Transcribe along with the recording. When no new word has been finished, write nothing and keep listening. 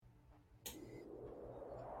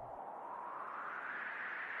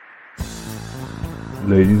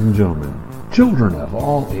Ladies and gentlemen, children of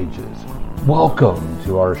all ages, welcome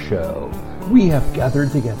to our show. We have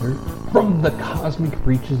gathered together from the cosmic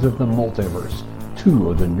reaches of the multiverse, two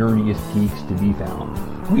of the nerdiest geeks to be found.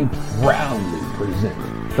 We proudly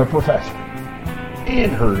present the Professor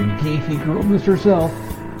and her geeky girlness herself,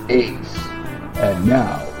 Ace. And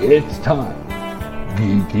now it's time.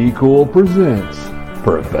 Geeky KOOL Presents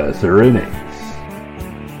Professor and Ace.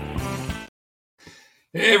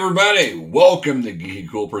 Hey everybody, welcome to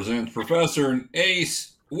Geeky KOOL Presents Professor and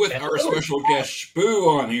Ace with our special guest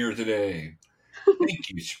Shpoo on here today. Thank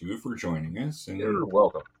you, Shpoo, for joining us. And you're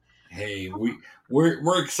welcome. Hey,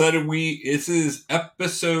 we're excited. This is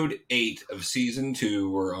episode 8 of season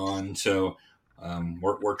 2 we're on, so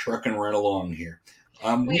we're trucking right along here.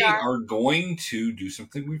 We are going to do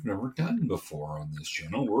something we've never done before on this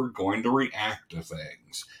channel. We're going to react to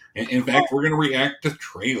things. In fact, we're going to react to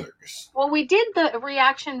trailers. Well, we did the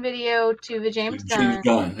reaction video to the James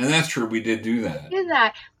Gunn. And that's true. We did do that. We did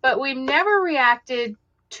that, but we've never reacted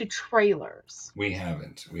to trailers. We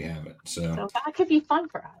haven't. So that could be fun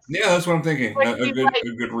for us. Yeah, that's what I'm thinking.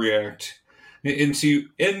 A good react. And see,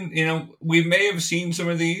 we may have seen some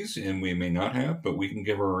of these, and we may not have, but we can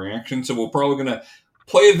give our reaction. So we're probably going to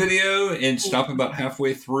play a video and stop about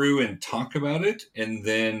halfway through and talk about it, and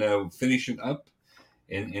then finish it up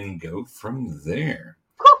and go from there.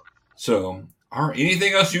 Cool. So,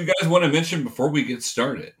 anything else you guys want to mention before we get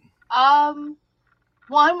started? One,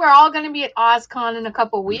 we're all going to be at OzCon in a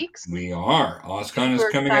couple weeks. We are. OzCon is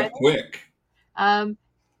coming up quick. 2,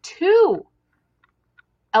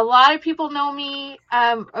 a lot of people know me,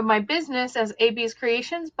 my business as AB's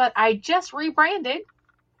Creations, but I just rebranded.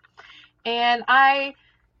 And I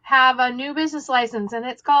have a new business license, and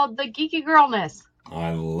it's called the Geeky Girlness.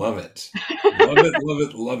 I love it.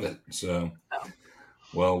 Love it. So,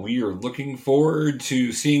 well, we are looking forward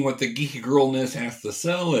to seeing what the Geeky Girlness has to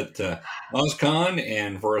sell at OzCon,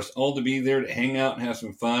 and for us all to be there to hang out and have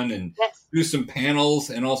some fun and do some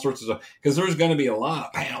panels and all sorts of stuff. Because there's going to be a lot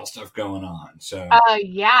of panel stuff going on. So,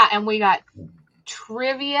 yeah, and we got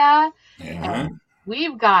trivia. Yeah.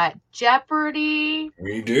 We've got Jeopardy.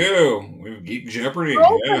 We do. We've Geek Jeopardy.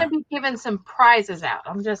 We're going to be giving some prizes out.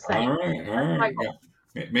 I'm just saying. All right.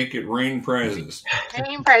 Yeah. Make it rain prizes.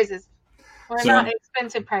 Rain prizes. We're not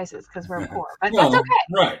expensive prices because we're poor, but that's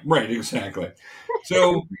okay. Right, exactly.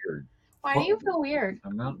 So weird. Why do you feel weird?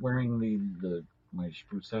 I'm not wearing my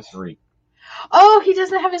accessory. Oh, he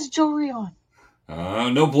doesn't have his jewelry on.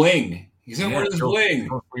 No bling. He's not wearing his bling. I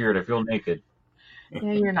feel weird. I feel naked.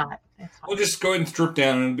 Yeah, you're not. We'll just go ahead and strip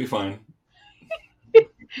down and it'll be fine.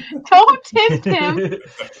 Don't tempt him.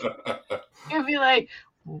 He'll be like,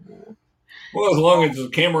 ooh. Well, as long as the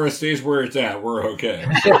camera stays where it's at, we're okay.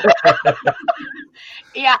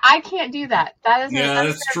 Yeah, I can't do that. That's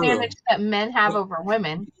an true. advantage that men have over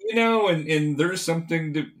women. And there's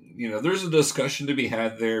something to, there's a discussion to be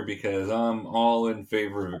had there because I'm all in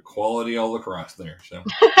favor of equality all across there. So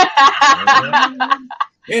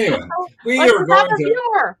anyway, we're going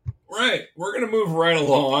to move right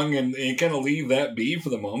along and kind of leave that be for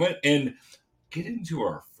the moment and get into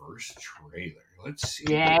our first trailer. Let's see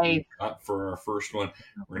what we got for our first one.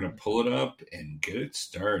 We're going to pull it up and get it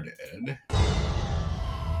started.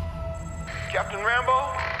 Captain Rambo?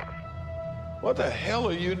 What the hell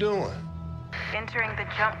are you doing? Entering the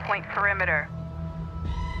jump point perimeter.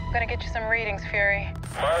 I'm gonna get you some readings, Fury.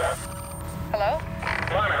 Hello?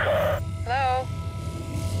 Monica. Hello?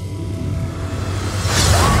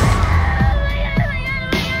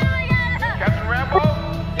 Captain Rambo?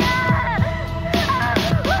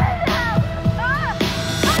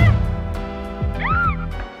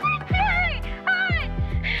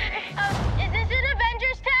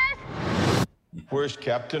 Where's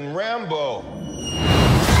Captain Rambo?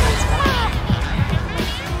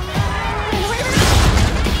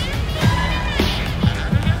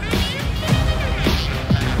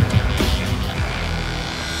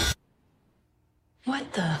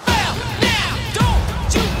 What the?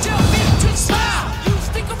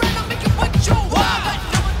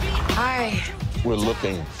 Hi. We're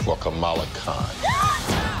looking for Kamala Khan.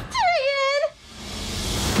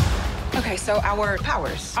 Okay, so our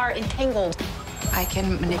powers are entangled. I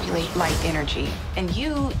can manipulate light energy. And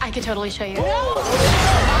I can totally show you. No!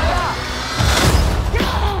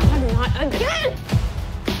 Not again!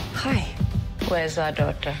 Hi. Where's our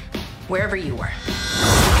daughter? Wherever you were.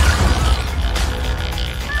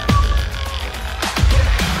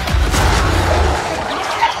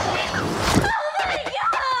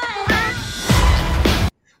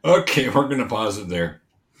 Okay, we're going to pause it there.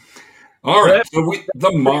 All right, so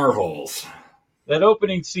the Marvels. That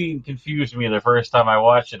opening scene confused me the first time I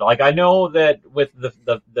watched it. Like, I know that with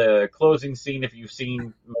the closing scene, if you've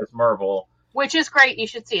seen Ms. Marvel, which is great, you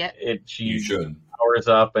should see it. You should. Powers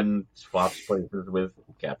up and swaps places with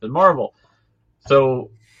Captain Marvel. So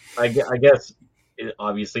I guess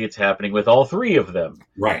obviously it's happening with all three of them.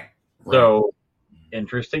 Right. So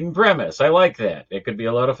interesting premise. I like that. It could be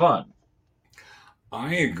a lot of fun.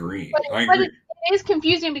 I agree. But it is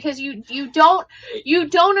confusing because you don't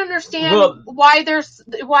understand why the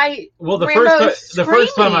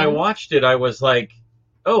first time I watched it, I was like,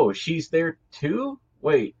 oh, she's there too?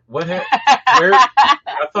 Wait, what happened?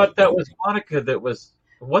 I thought that was Monica.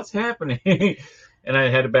 What's happening? And I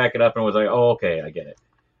had to back it up and was like, oh, okay, I get it.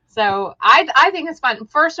 So I think it's fun.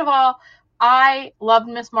 First of all, I loved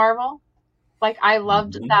Miss Marvel. Like, I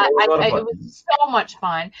loved that. It was so much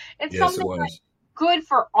fun. It's something like good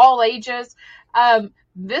for all ages.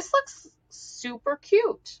 This looks super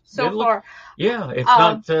cute so far. Yeah, it's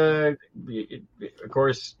not. Of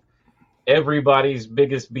course, everybody's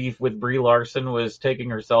biggest beef with Brie Larson was taking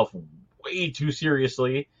herself way too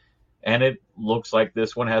seriously, and it looks like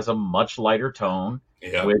this one has a much lighter tone.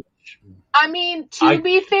 Yeah. I mean, to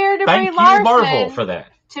be fair to Brie Larson, thank you, Marvel, for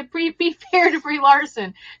that. To be fair to Brie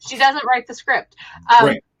Larson, she doesn't write the script.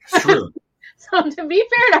 Right, it's true. So to be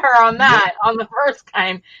fair to her on that, on the first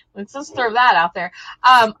kind, let's just throw that out there.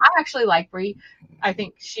 I actually like Brie. I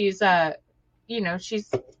think she's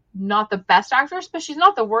she's not the best actress, but she's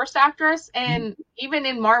not the worst actress, and even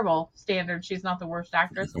in Marvel standards, she's not the worst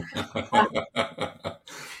actress. I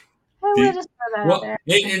will just throw that out there.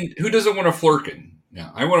 And who doesn't want a Flurkin? Yeah,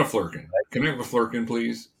 I want a Flurkin. Can I have a Flurkin,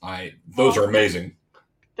 please? Those are amazing.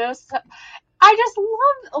 I just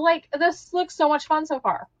love, this looks so much fun so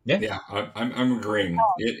far. Yeah, I'm agreeing.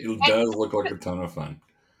 It does look like a ton of fun.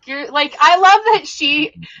 I love that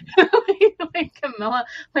she, Camilla,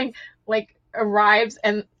 arrives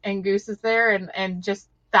and Goose is there and just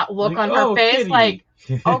that look on her face,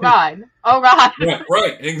 Kitty. oh God.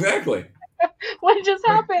 Right, exactly. What just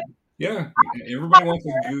happened? Yeah, everybody wants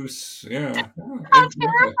a goose. Yeah. How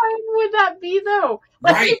terrifying would that be, though?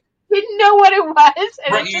 Right. You didn't know what it was.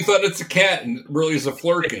 And you thought it's a cat, and really it's a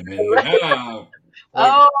Flurkin. And,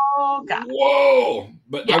 oh, God. Whoa.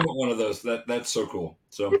 But yeah. I want one of those. That's so cool.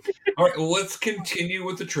 So, all right, well, let's continue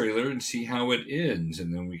with the trailer and see how it ends,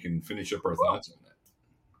 and then we can finish up our thoughts on that.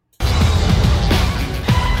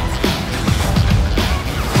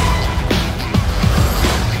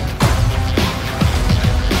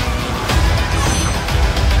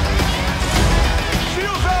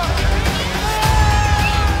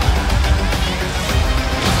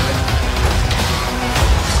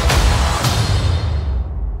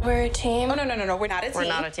 We're a team. Oh, no. We're not a team. We're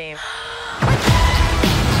not a team.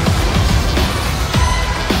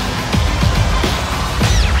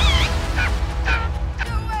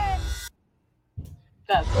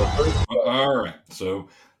 All right. So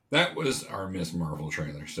that was our Miss Marvel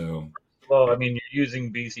trailer. So, well, I mean, you're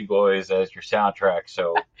using Beastie Boys as your soundtrack,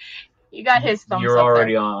 so you got his thumbs you're up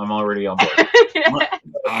already there. on. I'm already on board.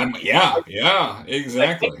 Yeah,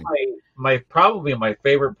 exactly. Probably my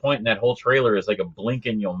favorite point in that whole trailer is like a blink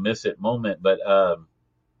and you'll miss it moment, but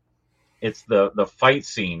it's the fight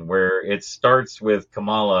scene where it starts with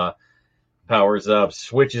Kamala powers up,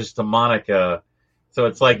 switches to Monica, so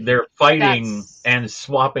it's like they're fighting and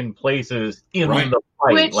swapping places in the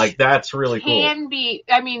fight. Which that's really cool. Can be,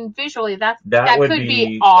 I mean, visually that would could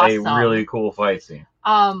be awesome. A really cool fight scene.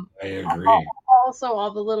 I agree. Also,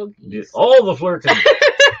 all the little geese. All the flirting.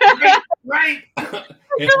 Right.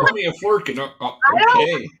 It's only a Flurkin.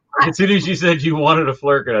 Okay. As soon as you said you wanted a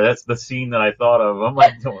Flurkin, that's the scene that I thought of. I'm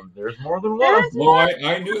like, there's more than one. Well,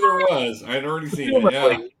 I knew there was. I'd already seen it.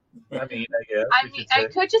 Yeah. I mean, I guess.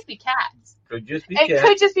 It could just be cats. Could just be cats. It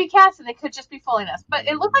could just be cats, and it could just be Fulliness. But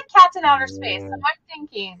it looked like Cats in Outer Space. So I'm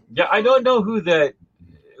thinking. Yeah, I don't know who the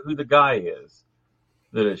guy is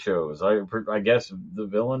that it shows. I guess the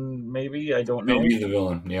villain, maybe. I don't know. Maybe the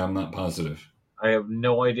villain. Yeah, I'm not positive. I have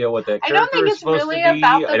no idea what that character I don't think is it's supposed really to be.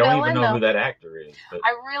 about the I don't villain, even know though. who that actor is. But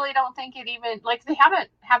I really don't think it even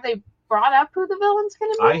have they brought up who the villain's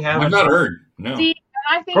going to be? I haven't. I've not heard. No. See,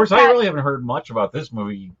 and I think of course, I really haven't heard much about this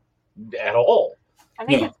movie at all. I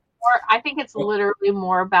think it's more. I think it's literally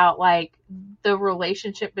more about like the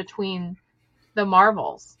relationship between the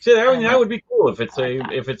Marvels. See, that would be cool if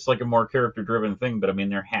it's like a more character driven thing. But I mean,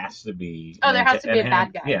 there has to be. There has to be a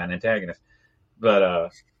bad guy. Yeah, an antagonist.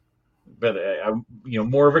 But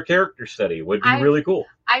more of a character study would be really cool.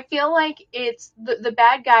 I feel like it's the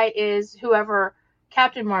bad guy is whoever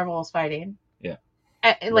Captain Marvel is fighting. Yeah.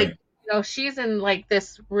 And she's in like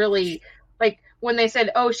this really when they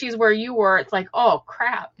said, "Oh, she's where you were," it's like, "Oh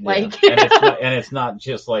crap!" Yeah. Like, and it's not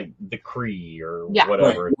just like the Kree or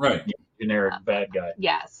whatever, right. Generic bad guy.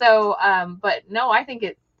 Yeah. So, but no, I think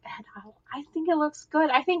it looks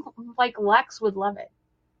good. I think like Lex would love it.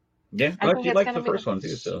 Yeah, I think she it's liked gonna the be first one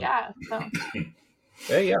too. So yeah.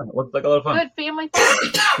 So yeah, it looks like a lot of fun. good family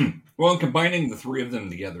fun. Well, combining the three of them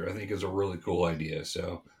together, I think, is a really cool idea.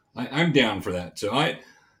 So I'm down for that.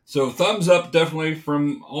 So thumbs up, definitely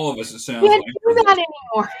from all of us. It sounds Can't like do that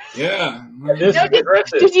anymore. Yeah. This is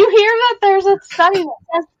aggressive. Did you hear that? There's a study that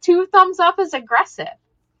says 2 thumbs up is aggressive.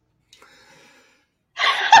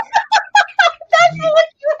 That's what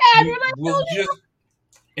you had when I told you.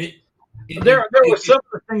 There were some of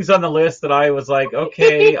the things on the list that I was like,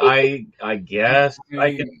 okay, I guess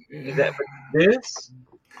I can do that, but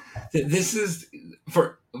this is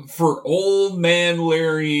for old man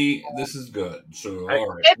Larry. This is good. So all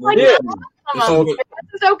right, It's like this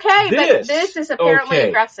is okay, but this is apparently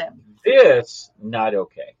aggressive. This not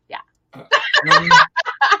okay. Yeah.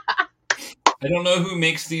 I don't know who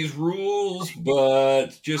makes these rules,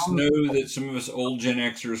 but just know that some of us old Gen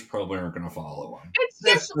Xers probably aren't going to follow them.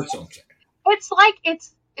 That's all I'm saying. It's like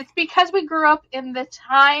it's because we grew up in the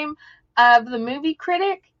time of the movie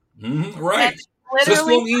critic. Mm-hmm, right.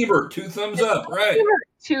 Literally, Siskel and Ebert, 2 thumbs up, right?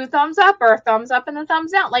 2 thumbs up or a thumbs up and a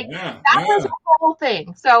thumbs down. Like that was the whole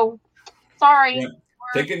thing. So sorry. Yeah.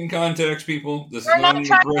 Take it in context, people. This we're is not not an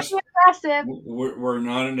trying to be aggressive. We're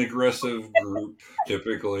not an aggressive group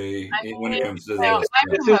typically when it comes to this.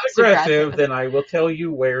 If it's aggressive, then I will tell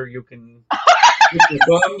you where you can.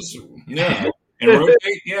 Thumbs, yeah, and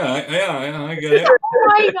rotate, yeah, I get it. Oh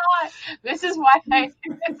my god! This is why I'm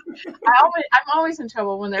always in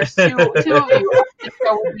trouble when there's two of you.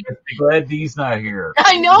 I'm glad Dee's not here.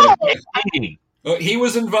 I know. Well, he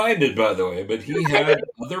was invited, by the way, but he had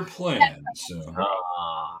other plans. So,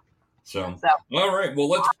 all right. Well,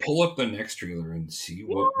 let's pull up the next trailer and see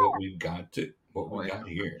what we've got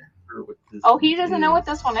here. Oh, he doesn't know what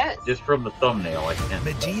this one is. Just from the thumbnail, I can.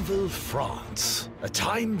 Medieval France, a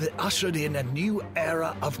time that ushered in a new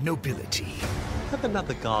era of nobility. Have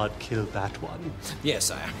another guard killed that one? Yes,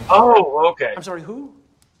 sire. Oh, okay. I'm sorry, who?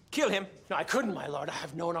 Kill him. No, I couldn't, my lord. I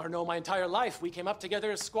have known Arnaud my entire life. We came up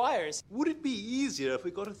together as squires. Would it be easier if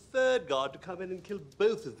we got a third guard to come in and kill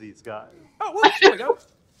both of these guys? Oh, well, here we go.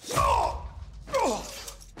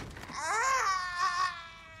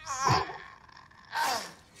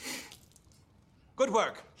 Good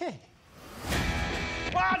work. Hey.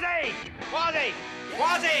 Wazzy! Wazzy!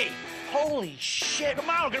 Wazzy! Holy shit, come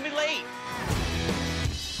on, we're gonna be late.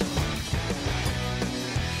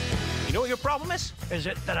 You know what your problem is? Is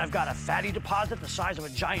it that I've got a fatty deposit the size of a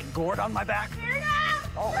giant gourd on my back?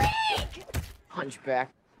 Oh. Hunchback.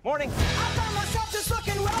 Morning. I found myself just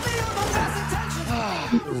looking wealthy on my best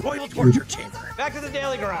intentions. The Royal Torture Chamber. Back to the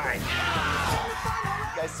daily grind.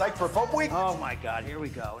 You guys psyched for Pope Week? Oh my God, here we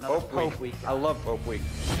go. Another Pope Week. I love Pope Week.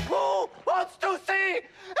 Who wants to see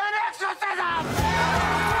an exorcism?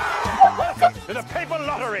 Welcome to the Papal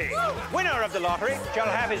Lottery. Winner of the lottery shall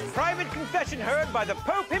have his private confession heard by the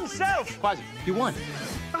Pope himself. Quasi, you won.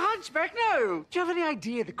 Hunchback, no. Do you have any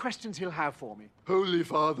idea the questions he'll have for me? Holy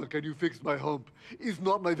Father, can you fix my hump? Is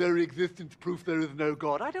not my very existence proof there is no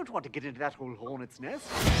God? I don't want to get into that whole hornet's nest.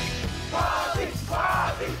 Quasi,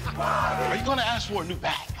 Quasi, Quasi. Are you going to ask for a new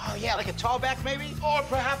back? Oh, yeah, like a tall back, maybe? Or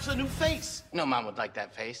perhaps a new face? No mom would like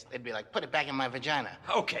that face. They'd be like, put it back in my vagina.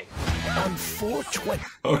 Okay. On 420.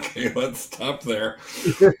 Okay, let's stop there.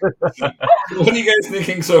 What are you guys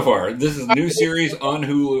thinking so far? This is a new series on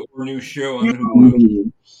Hulu or new show on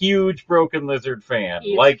Hulu. Huge Broken Lizard fan.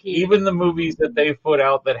 Huge. Even the movies that they've put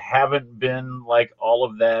out that haven't been like all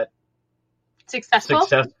of that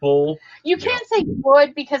successful. You can't say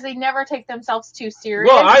good because they never take themselves too serious.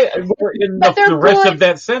 Well, the rest of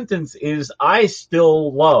that sentence is I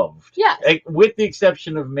still loved. Yeah. With the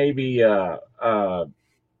exception of maybe oh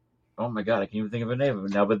my God, I can't even think of a name of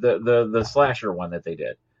it now, but the slasher one that they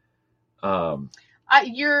did.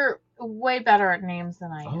 You're way better at names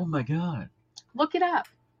than I am. Oh my God. Look it up.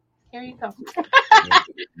 Here you go.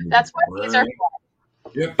 That's what these are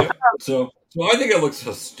for. Yep. So I think it looks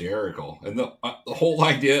hysterical, and the whole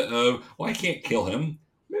idea of I can't kill him.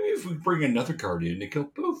 Maybe if we bring another card in to kill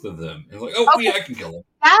both of them, and like, yeah, I can kill him.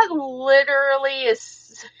 That literally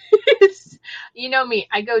is, you know me.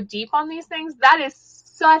 I go deep on these things. That is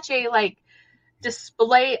such a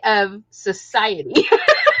display of society.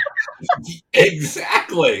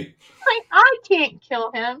 Exactly. Like I can't kill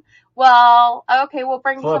him. Well, okay, we'll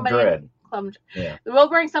bring Club somebody. Dread. Yeah. We'll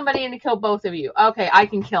bring somebody in to kill both of you. Okay, I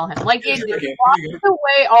can kill him. It washes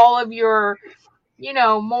away all of your,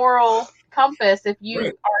 moral compass if you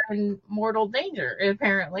Right. are in mortal danger,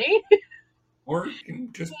 apparently. Or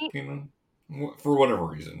just, for whatever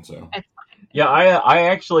reason. So It's fine. Yeah, I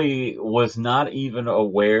actually was not even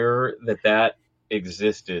aware that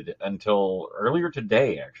existed until earlier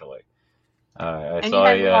today, actually. And you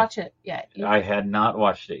hadn't watched it yet. I had not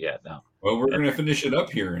watched it yet, no. Well, we're going to finish it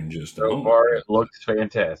up here in just a moment. So far, it looks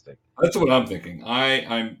fantastic. That's what I'm thinking.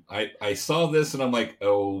 I saw this and I'm like,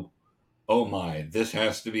 oh my, this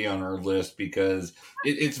has to be on our list because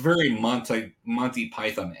it's very Monty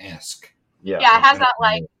Python-esque. Yeah, it has that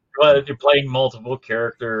like. Well, you're playing multiple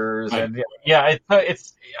characters, and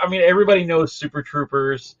it's. I mean, everybody knows Super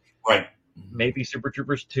Troopers, right? Maybe Super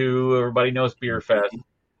Troopers 2. Everybody knows Beer Fest,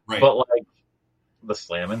 right? But like the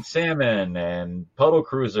Slammin' Salmon and Puddle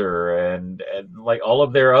Cruiser and like all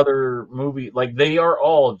of their other movies, like they are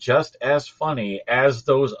all just as funny as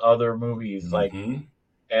those other movies. Like,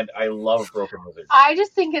 and I love Broken Lizard. I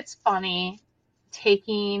just think it's funny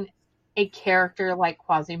taking a character like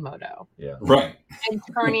Quasimodo, right, and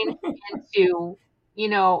turning him into,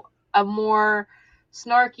 a more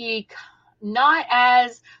snarky, not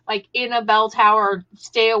as like in a bell tower or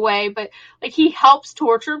stay away, but like he helps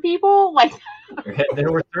torture people. Like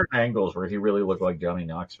there were certain angles where he really looked like Johnny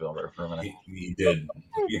Knoxville there for a minute. He did.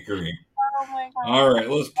 I agree. Oh my God. All right,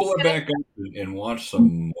 let's pull it back up and watch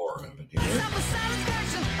some more of it here.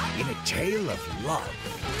 In a tale of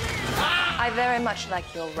love. I very much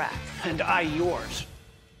like your wrath. And I yours.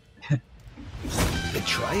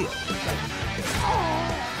 Betrayal.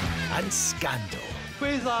 And scandal.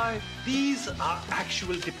 Quasi, these are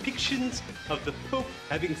actual depictions of the Pope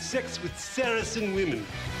having sex with Saracen women.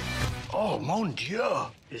 Oh, mon Dieu.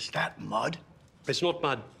 Is that mud? It's not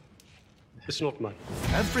mud. It's not mud.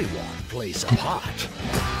 Everyone plays a part.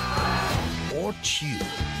 Or two.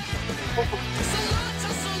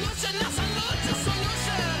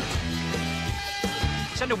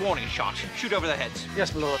 Send a warning shot. Shoot over their heads.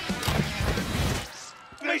 Yes, my lord.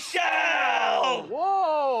 Michelle!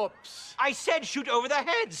 Whoops! I said shoot over their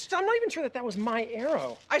heads. I'm not even sure that was my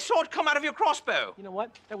arrow. I saw it come out of your crossbow. You know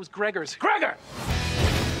what? That was Gregor's. Gregor!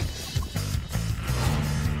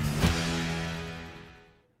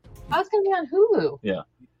 I was going to be on Hulu. Yeah.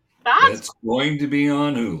 It's going to be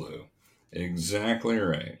on Hulu. Exactly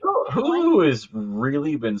right. Hulu has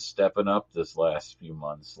really been stepping up this last few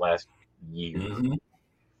months, last year. Mm-hmm.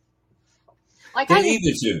 Like they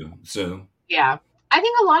needed to. So yeah, I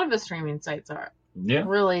think a lot of the streaming sites are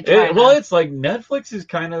really. It's like Netflix has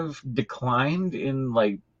kind of declined in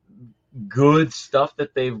like good stuff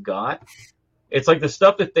that they've got. It's like the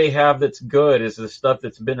stuff that they have that's good is the stuff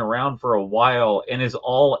that's been around for a while and is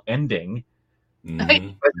all ending.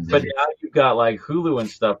 Mm-hmm. But now you've got like Hulu and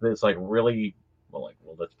stuff that's like really well,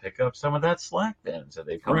 let's pick up some of that slack then. So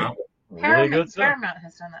they come out with really good stuff. Paramount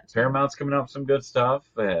has done that too. Paramount's coming out with some good stuff.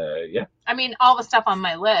 Yeah. I mean, all the stuff on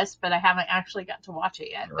my list, but I haven't actually got to watch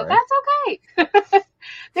it yet. But Right. that's okay.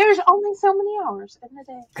 There's only so many hours in the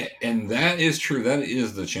day. And that is true. That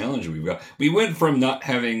is the challenge we've got. We went from not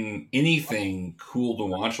having anything cool to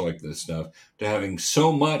watch like this stuff to having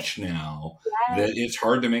so much now that it's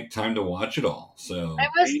hard to make time to watch it all. So it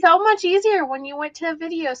was so much easier when you went to a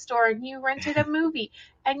video store and you rented a movie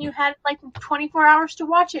and you had like 24 hours to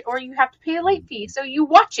watch it, or you have to pay a late fee, so you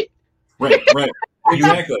watch it. Right.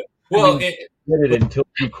 Exactly. Well, did it until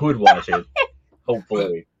you could watch it,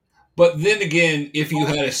 hopefully. But then again, if you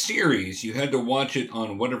had a series, you had to watch it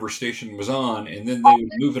on whatever station was on, and then they would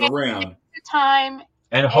move it around. Time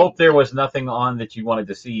And hope there was nothing on that you wanted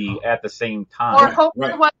to see at the same time. or hope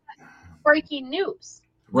there was breaking news.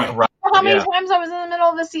 Right. You know how many times I was in the middle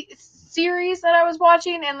of a series that I was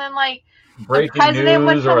watching, and then like breaking the president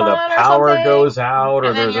news, would or come the on or power something, goes out, or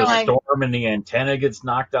and then there's you're a like- storm and the antenna gets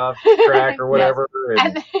knocked off track or whatever.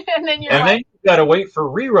 and then you're and like, then you got to wait for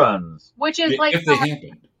reruns. which is like if they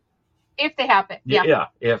happen. if they happen, Yeah,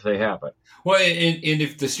 if they happen. Well, and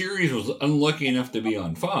if the series was unlucky enough to be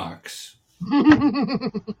on Fox,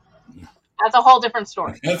 That's a whole different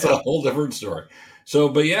story. that's a whole different story. So,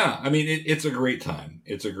 but yeah, I mean, it's a great time.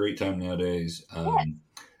 It's a great time nowadays.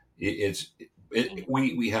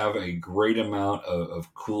 We have a great amount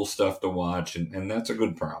of cool stuff to watch, and that's a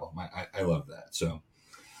good problem. I love that. So,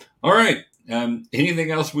 all right.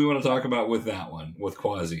 Anything else we want to talk about with that one, with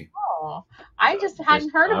Quasi? Oh, I just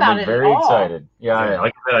hadn't heard about it very at all. excited. Yeah,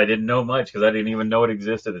 like I said, I didn't know much because I didn't even know it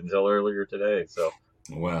existed until earlier today. So,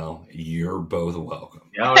 well, you're both welcome.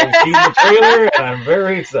 Now I've seen the trailer, and I'm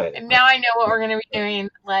very excited. And now I know what we're going to be doing.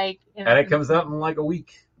 Like, And it comes out in like a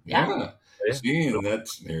week. Yeah. See, and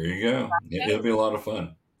there you go. It'll be a lot of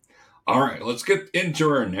fun. All right, let's get into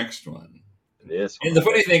our next one. This one. And the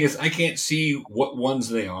funny thing is, I can't see what ones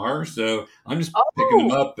they are, so I'm just picking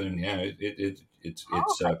them up, and yeah, it's.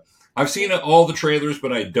 I've seen all the trailers,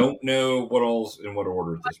 but I don't know what all's in what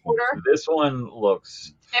order at this point. This one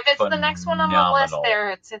looks. If it's the next one on the list,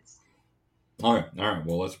 there it's. All right.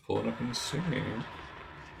 Well, let's pull it up and see.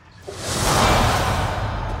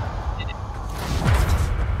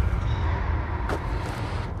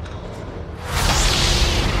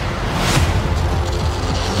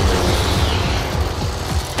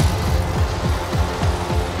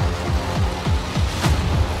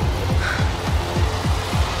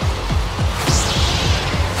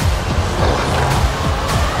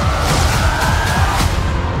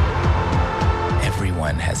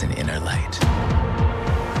 Everyone has an inner light.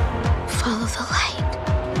 Follow the light.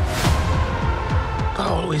 I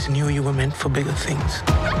always knew you were meant for bigger things.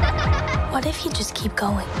 What if you just keep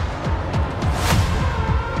going?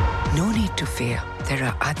 No need to fear. There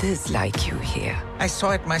are others like you here. I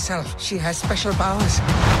saw it myself. She has special powers.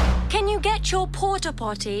 Can you get your porta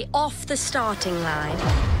potty off the starting line?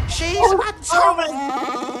 She's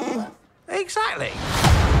atomic! Exactly.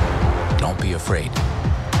 Don't be afraid.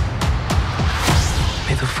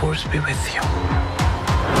 May the Force be with you.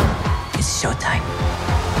 It's showtime.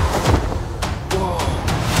 Whoa.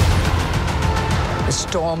 The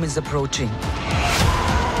storm is approaching.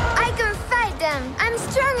 I can fight them. I'm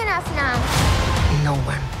strong enough now. No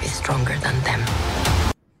one is stronger than them.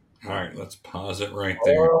 All right, let's pause it right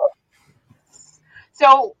there.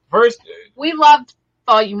 So first, we loved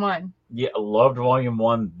Volume 1. Yeah, I loved Volume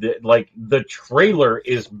 1. The trailer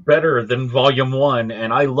is better than Volume 1,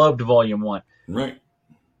 and I loved Volume 1. Right.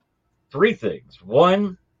 3 things.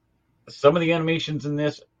 1, some of the animations in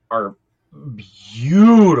this are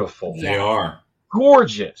beautiful. They are.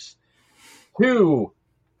 Gorgeous. 2,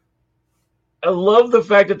 I love the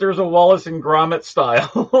fact that there's a Wallace and Gromit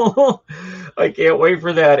style. I can't wait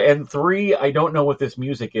for that. And 3, I don't know what this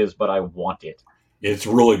music is, but I want it. It's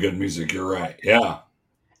really good music. You're right. Yeah.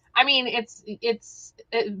 I mean, it's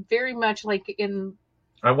very much like in.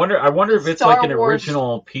 I wonder if it's Star like an Wars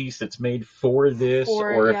original piece that's made for this,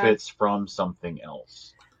 or if it's from something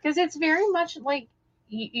else. Because it's very much like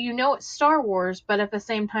you know it's Star Wars, but at the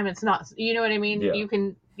same time it's not. You know what I mean? Yeah. You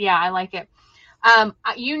can. Yeah, I like it.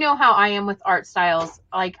 You know how I am with art styles.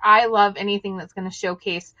 Like I love anything that's going to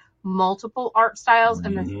showcase multiple art styles,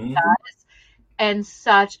 and this does in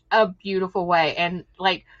such a beautiful way. And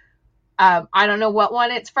like, I don't know what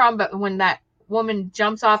one it's from, but when that woman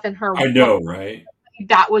jumps off in her, I know, right?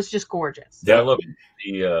 That was just gorgeous. Yeah, I love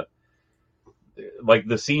the like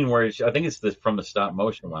the scene where I think it's from the stop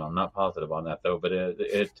motion one. I'm not positive on that though, but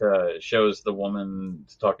it shows the woman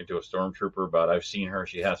talking to a stormtrooper about I've seen her,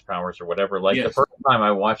 she has powers or whatever. Like the first time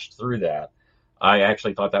I watched through that, I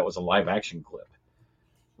actually thought that was a live action clip.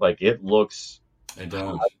 Like it looks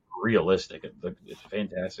realistic. It's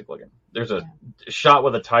fantastic looking. There's a shot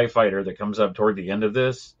with a TIE fighter that comes up toward the end of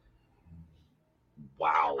this.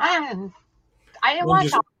 Wow. I didn't watch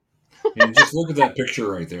it. Just look at that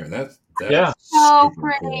picture right there. That's so super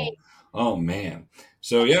pretty. Cool. Oh man.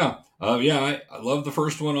 So I love the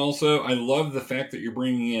first one. Also, I love the fact that you're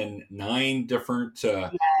bringing in 9 different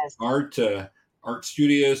art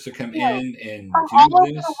studios to come in and from do all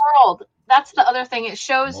over this. the world. That's the other thing. It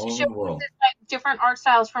shows the world. Like different art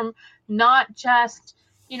styles from not just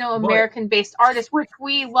American-based artists, which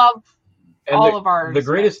we love. And all of ours. The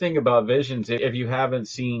greatest thing about Visions, if you haven't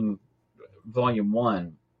seen Volume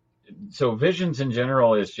 1, so Visions in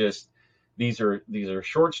general is just these are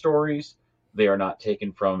short stories. They are not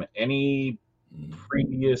taken from any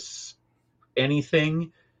previous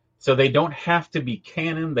anything, so they don't have to be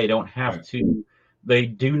canon. They don't have to. They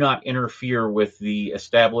do not interfere with the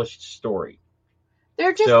established story.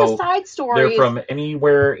 They're just the side stories. They're from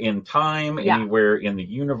anywhere in time, anywhere in the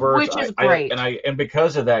universe. Which is great. And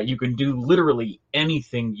because of that, you can do literally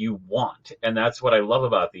anything you want. And that's what I love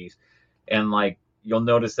about these. And like, you'll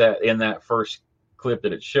notice that in that first clip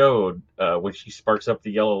that it showed, when she sparks up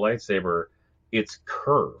the yellow lightsaber, it's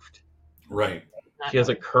curved. Right. She has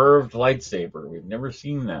a curved lightsaber. We've never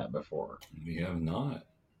seen that before. We have not.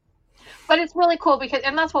 But it's really cool because,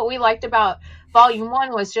 and that's what we liked about Volume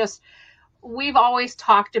 1 was just, we've always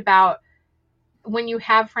talked about when you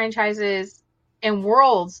have franchises and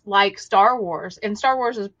worlds like Star Wars, and Star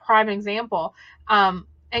Wars is a prime example. And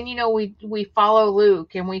we follow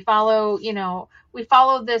Luke, and we follow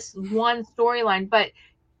this one storyline, but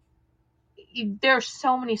there's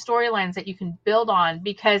so many storylines that you can build on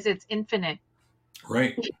because it's infinite.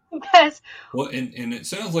 Right. Because well, and it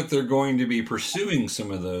sounds like they're going to be pursuing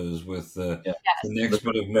some of those with the next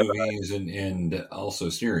bit of movies and also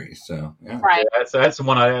series. So right, that's the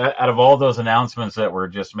one. Out of all those announcements that were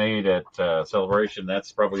just made at Celebration,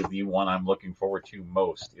 that's probably the one I'm looking forward to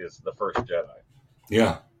most. Is the first Jedi.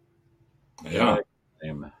 Yeah.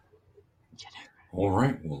 All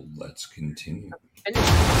right. Well, let's continue.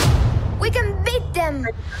 We can beat them.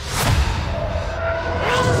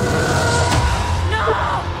 No!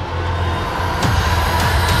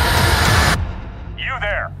 You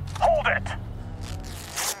there! Hold it!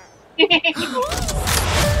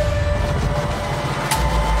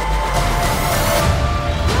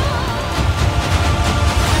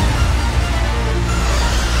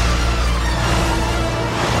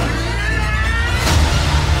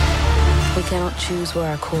 We cannot choose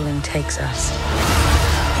where our calling takes us.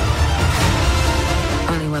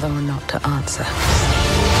 Only whether or not to answer.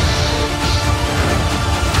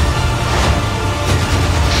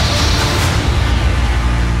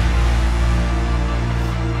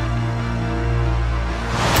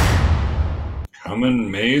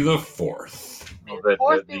 Coming May the 4th.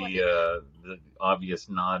 The obvious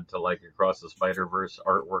nod to like Across the Spider-Verse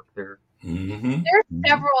artwork there. Mm-hmm. There's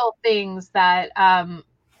several things that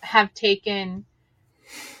have taken,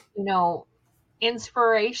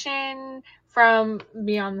 inspiration from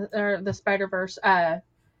Beyond the Spider-Verse.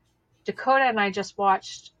 Dakota and I just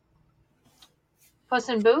watched Puss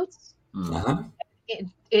in Boots. Uh-huh.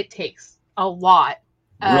 It takes a lot.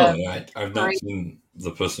 Really, I've not seen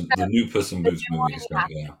the new Puss in Boots movies.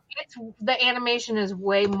 The animation is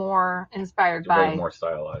way more inspired way more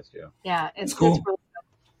stylized. Yeah, it's cool. It's really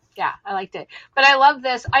good. Yeah, I liked it. But I love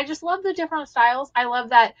this. I just love the different styles. I love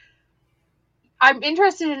that. I'm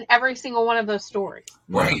interested in every single one of those stories.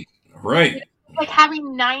 Right. It's like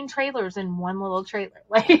having 9 trailers in one little trailer.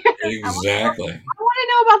 Like exactly. I want to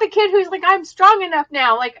know about the kid who's like, I'm strong enough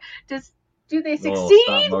now. Like, do they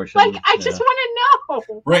succeed? Like, I just want to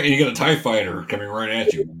know. Right, and you got a TIE fighter coming right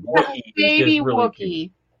at you. Baby really Wookiee.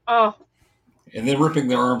 Cute. Oh. And then ripping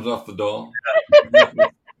their arms off the doll.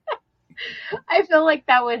 I feel like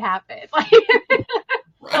that would happen. Like,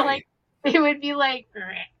 so like they would be like,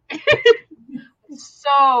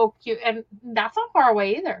 so cute, and that's not far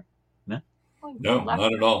away either. No,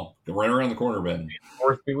 not at all. Go right around the corner, Ben.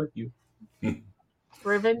 Fourth be with you.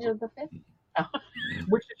 Revenge of the Fifth. Oh.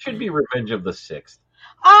 Which it should be Revenge of the Sixth.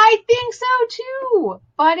 I think so too,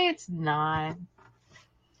 but it's not.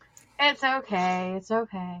 It's okay. It's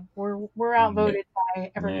okay. We're outvoted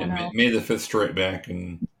by everyone else. May the 5th strike back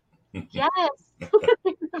and. Yes.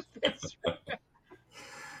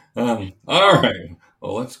 All right.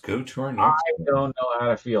 Well, let's go to our next. I don't know how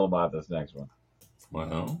to feel about this next one.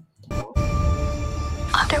 Well, I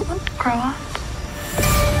don't want to grow up.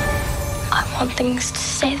 I want things to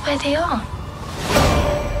stay the way they are.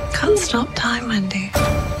 Can't stop time, Wendy.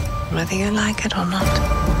 Whether you like it or not.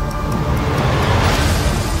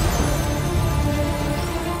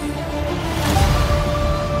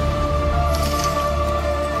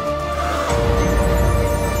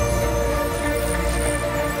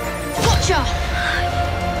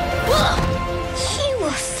 You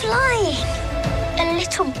were flying. A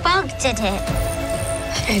little bug did it. I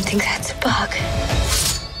don't think that's a bug.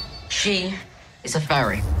 She is a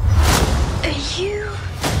fairy. Are you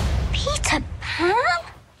Peter Pan?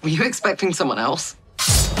 Were you expecting someone else? I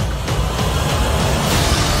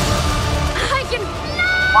can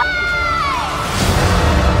fly!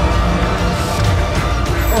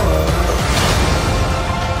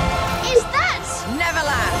 Is that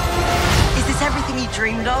Neverland? Is this everything you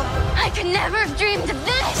dreamed of? I could never have dreamed of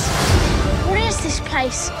this. What is this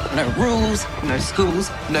place? No rules, no schools,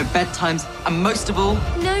 no bedtimes, and most of all,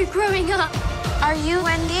 no growing up. Are you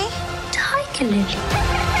Wendy? Tiger Lily.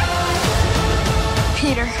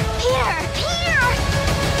 Peter.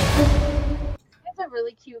 That's a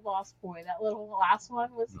really cute lost boy. That little last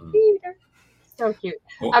one was Peter. So cute.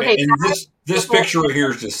 Well, Okay. And this picture right here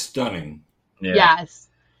is just stunning. Yeah. Yes.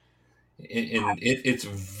 And it's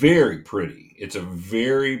very pretty. It's a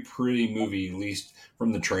very pretty movie, at least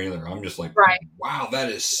from the trailer. I'm just like, wow, that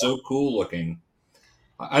is so cool looking.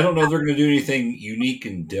 I don't know if they're going to do anything unique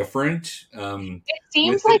and different. It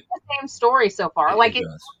seems like the same story so far. Like it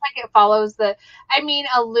looks like it follows a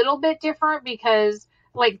little bit different because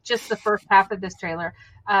like just the first half of this trailer,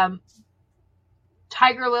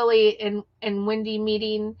 Tiger Lily and Wendy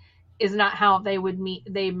meeting is not how they would meet.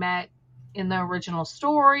 They met in the original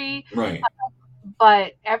story. Right.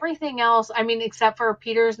 But everything else, except for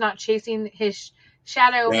Peter's not chasing his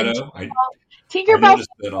shadow. Tinkerbell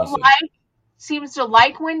seems to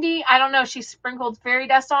like Wendy. I don't know. She sprinkled fairy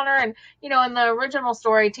dust on her, and in the original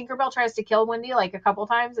story, Tinkerbell tries to kill Wendy like a couple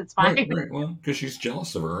times. It's fine. Right. Well, because she's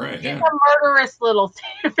jealous of her, right? She's a murderous little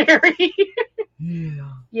fairy.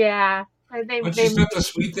 Yeah. But she's not the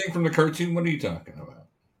sweet thing from the cartoon. What are you talking about?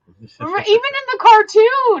 Even in the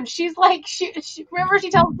cartoon, she's like, remember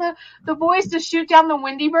she tells the boys to shoot down the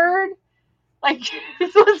Wendy bird? Like,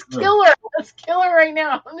 let's kill her. Let's kill her right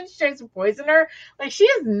now. And then she tries to poison her. Like,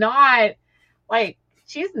 she's not a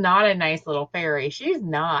nice little fairy. She's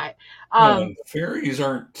not. Fairies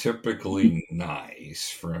aren't typically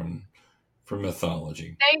nice from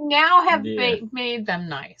mythology. They now have made them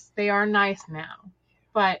nice. They are nice now.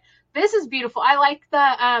 But this is beautiful. I like the.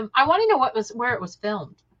 I want to know where it was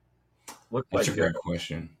filmed. That's a great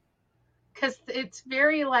question. Because it's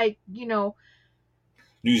very New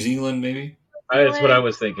Zealand, maybe. That's what I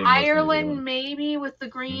was thinking. Ireland, maybe, with the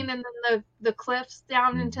green and then the cliffs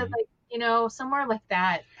down into somewhere like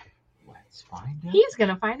that. Let's find out. He's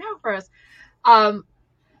gonna find out for us. I'm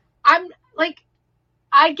like,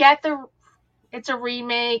 I get it's a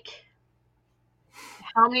remake.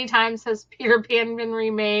 How many times has Peter Pan been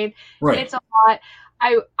remade? Right. It's a lot.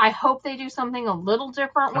 I hope they do something a little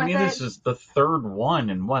different with it. This is the third one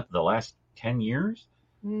in the last 10 years?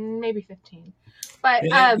 Maybe 15. But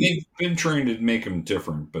they've been trying to make them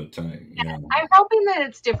different, but I'm hoping that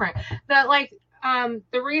it's different. That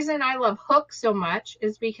the reason I love Hook so much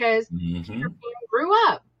is because Peter Pan grew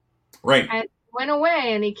up, right, and went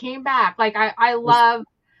away, and he came back. Like I love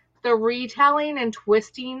the retelling and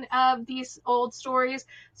twisting of these old stories,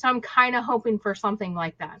 so I'm kind of hoping for something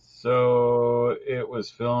like that. So it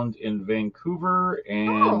was filmed in Vancouver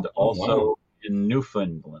and also in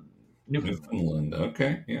Newfoundland.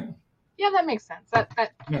 Okay, yeah. Yeah, that makes sense.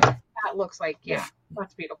 That looks like,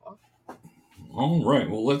 that's beautiful. All right,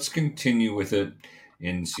 well, let's continue with it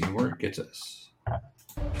and see where it gets us.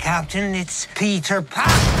 Captain, it's Peter Pan.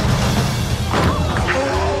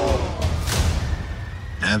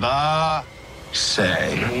 Never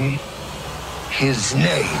say his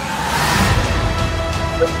name.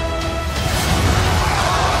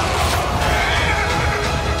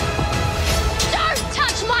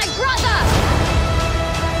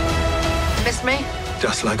 Miss me?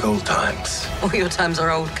 Just like old times. All your times are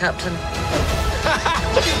old, Captain.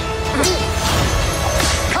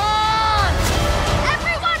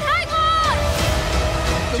 Everyone, hang on!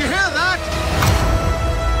 Did you hear that?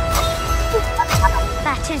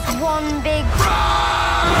 That is one big...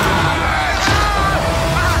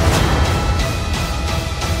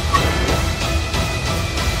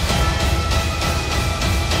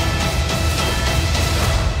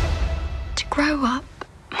 To grow up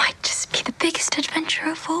might just be the biggest adventure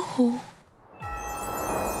of all.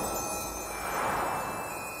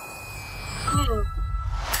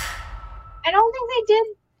 I don't think they did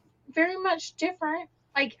very much different.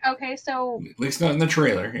 Like, okay, so at least not in the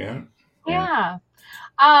trailer, yeah.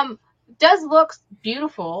 Does look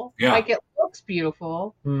beautiful. Yeah. Like, it looks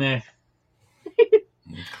beautiful. Meh.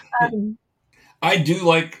 I do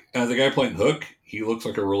like the guy playing Hook. He looks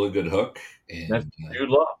like a really good Hook. And, that's Jude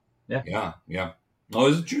Law. Yeah. Oh,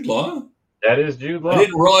 is it Jude Law? That is Jude Law. I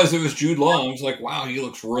didn't realize it was Jude Law. I was like, wow, he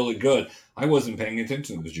looks really good. I wasn't paying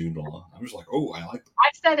attention to it was Jude Law. I was like, oh, I like. I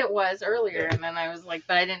said it was earlier, and then I was like,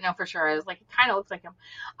 but I didn't know for sure. I was like, it kind of looks like him.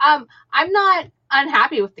 I'm not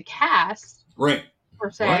unhappy with the cast, right? Per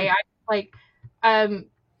se, right.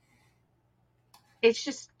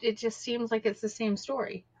 it just seems like it's the same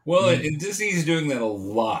story. Well, and Disney's doing that a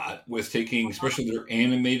lot with taking, especially their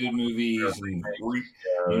animated movies and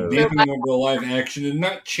making them into live action and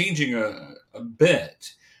not changing a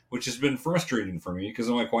bit, which has been frustrating for me because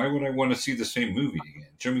I'm like, why would I want to see the same movie again?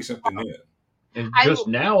 Show me something new. And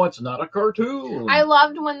now it's not a cartoon. I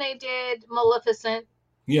loved when they did Maleficent.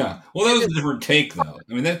 Yeah, well, that was a different take, though.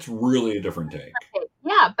 I mean, that's really a different take.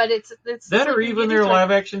 Yeah, but it's that, or even their live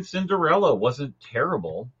action Cinderella wasn't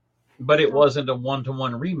terrible. But it wasn't a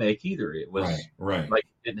one-to-one remake either. It was right. Like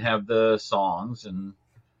it didn't have the songs and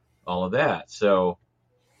all of that. So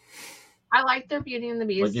I like their Beauty and the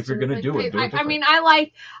Beast. Like if you're gonna do it, I mean, I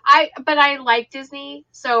like Disney,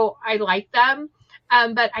 so I like them.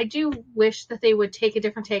 But I do wish that they would take a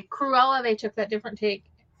different take. Cruella, they took that different take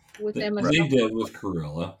with them. They did with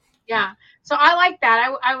Cruella. Yeah, so I like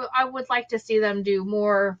that. I would like to see them do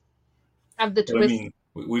more of the twist. I mean,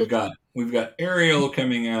 we've got Ariel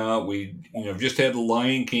coming out. We just had The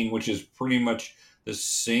Lion King, which is pretty much the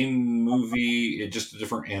same movie, just a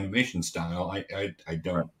different animation style. I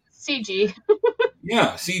don't CG.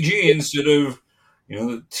 Yeah, CG instead of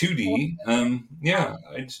the 2D. I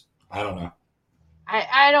don't know.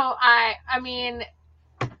 I mean,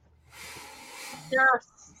 there are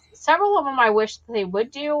several of them I wish they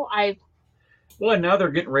would do. Well, now they're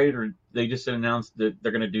getting ready to. They just announced that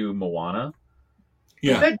they're going to do Moana.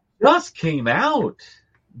 Yeah. That just came out.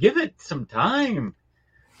 Give it some time.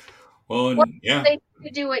 Well, yeah. They need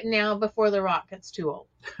to do it now before The Rock gets too old.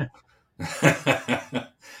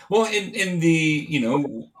 Well, in the,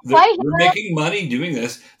 they're making money doing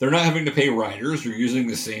this. They're not having to pay writers. They're using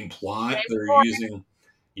the same plot. They're using,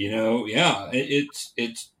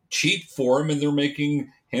 it's cheap for them, and they're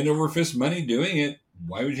making hand over fist money doing it.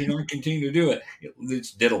 Why would you not continue to do it? They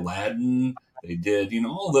did Aladdin. They did,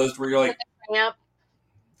 all those where you're like,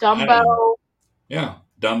 Dumbo. Yeah,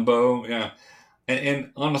 Dumbo. Yeah.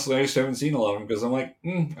 And honestly, I just haven't seen a lot of them because I'm like,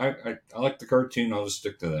 I like the cartoon. I'll just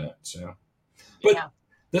stick to that. So, but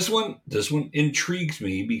this one intrigues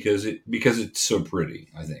me because it's so pretty.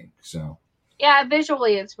 I think so. Yeah,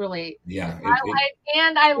 visually it's really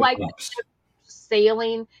I like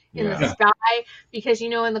sailing in the sky because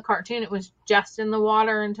in the cartoon it was just in the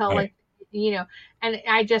water until and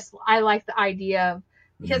I like the idea of,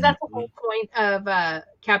 because that's the whole point of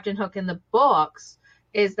Captain Hook in the books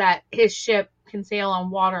is that his ship can sail on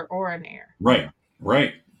water or in air. Right.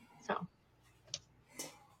 So.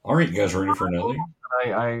 All right, you guys ready for another?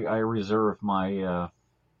 I reserve my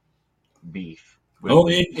beef.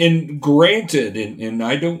 And granted, and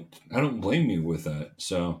I don't blame you with that.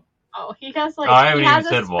 So. Oh, he has I haven't he has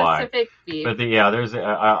even a said why. specific beef. But there's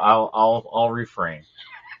I'll refrain.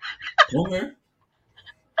 Okay.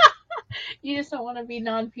 You just don't want to be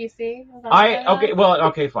non-PC?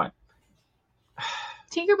 Okay, fine.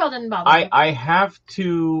 Tinkerbell didn't bother me. I have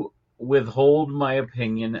to withhold my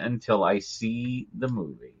opinion until I see the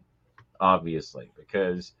movie, obviously,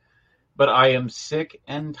 but I am sick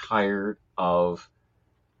and tired of,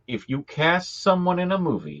 if you cast someone in a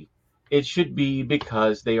movie, it should be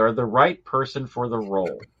because they are the right person for the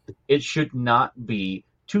role. It should not be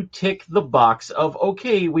to tick the box of,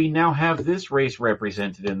 okay, we now have this race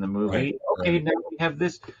represented in the movie. Now we have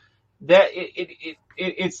this.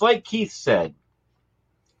 It's like Keith said,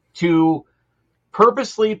 to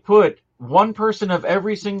purposely put one person of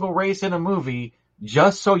every single race in a movie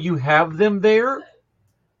just so you have them there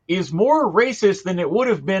is more racist than it would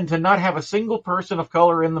have been to not have a single person of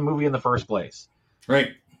color in the movie in the first place. Right.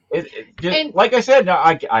 Like I said, now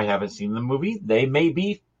I haven't seen the movie. They may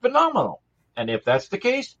be phenomenal. And if that's the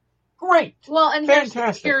case, great. Well, and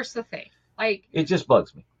fantastic. Here's the thing. It just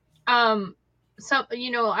bugs me. So,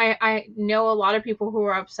 I know a lot of people who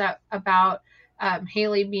are upset about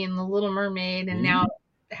Haley being the Little Mermaid and now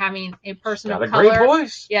having a person of color. Got a great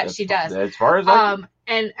voice. Yeah, she does. As far as I can.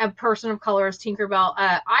 And a person of color is Tinkerbell.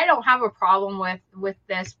 I don't have a problem with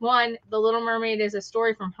this. One, The Little Mermaid is a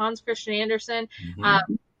story from Hans Christian Andersen.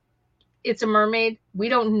 It's a mermaid. We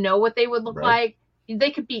don't know what they would look like.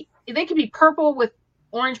 They could be purple with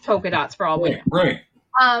orange polka dots for all we know. Right.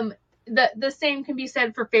 The same can be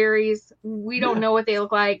said for fairies. We don't know what they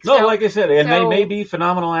look like. No, like I said, and they may be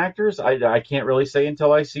phenomenal actors. I can't really say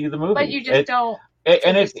until I see the movie. But you just don't.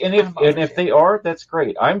 And if they are, that's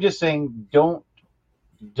great. I'm just saying, don't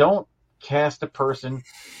cast a person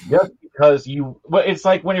just because you. Well, it's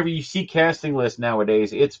like whenever you see casting lists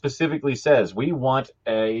nowadays, it specifically says we want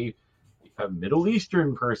a Middle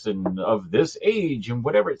Eastern person of this age and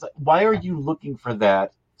whatever. It's like, why are you looking for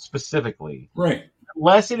that specifically? Right.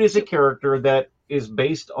 Unless it is a character that is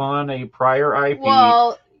based on a prior IP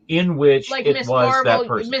in which it Miss was Marvel, that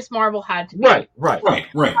person. Miss Marvel had to be.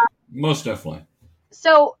 Right. Most definitely.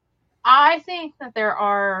 So I think that there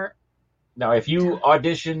are. Now, if you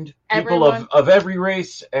auditioned people of every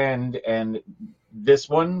race and this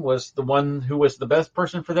one was the one who was the best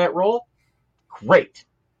person for that role, great.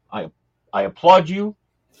 I applaud you.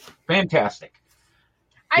 Fantastic.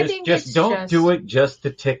 I think don't do it just to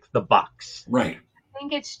tick the box. Right. I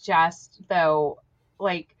think it's just, though,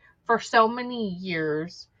 for so many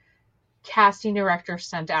years, casting directors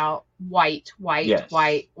sent out white. And it's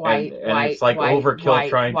like overkill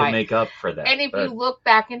trying to make up for that. And if you look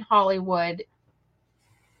back in Hollywood,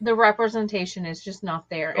 the representation is just not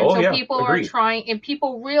there. And people are trying, and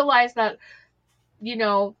people realize that,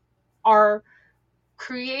 our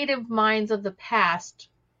creative minds of the past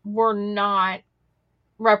were not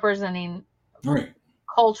representing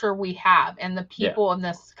culture we have and the people in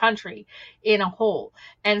this country in a whole.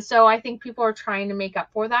 And so I think people are trying to make up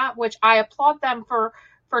for that, which I applaud them for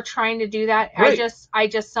trying to do that. Right. I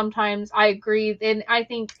just sometimes I agree. And I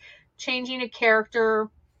think changing a character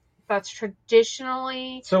that's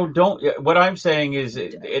traditionally. So what I'm saying is,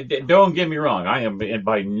 don't get me wrong. I am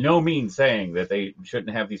by no means saying that they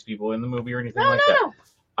shouldn't have these people in the movie or anything like that. No.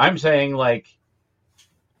 I'm saying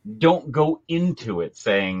don't go into it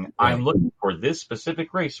saying, I'm looking for this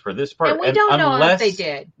specific race for this part. And we don't know if they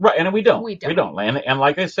did. Right, and we don't. We We don't. And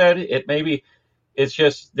like I said, it's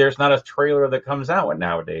just there's not a trailer that comes out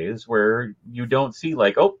nowadays where you don't see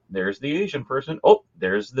like, oh, there's the Asian person. Oh,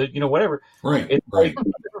 there's the, whatever. Right.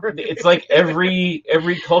 It's like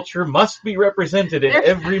every culture must be represented in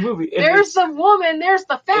every movie. There's the woman. There's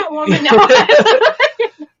the fat woman.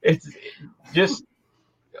 It's just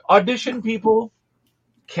audition people,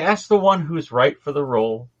 cast the one who's right for the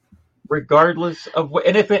role, regardless of what.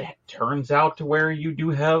 And if it turns out to where you do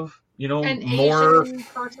have, An more Asian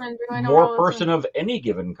person doing more person of any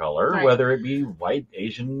given color, Right. whether it be white,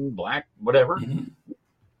 Asian, black, whatever.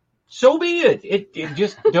 So be it. It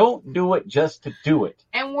just don't do it just to do it.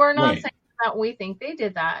 And we're not saying that we think they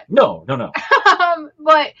did that. No.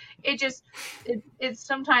 But it's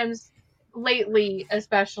sometimes lately,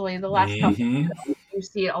 especially the last couple of years, you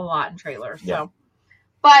see it a lot in trailers. Yeah. So,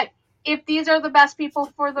 but if these are the best people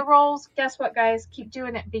for the roles, guess what, guys? Keep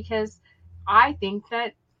doing it, because I think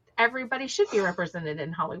that everybody should be represented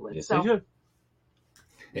in Hollywood. Yes, so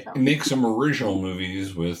they should. Make some original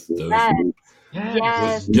movies with those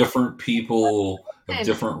Yes. with different people of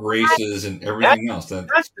different races and everything else.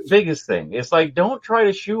 That's the biggest thing. It's like, don't try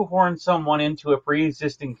to shoehorn someone into a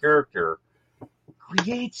pre-existing character.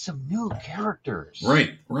 Create some new characters.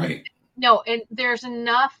 Right. No, and there's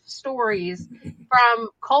enough stories from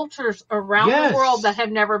cultures around the world that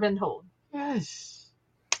have never been told. Yes.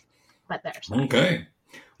 But there's Okay.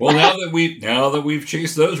 Well, now that we've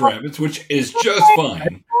chased those rabbits, which is just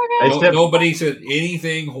fine. Nobody said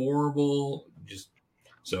anything horrible. Just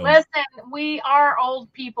so. Listen, we are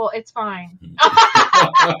old people. It's fine.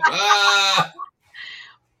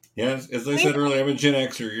 Yes, as I said earlier, I'm a Gen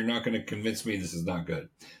Xer. You're not going to convince me this is not good.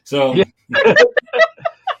 So.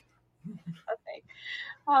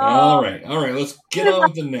 All right. Let's get on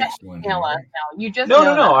with the next one. No. You just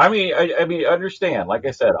no. I mean, understand. Like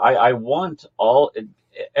I said, I want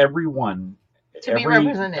everyone to be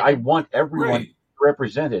represented. I want everyone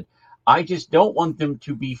represented. I just don't want them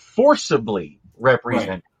to be forcibly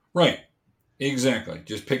represented. Right. Exactly.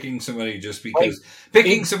 Just picking somebody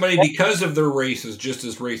because of their race is just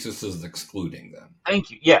as racist as excluding them.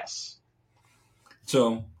 Thank you. Yes.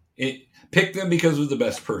 So pick them because of the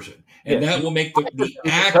best person. And that will make the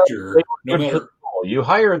actor, no matter. You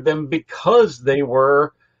hired them because they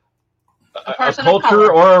were a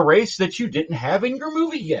culture or a race that you didn't have in your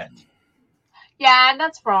movie yet. Yeah, and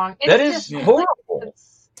that's wrong. That is horrible.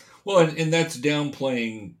 Well, and that's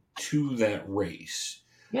downplaying to that race.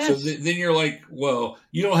 Yes. So then you're like, well,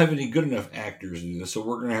 you don't have any good enough actors to do this, so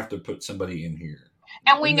we're going to have to put somebody in here.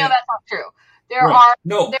 And we know that's not true.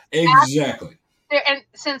 Exactly. And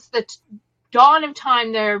since the dawn of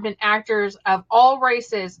time, there have been actors of all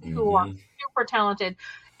races who are super talented.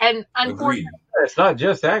 And unfortunately, it's not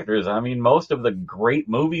just actors. I mean, most of the great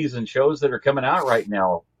movies and shows that are coming out right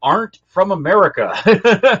now aren't from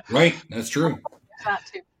America. Right, that's true. That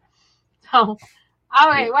too. So, all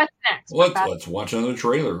right, what's next? Let's watch another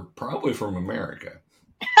trailer, probably from America.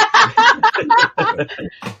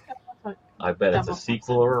 I bet it's a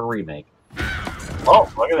sequel or a remake. Oh,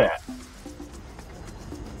 look at that.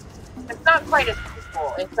 It's not quite a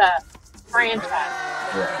sequel. It's a franchise.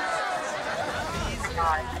 Yeah.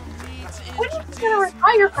 When are you going to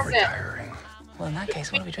retire from this? Well, in that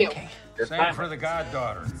case, what are we drinking? Same for the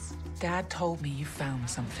goddaughter. Dad told me you found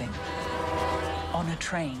something. On a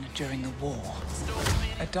train during the war.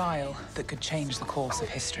 A dial that could change the course of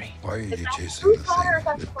history. Why are you chasing the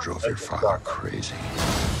thing that drove your father crazy?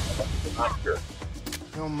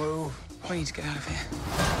 Don't move. We need to get out of here.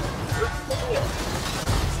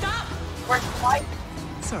 Stop! Where's the light?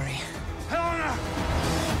 Sorry. Helena!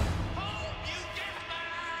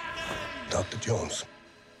 Dr. Jones,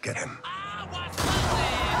 get him.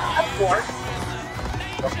 Of course.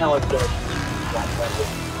 That's how it goes.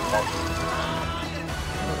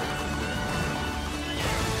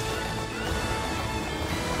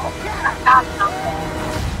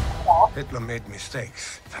 Hitler made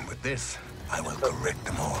mistakes, and with this, I will correct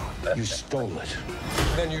them all. You stole it.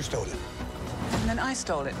 Then you stole it. And then I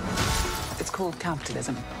stole it. It's called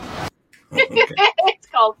capitalism. It's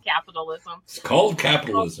called capitalism. It's called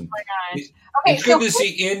capitalism. Oh my gosh. It's good to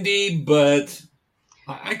see Indy, but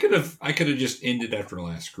I could have just ended after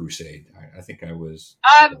Last Crusade. I think I was.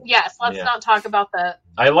 Yes. Let's not talk about the.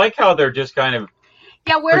 I like how they're just kind of.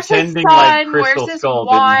 Yeah, where's his son? Like Crystal Where's his Skull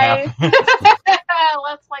wife?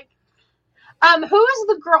 Let's who's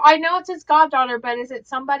the girl? I know it's his goddaughter, but is it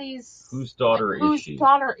somebody's? Whose daughter is she? Whose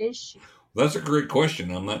daughter is she? That's a great question.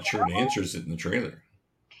 I'm not sure the answer is in the trailer.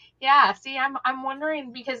 Yeah, see, I'm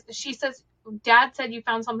wondering because she says Dad said you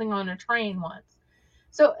found something on a train once.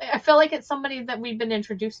 So I feel like it's somebody that we've been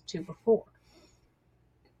introduced to before.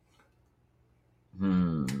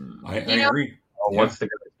 I agree. Oh, what's the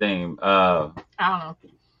guy's name? I don't know.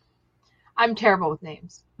 I'm terrible with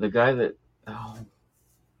names. The guy that.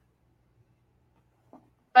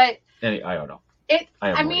 But I don't know.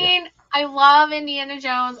 I mean, I love Indiana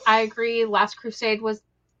Jones. I agree. Last Crusade was.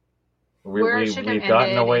 We've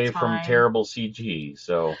gotten away from terrible CG,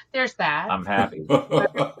 so there's that. I'm happy. Or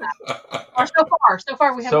so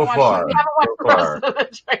far we haven't watched the rest of the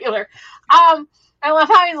trailer. I love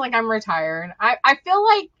how he's like, I'm retired. I feel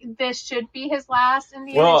like this should be his last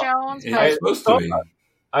Indiana Jones. But it's supposed to be.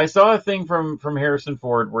 I saw a thing from Harrison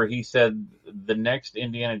Ford where he said the next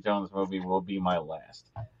Indiana Jones movie will be my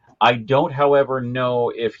last. I don't, however,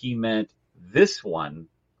 know if he meant this one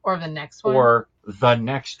or the next one. Or the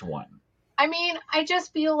next one. I mean, I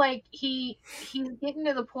just feel like he's getting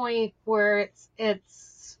to the point where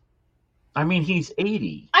it's. I mean, he's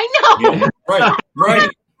 80. I know. Yeah, right.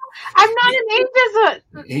 I'm not an ageist.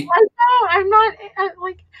 I'm not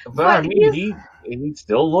like. But I mean, he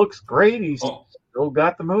still looks great. He's still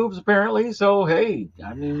got the moves apparently. So hey,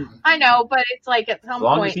 I mean. I know, but it's like at some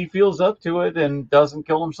point. As long as he feels up to it and doesn't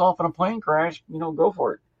kill himself in a plane crash, go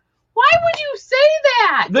for it. Why would you say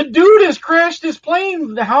that? The dude has crashed his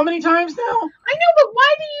plane how many times now? I know, but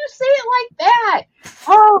why do you say it like that?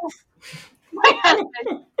 Oh, my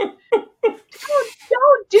husband.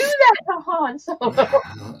 Don't do that to Han Solo.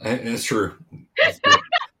 That's true.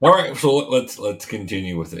 All right, so let's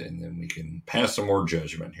continue with it, and then we can pass some more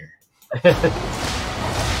judgment here.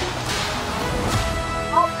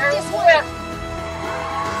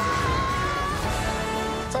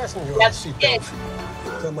 Fasten your seatbelt.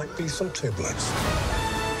 There might be some turbulence.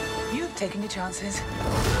 You've taken your chances,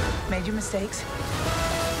 made your mistakes,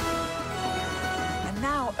 and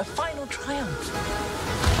now a final triumph.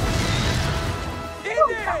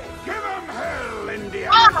 Indy! Give him hell,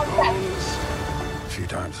 Indiana Jones! A few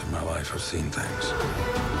times in my life I've seen things.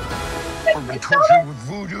 I've been tortured with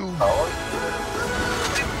voodoo.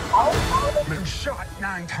 Been shot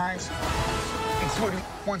 9 times, including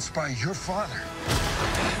once by your father.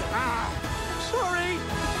 Sorry!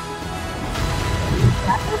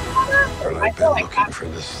 I've been looking for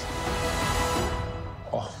this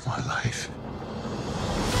all my life.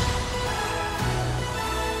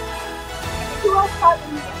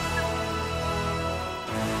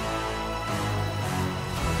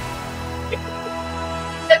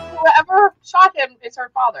 Whoever shot him is her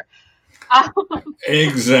father.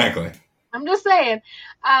 Exactly. I'm just saying.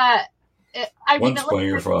 Once by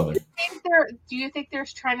your father. Do you think they're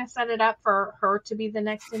trying to set it up for her to be the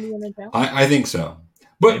next Indiana Jones? I think so.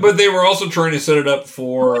 But they were also trying to set it up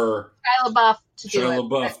for Shia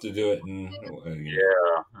LaBeouf to do it. And,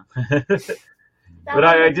 yeah. But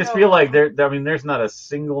I just feel like there's not a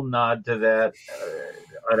single nod to that.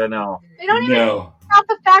 I don't know. They don't even talk about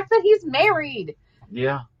the fact that he's married.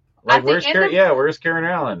 Yeah. Like where's Karen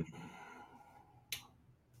Allen?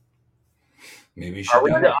 Maybe she.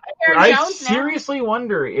 I seriously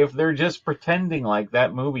wonder if they're just pretending like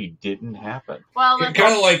that movie didn't happen. Well,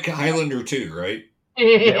 kind of like Highlander 2, right?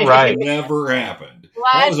 Yeah, right. It never happened.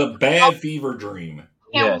 That was a bad fever dream.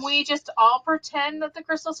 Can we just all pretend that the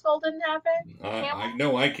Crystal Skull didn't happen? I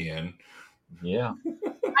know I can. Yeah.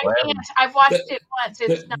 I can't. I've watched it once.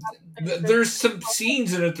 It's not. There's some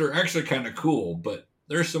scenes in it that are actually kind of cool, but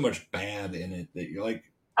there's so much bad in it that you're like,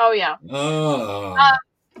 oh yeah.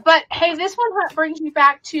 But hey, this one brings you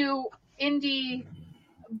back to Indy.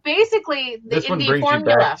 Basically, the this Indy one brings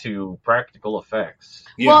formula. you back to practical effects.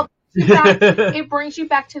 Yeah. Well, it brings you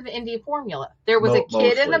back to the Indy formula. There was a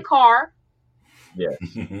kid in the car. Yes.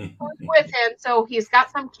 With him, so he's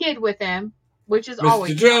got some kid with him, which is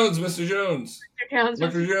always Mr. Jones.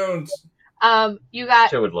 You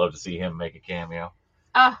got. I would love to see him make a cameo.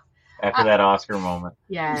 After that Oscar moment.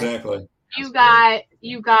 Yeah. Exactly. You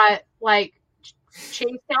got like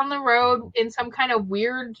chased down the road in some kind of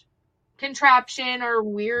weird contraption or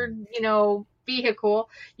weird, vehicle.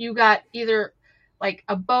 You got either like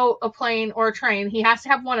a boat, a plane, or a train. He has to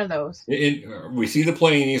have one of those. We see the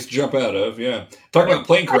plane he needs to jump out of. Yeah. Talk about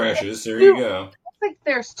plane crashes. There you go. It looks like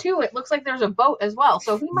there's two. It looks like there's a boat as well.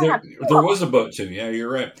 So he might have. There was a boat too. Yeah,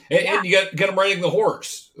 you're right. And you got him riding the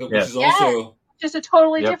horse, which is also just a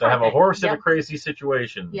totally different. You have to have a horse thing. in a crazy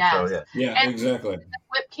situation. Yes. So, yeah, exactly. The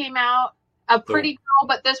whip came out. A pretty girl,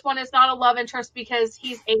 but this one is not a love interest because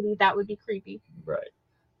he's 80. That would be creepy. Right.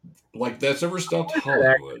 Like that's ever stopped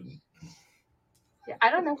Hollywood. Yeah,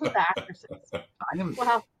 I don't know who the actress is. I don't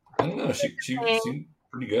know. She seemed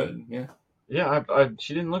pretty good. Yeah. Yeah,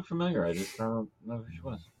 she didn't look familiar. I just don't know who she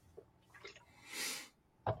was.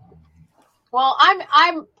 Well,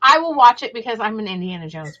 I will watch it because I'm an Indiana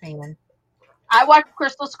Jones fan. I watched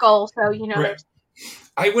Crystal Skull, so you know Right. there's.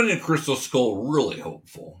 I went into Crystal Skull really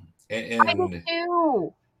hopeful, and I did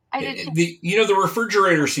too. the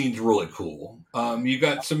refrigerator scene's really cool. You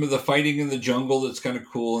got some of the fighting in the jungle that's kind of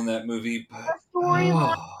cool in that movie. But,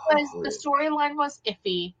 the storyline was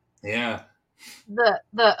iffy. Yeah. The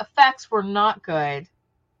effects were not good.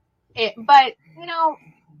 But you know,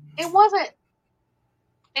 it wasn't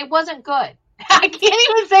good. I can't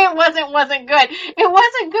even say it wasn't good. It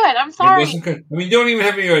wasn't good. I'm sorry. It wasn't good. I mean, you don't even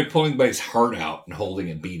have anybody pulling by his heart out and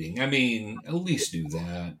holding and beating. I mean, at least do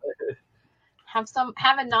that. Have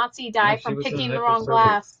a Nazi die from was in picking an the wrong episode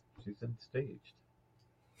glass. She's in staged.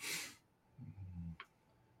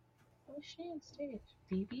 Was she in stage?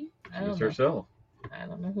 Phoebe? She was herself. I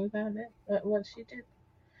don't know who that is. What she did.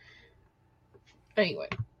 Anyway,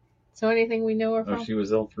 so anything we know her from? Oh, she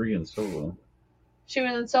was L3 in Solo. She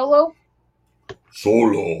was in Solo.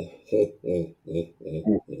 Solo. You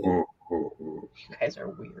guys are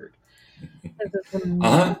weird.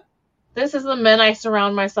 This is the men I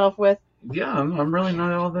surround myself with. Yeah, I'm really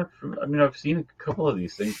not all that. I mean, I've seen a couple of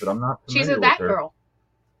these things, but I'm not familiar She's a with that her. girl.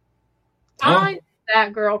 I'm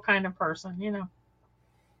that girl kind of person, you know.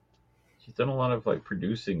 She's done a lot of like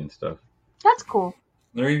producing and stuff. That's cool.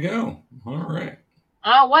 There you go. All right.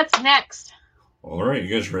 What's next? All right,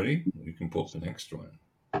 you guys ready? We can pull up the next one.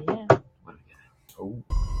 Yeah. Oh.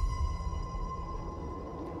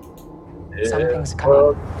 Something's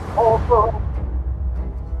coming.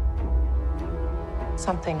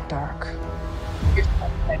 Something dark.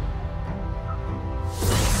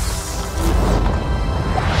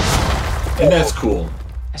 And that's cool.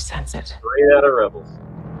 I sense it. Straight out of Rebels.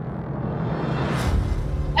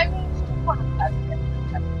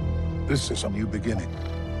 This is a new beginning.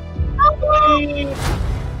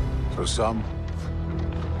 For some,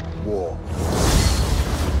 war.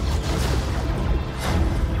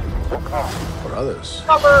 For others,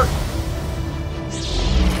 Cover!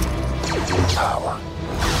 power.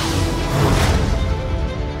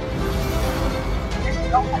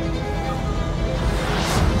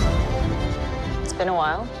 It's been a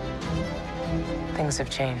while. Things have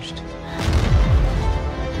changed.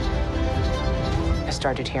 I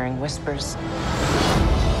started hearing whispers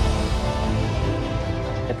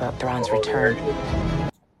about Thrawn's return.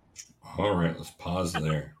 All right, let's pause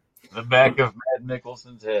there. The back of Matt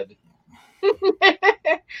Mikkelsen's head.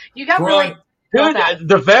 You got Thrawn. really...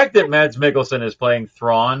 The fact that Mads Mikkelsen is playing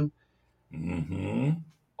Thrawn. Mm-hmm.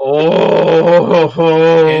 Oh,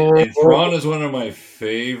 and Thrawn is one of my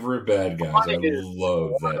favorite bad guys. I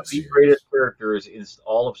love that the greatest characters in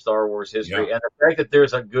all of Star Wars history, and the fact that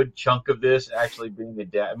there's a good chunk of this actually being a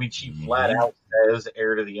dad. I mean, she flat out says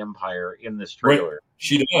 "heir to the Empire" in this trailer. Right.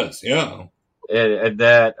 She does, yeah. And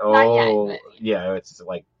that, yeah, it's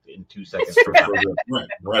like in 2 seconds. Right.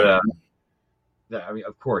 But, I mean,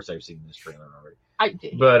 of course, I've seen this trailer already. I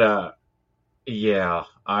did. But yeah,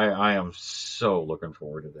 I am so looking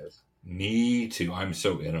forward to this. Me too. I'm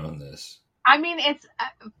so in on this. I mean,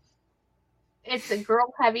 it's a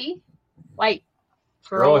girl heavy, like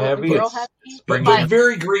girl heavy. But they're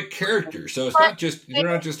very great characters, so it's not just they're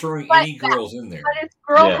not just throwing any girls in there. But it's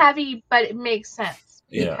girl heavy, but it makes sense.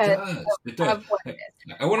 It does. It does.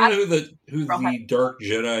 I want to know who the Dark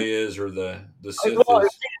Jedi is, or the Sith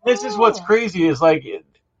is. This is what's crazy is like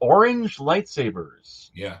orange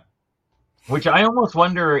lightsabers. Yeah. Which I almost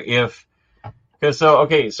wonder if,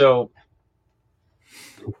 so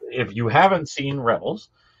if you haven't seen Rebels,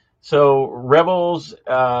 so Rebels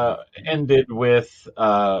ended with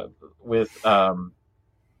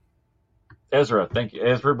Ezra. Thank you,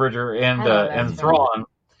 Ezra Bridger and Thrawn.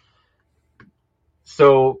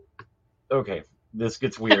 So, okay, this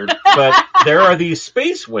gets weird, but there are these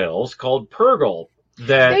space whales called Purrgil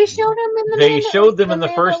that they showed them in the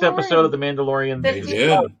first episode of The Mandalorian. They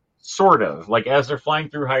did. Sort of. Like, as they're flying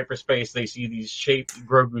through hyperspace, they see these shaped,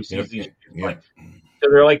 Grogu sees these. Yep. So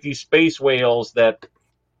they're like these space whales that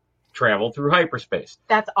travel through hyperspace.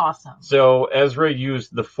 That's awesome. So Ezra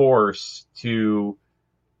used the Force to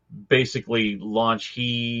basically launch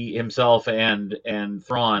himself and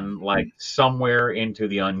Thrawn, like, somewhere into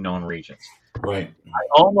the unknown regions. Right. I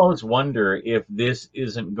almost wonder if this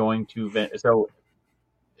isn't going to... So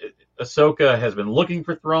Ahsoka has been looking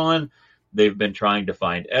for Thrawn. They've been trying to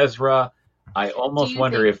find Ezra. I almost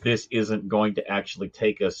wonder if this isn't going to actually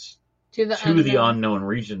take us to the unknown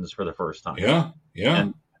regions for the first time. Yeah.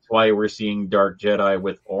 And that's why we're seeing Dark Jedi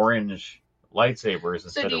with orange lightsabers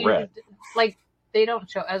instead of red. Like, they don't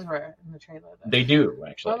show Ezra in the trailer, though. They do,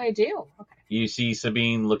 actually. Oh, they do? Okay. You see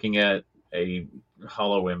Sabine looking at a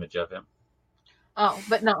hollow image of him. Oh,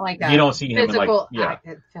 but not like that. You don't see him physical, in like,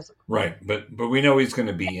 physical. Right, but we know he's going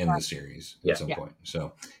to be in the series at some point.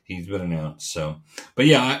 So he's been announced. So, but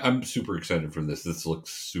yeah, I'm super excited for this. This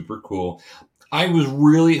looks super cool. I was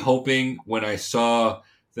really hoping when I saw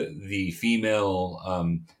the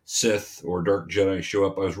female Sith or Dark Jedi show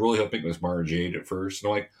up, I was really hoping it was Mara Jade at first.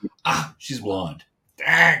 And I'm like, she's blonde.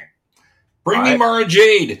 Dang. Bring me Mara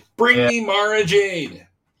Jade. Bring me Mara Jade.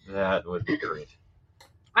 That would be great.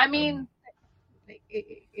 I mean,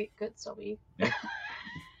 it could still be.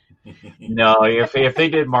 No, if they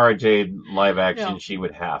did Mara Jade live action, she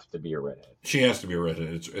would have to be a redhead. She has to be a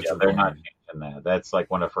redhead. It's they're not changing that. That's like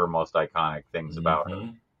one of her most iconic things about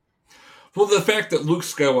her. Well, the fact that Luke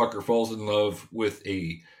Skywalker falls in love with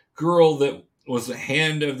a girl that was the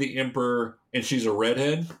hand of the Emperor and she's a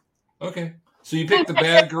redhead. Okay. So you pick the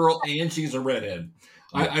bad girl and she's a redhead.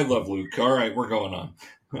 I love Luke. All right, we're going on.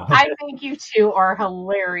 I think you two are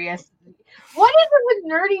hilarious. What is it with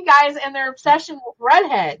nerdy guys and their obsession with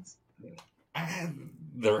redheads?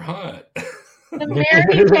 They're hot. The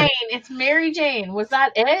Mary Jane. It's Mary Jane. Was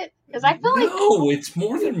that it? Because I feel like no, it's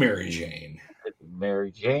more than Mary Jane.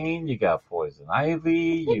 Mary Jane. You got Poison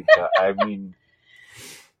Ivy. You got,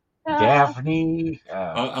 Daphne.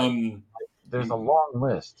 There's a long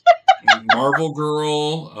list. Marvel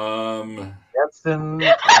Girl. Jetson.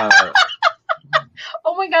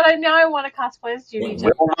 Oh my god! Now I want to cosplay as Judy.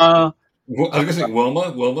 Wilma. I was gonna say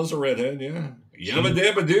Wilma. Wilma's a redhead. Yeah. Yabba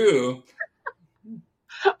dabba doo.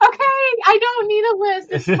 Okay, I don't need a list.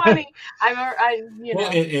 It's funny.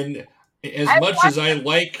 And as much as I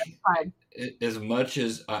like, as much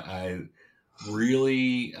as I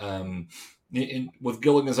really, with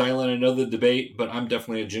Gilligan's Island, I know the debate, but I'm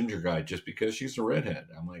definitely a ginger guy just because she's a redhead.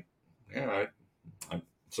 I'm like, yeah, I'm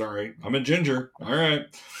sorry, I'm a ginger. All right.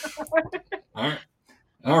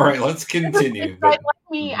 All right, let's continue. Like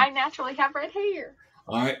me, I naturally have red hair.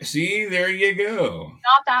 All right, see, there you go.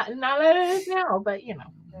 Not that it is now, but you know.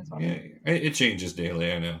 Yeah, it changes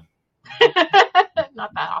daily, I know.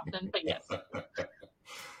 Not that often, but yes. All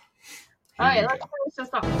right, let's finish this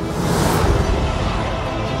up.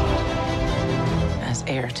 As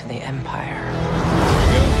heir to the Empire.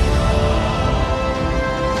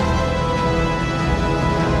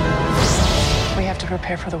 We have to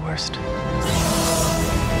prepare for the worst.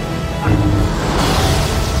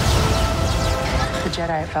 The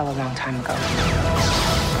Jedi fell a long time ago.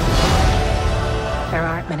 There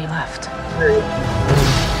aren't many left.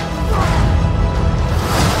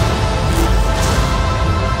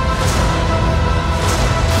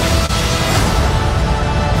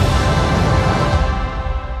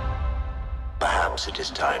 Perhaps it is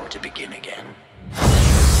time to begin again.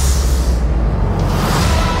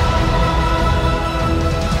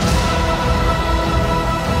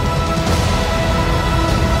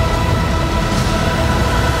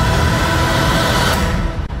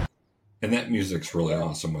 And that music's really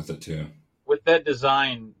awesome with it, too. With that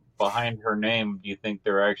design behind her name, do you think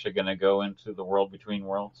they're actually going to go into the world between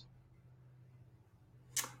worlds?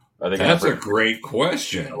 That's a great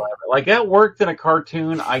question. Like, that worked in a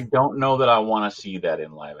cartoon. I don't know that I want to see that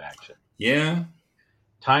in live action. Yeah.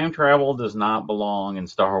 Time travel does not belong in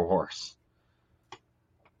Star Wars.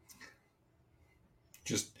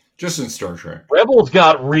 Just in Star Trek. Rebels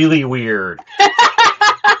got really weird.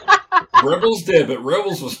 Rebels did, but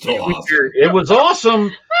Rebels was still awesome. It was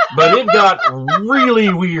awesome, but it got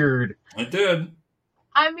really weird. It did.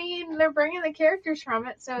 I mean, they're bringing the characters from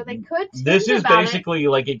it, so they could. This is basically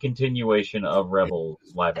like a continuation of Rebels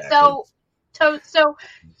live action.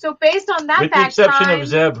 So based on that, with the exception of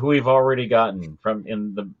Zeb, who we've already gotten from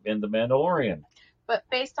in the Mandalorian. But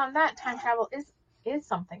based on that, time travel is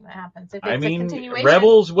something that happens. If it's I mean, a continuation.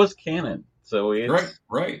 Rebels was canon, so it's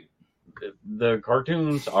right. The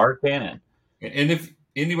cartoons are canon. And if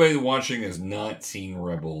anybody watching has not seen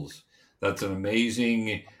Rebels, that's an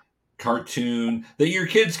amazing cartoon that your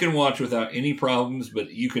kids can watch without any problems,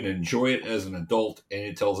 but you can enjoy it as an adult, and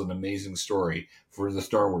it tells an amazing story for the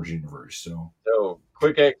Star Wars universe. So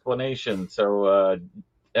quick explanation. So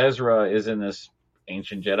Ezra is in this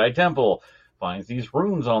ancient Jedi temple, finds these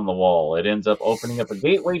runes on the wall. It ends up opening up a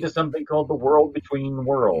gateway to something called the world between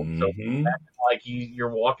worlds. Mm-hmm. So like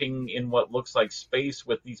you're walking in what looks like space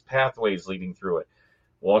with these pathways leading through it.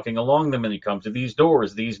 Walking along them, and you come to these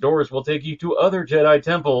doors. These doors will take you to other Jedi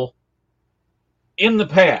temple in the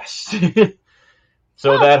past.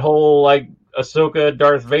 So that whole like Ahsoka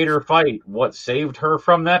Darth Vader fight, what saved her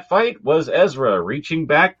from that fight was Ezra reaching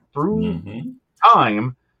back through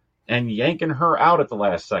time and yanking her out at the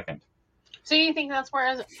last second. So you think that's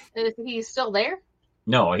where he's still there?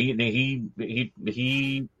 No, he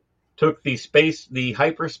took the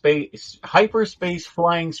hyperspace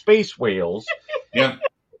flying space whales. Yeah.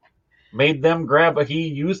 Made them he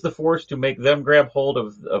used the Force to make them grab hold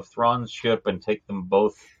of Thrawn's ship and take them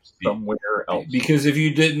both somewhere else. Because if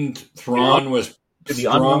you didn't, Thrawn was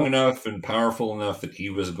strong enough and powerful enough that he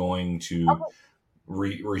was going to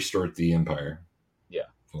restart the Empire. Yeah.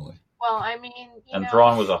 Fully. Well, I mean,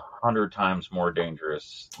 Thrawn was 100 times more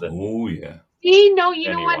dangerous than. Oh yeah. You know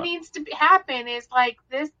what needs to happen is like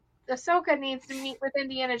this. Ahsoka needs to meet with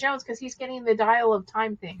Indiana Jones because he's getting the dial of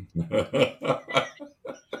time thing.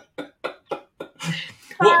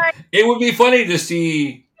 Well, it would be funny to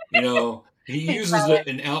see, he uses it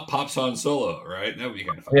and out pops Han Solo, right? That would be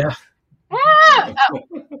kind of funny. Yeah.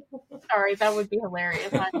 Sorry, that would be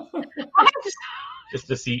hilarious. Just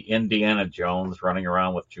to see Indiana Jones running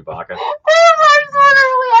around with Chewbacca.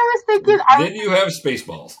 I was thinking. Then you have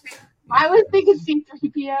Spaceballs. I was thinking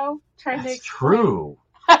C-3PO trying to. True.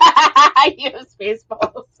 I use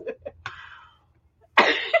Spaceballs.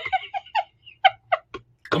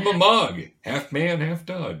 I'm a Mog, half man, half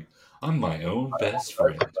dog. I'm my own best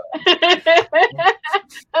friend. That's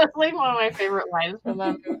like one of my favorite lines from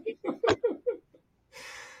that movie.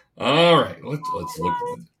 All right, let's look.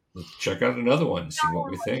 Let's check out another one and see what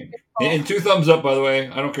we think. And 2 thumbs up, by the way.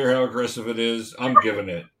 I don't care how aggressive it is. I'm giving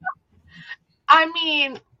it. I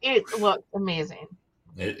mean, it looks amazing.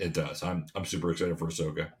 It does. I'm super excited for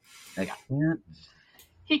Ahsoka. I can't.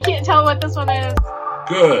 He can't tell what this one is.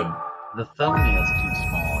 Good. The thumbnail's too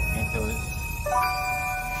small. I can't tell it.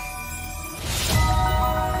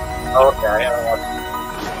 Okay.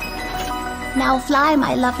 Now fly,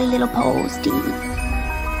 my lovely little postie.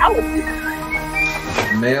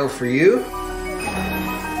 Mail for you?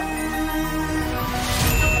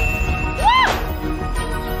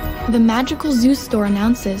 The Magical Zoo store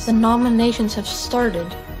announces the nominations have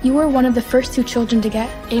started. You were one of the first 2 children to get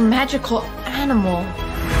a magical animal.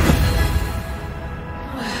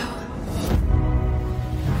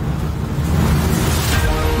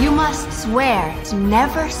 You must swear to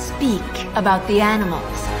never speak about the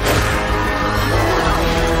animals.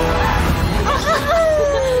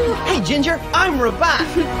 Hey, Ginger, I'm Rabat.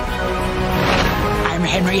 I'm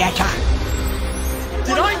Henrietta.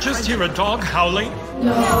 Did I just hear a dog howling?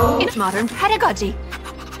 No. It's modern pedagogy.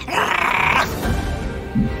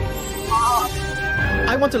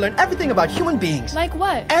 I want to learn everything about human beings. Like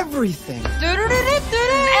what? Everything.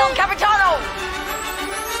 El Capitano!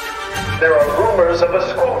 There are rumors of a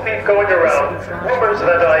school thief going around. Rumors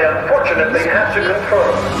that I unfortunately have to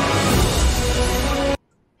confirm.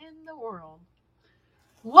 In the world.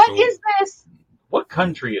 What is this? What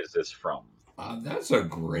country is this from? That's a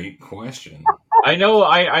great question. I know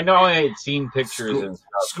I had seen pictures and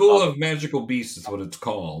stuff. School of Magical Beasts is what it's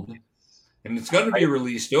called. And it's going to be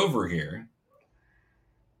released over here.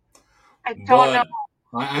 I don't know.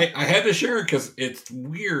 I had to share it because it's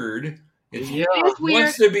weird. It's It weird.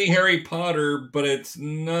 wants to be Harry Potter, but it's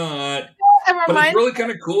not. It But reminds it's really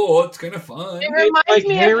kind of cool. It's kind of fun. It reminds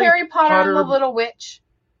me of Harry Potter and the Little Witch.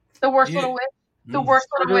 The worst little witch. The worst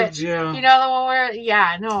little witch. Yeah. You know the one where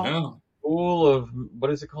no. School of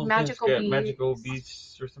what is it called? Magical again? Beasts. Magical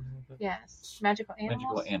Beasts or something like that? Yes. Magical animals.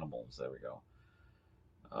 Magical animals. There we go.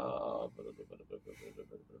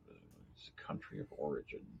 Country of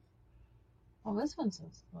origin. Well, this one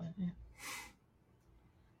says.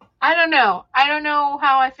 I don't know. I don't know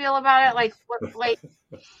how I feel about it. Like.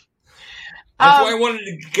 That's why I wanted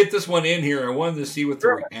to get this one in here. I wanted to see what the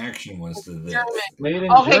reaction was to this.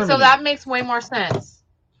 Okay, so that makes way more sense.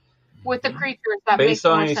 With the creatures, that makes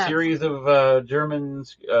more sense. Based on a series of German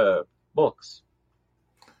books.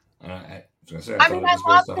 I was going to say, I thought it was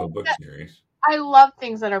based off a book series. I love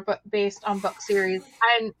things that are based on book series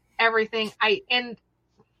and everything. And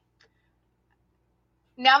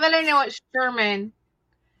now that I know it's German,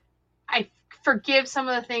 I forgive some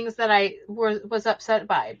of the things that I was upset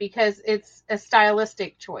by because it's a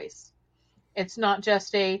stylistic choice. It's not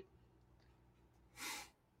just a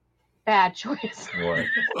bad choice. What?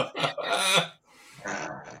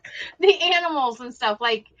 The animals and stuff,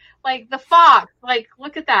 like the fox. Like,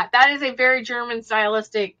 look at that. That is a very German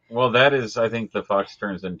stylistic. Well, that is, I think the fox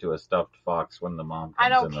turns into a stuffed fox when the mom comes I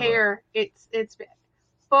don't care. It's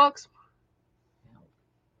books.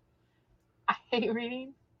 I hate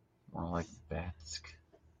reading. More like Batsk.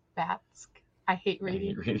 I hate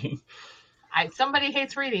reading. Somebody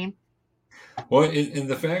hates reading. Well, and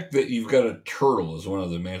the fact that you've got a turtle as one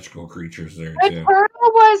of the magical creatures there, The too.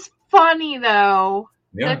 turtle was funny, though.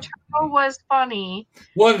 Yeah. The turtle was funny.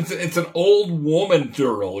 Well, it's an old woman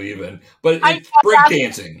turtle, even, but it's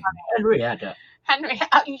breakdancing. Henrietta.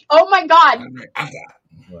 Oh my God!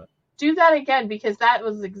 Henrietta. Do that again because that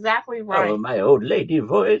was exactly right. Oh, my old lady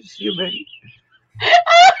voice, you mean?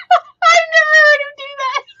 I've never heard him do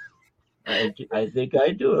that. I think I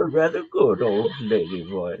do a rather good old lady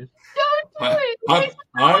voice. Don't do it.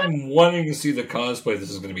 I'm wanting to see the cosplay this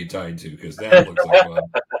is going to be tied to because that looks like fun.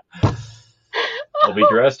 I'll be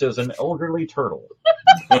dressed as an elderly turtle.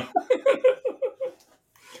 In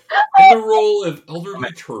the role of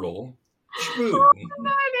elderly turtle, Shpoo. Oh my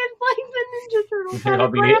God, it's like the Ninja Turtle.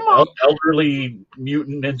 I'll be elderly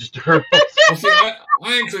mutant Ninja Turtle. Well, see,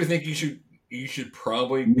 I actually think you should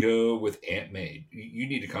probably go with Aunt May. You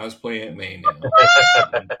need to cosplay Aunt May now.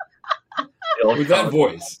 With that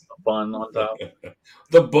voice. Bun on top.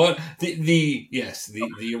 The bun, the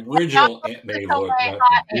original Aunt May look.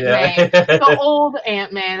 The old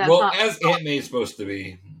Aunt May. That's as Aunt May is supposed to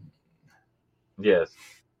be. Yes.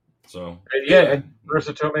 So and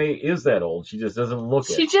Marissa Tomei is that old. She just doesn't look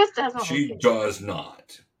it. She just doesn't. She does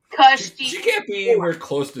not. Because she can't be anywhere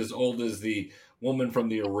close to as old as the woman from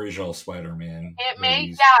the original Spider-Man. Aunt May,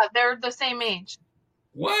 yeah, they're the same age.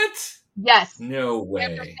 What? Yes. No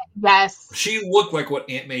way. Yes. She looked like what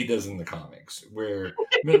Aunt May does in the comics, where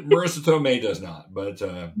Marissa Tomei does not. But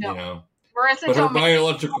you know, but her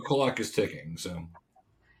biological clock is ticking. So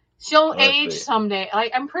she'll age someday.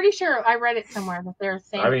 Like I'm pretty sure I read it somewhere that they're the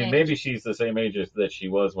same. I mean, age. maybe she's the same age as that she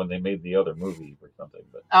was when they made the other movie or something.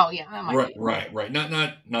 But yeah, that might right. Not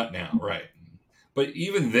now, right? But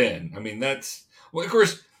even then, I mean, that's of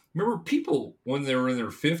course. Remember, people when they were in their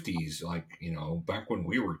 50s, like back when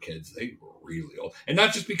we were kids, they were really old, and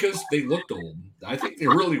not just because they looked old. I think they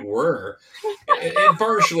really were, and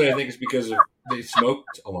partially, I think it's because they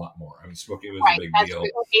smoked a lot more. I mean, smoking was a big deal.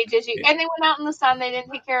 Ages you, and they went out in the sun. They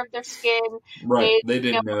didn't take care of their skin. Right, they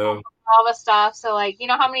didn't know all the stuff. So, like,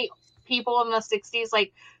 how many people in the 60s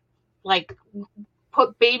like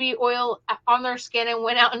put baby oil on their skin and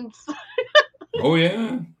went out and oh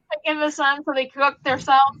yeah. in the sun, so they cook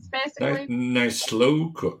themselves, basically. Nice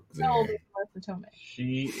slow cook there.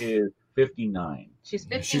 She is 59. She's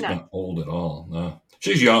 59. She's not old at all. No,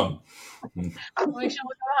 she's young. We should look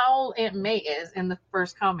at how old Aunt May is in the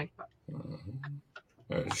first comic book.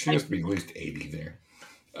 She has to be at least 80 there.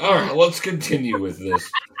 All right, let's continue with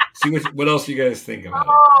this. See what else you guys think about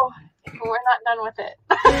it. We're not done with it.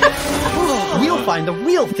 We'll find the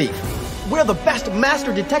real thief. We're the best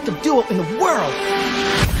master detective duo in the world.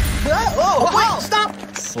 Wait, stop!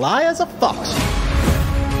 Sly as a fox.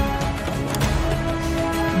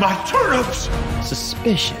 My turnips!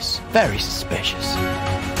 Suspicious. Very suspicious.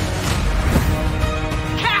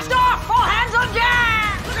 Cast off! All hands on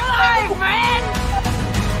deck! Look alive, man!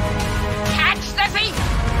 Catch the thief!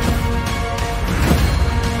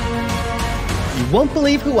 You won't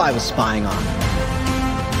believe who I was spying on.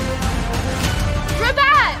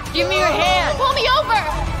 Rabat! Give me your hand! Pull me over!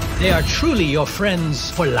 They are truly your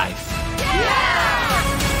friends for life. Yeah!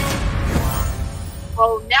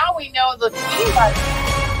 Well, now we know the team life.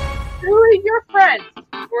 Truly your friends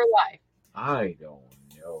for life. I don't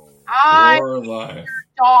know. For life. Your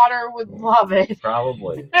daughter would love it.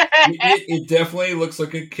 Probably. It definitely looks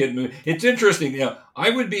like a kid movie. It's interesting. I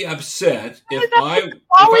would be upset if I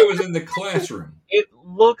was in the classroom. It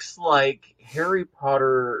looks like Harry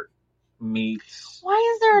Potter meets. Why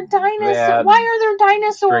is there a dinosaur? Why are there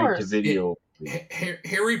dinosaurs? Straight to video.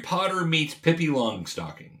 Harry Potter meets Pippi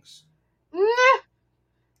Longstockings. Nah.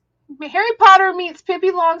 Harry Potter meets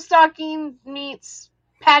Pippi Longstocking meets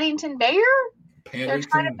Paddington Bear? They're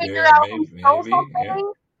trying to figure out who stole something. Yeah.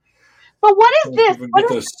 But what is this? Get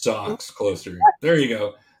those socks closer. There you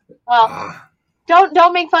go. Well,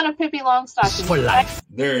 don't make fun of Pippi Longstocking. For life.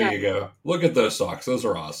 There you go. Look at those socks. Those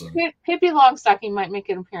are awesome. Pippi Longstocking might make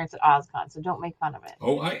an appearance at OzCon, so don't make fun of it.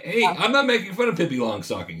 Oh, I'm not making fun of Pippi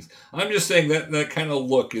Longstockings. I'm just saying that kind of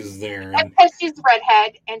look is there. Because she's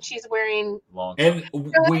redhead and she's wearing long. And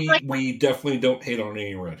we definitely don't hate on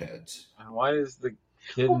any redheads. Why does the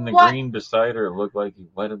kid in the green beside her look like he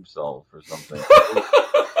wet himself or something?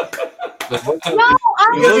 Because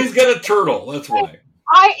he's got a turtle. That's why.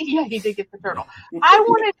 He did get the turtle. I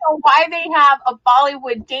want to know why they have a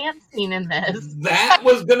Bollywood dance scene in this. That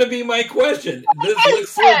was going to be my question. This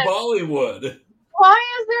looks so Bollywood. Why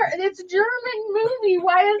is there? It's a German movie.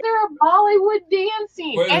 Why is there a Bollywood dance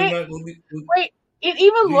scene? Wait, it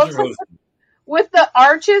even looks like with the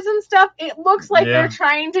arches and stuff. It looks like they're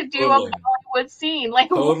trying to do a Bollywood Bollywood scene. Like,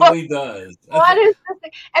 totally does. What is this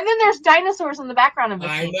thing? And then there's dinosaurs in the background of the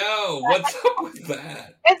I scene. know. What's up with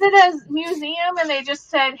that? Is it a museum and they just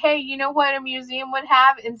said, hey, you know what a museum would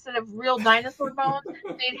have instead of real dinosaur bones?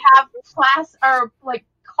 They'd have like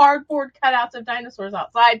cardboard cutouts of dinosaurs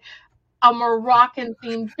outside a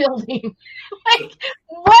Moroccan-themed building. Like,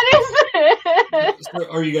 what is this?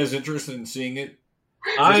 So are you guys interested in seeing it?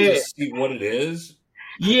 I see what it is.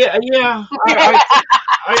 Yeah.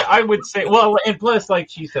 I would say. Well, and plus,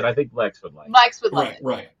 like she said, I think Lex would like. Lex would like it.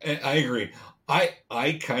 Right. I agree.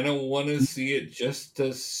 I kind of want to see it just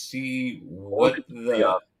to see what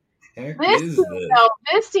the heck is this.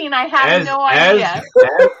 This scene, I have no idea.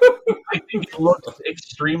 I think it looks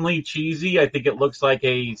extremely cheesy. I think it looks like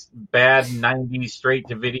a bad 90s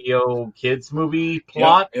straight-to-video kids movie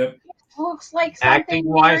plot. Yep. It looks like something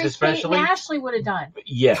acting-wise, Mary especially. Kate and Ashley would have done.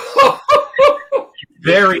 Yes.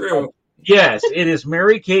 Very true. Yes, it is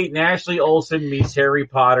Mary Kate and Ashley Olsen meets Harry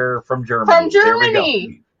Potter from Germany. From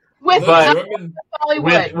Germany. With Bollywood.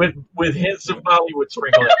 With hints of Bollywood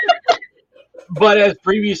sprinkled in. But as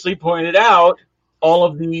previously pointed out, all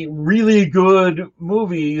of the really good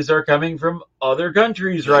movies are coming from other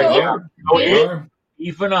countries right now. So it will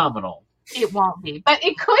be phenomenal. It won't be, but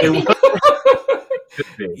it could be.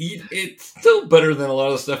 It's still better than a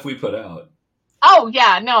lot of stuff we put out. Oh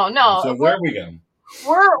yeah, no. So there we go.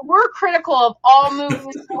 We're critical of all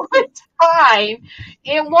movies all the time.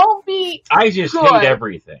 It won't be. I just good. hate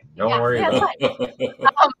everything. Don't worry about it.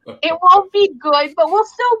 It won't be good, but we'll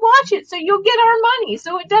still watch it, so you'll get our money.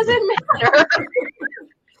 So it doesn't matter.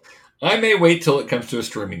 I may wait till it comes to a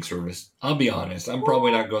streaming service. I'll be honest. I'm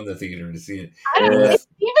probably not going to the theater to see it. Is it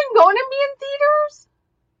even going to be in theaters?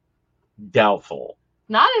 Doubtful.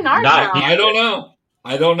 Not in our town. I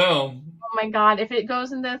don't know. Oh my god, if it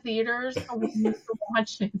goes in the theaters, we need to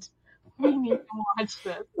watch it. We need to watch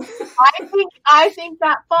this. I think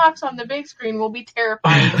that fox on the big screen will be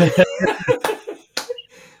terrifying.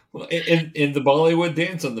 Well, in the Bollywood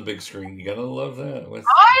dance on the big screen, you gotta love that.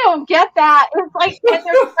 I don't get that. It's like they're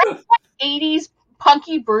 80s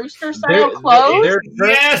Punky Brewster style clothes.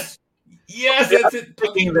 Yes, that's it.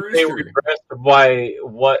 Punky Brewster. They were impressed by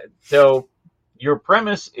what? So your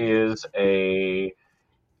premise is a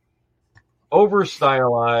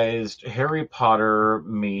over-stylized Harry Potter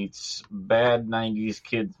meets bad 90s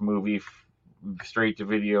kids movie,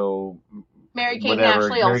 straight-to-video, Mary Kate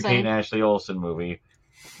and Ashley Olsen movie,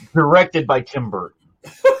 directed by Tim Burton.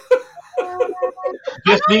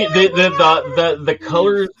 Just the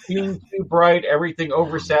colors being too bright, everything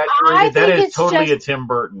oversaturated. That is totally a Tim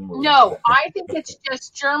Burton movie. No, I think it's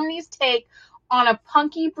just Germany's take on a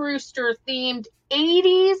Punky Brewster themed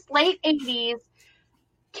 80s, late 80s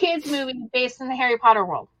kids movie based in the Harry Potter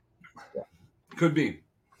world. Could be.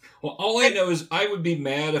 Well, all I know is I would be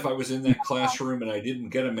mad if I was in that classroom and I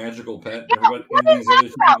didn't get a magical pet. You're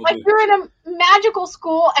in a magical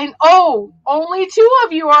school and only 2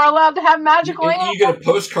 of you are allowed to have magical animals. You get a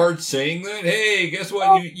postcard saying that, hey, guess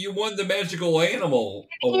what? You won the magical animal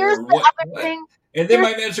Here's award. The other thing. And then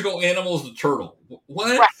my magical animal is the turtle.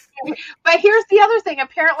 What? Right. But here's the other thing.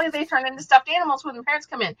 Apparently they turn into stuffed animals when the parents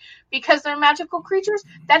come in. Because they're magical creatures.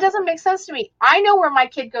 That doesn't make sense to me. I know where my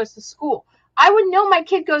kid goes to school. I would know my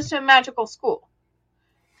kid goes to a magical school.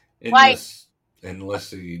 Unless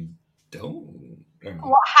they don't.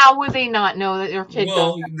 Well, how would they not know that their kid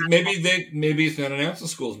goes to maybe it's not announced the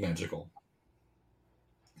school's magical.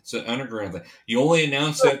 It's an underground thing. You only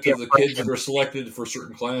announce that to the kids that are selected for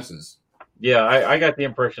certain classes. Yeah, I got the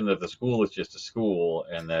impression that the school is just a school,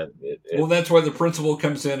 and that well, that's why the principal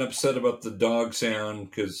comes in upset about the dog sound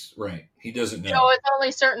because he doesn't know. No, it's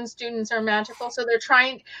only certain students are magical, so they're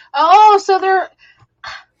trying. That's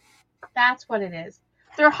what it is.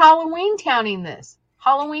 They're Halloween towning this.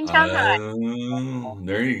 Halloween Town Night.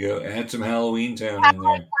 There you go. Add some Halloween Town in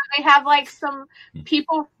there. They have some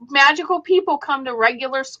people, magical people, come to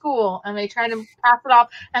regular school, and they try to pass it off,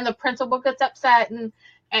 and the principal gets upset, and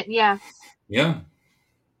yeah. Yeah.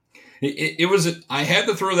 It was. I had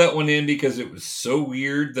to throw that one in because it was so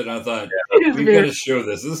weird that I thought we've got to show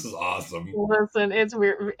this. This is awesome. Listen, it's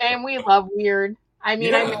weird, and we love weird. I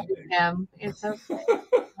mean, I know him. It's okay.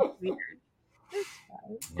 It's weird.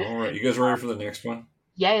 It's fine. All right, you guys ready for the next one?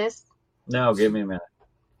 Yes. No, give me a minute.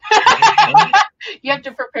 You have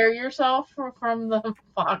to prepare yourself from the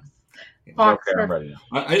fox. Okay, I'm ready now.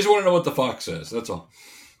 I just want to know what the fox says. That's all.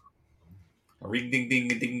 Ring, ding, ding,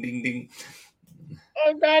 ding, ding, ding.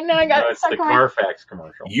 Oh God! No, I got it's the Carfax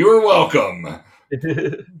commercial. You're welcome. No.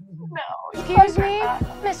 Excuse me,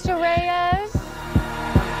 Mr. Reyes.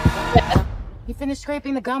 You finished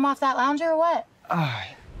scraping the gum off that lounger or what?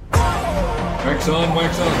 Wax on,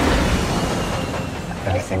 wax on.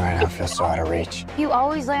 Everything right now feels so out of reach. You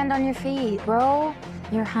always land on your feet, bro.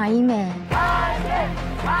 You're Jaime. They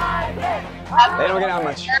don't get out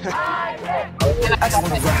much.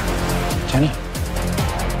 Jenny?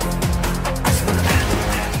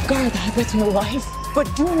 Guard that with your life,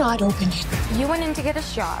 but do not open it. You went in to get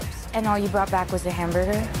us jobs, and all you brought back was a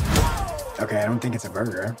hamburger? Okay, I don't think it's a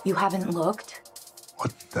burger. You haven't looked?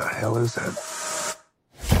 What the hell is that?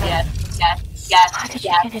 Yes. How did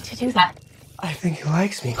you get it to do that? I think he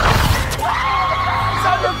likes me. It's on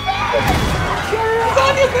your face! It's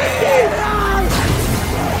on your face!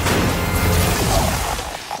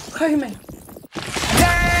 Jaime.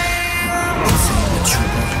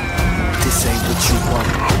 This ain't what you want.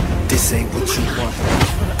 This ain't what you want.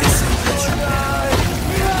 This ain't what you want.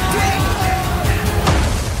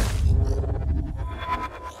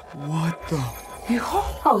 What the?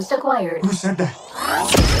 Host acquired. Who said that?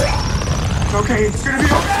 It's okay, it's gonna be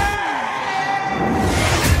okay!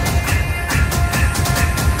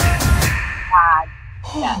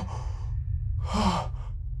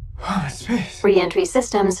 Space. Re-entry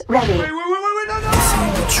systems ready. Wait, no! This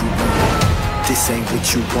ain't what you want. This ain't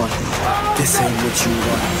what you want. This ain't what you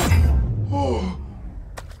want.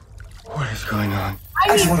 What is going on?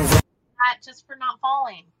 I just want to that just for not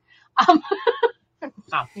falling.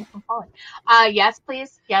 Stop me from falling. Yes,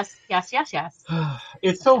 please. Yes.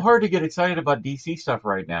 It's so hard to get excited about DC stuff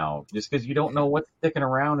right now, just because you don't know what's sticking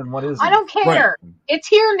around and what isn't. I don't care. Right. It's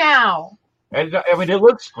here now. And I mean, it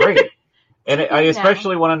looks great. And I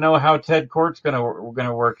especially want to know how Ted Kort's gonna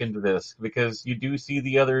work into this, because you do see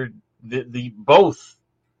the both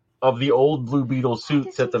of the old Blue Beetle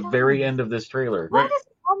suits at the very end of this trailer. Why does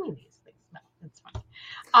he tell me these things? No, it's fine.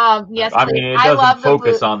 Yes, I mean, it doesn't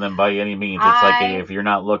focus on them by any means. It's like if you're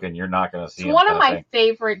not looking, you're not going to see them. It's one of my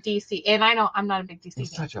favorite DC, and I know I'm not a big DC fan.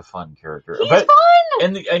 He's such a fun character. He's fun!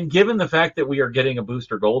 And given the fact that we are getting a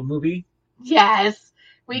Booster Gold movie, yes,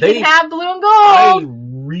 we can have blue and gold. I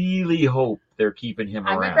really hope they're keeping him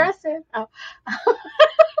around. I'm aggressive. Oh.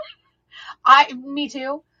 Me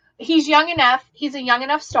too. He's young enough. He's a young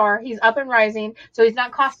enough star. He's up and rising, so he's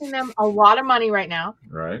not costing them a lot of money right now.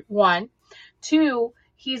 Right. 1, 2.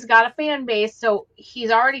 He's got a fan base, so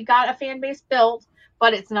he's already got a fan base built,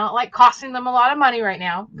 but it's not like costing them a lot of money right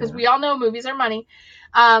now, because we all know movies are money.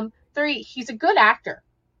 3, he's a good actor.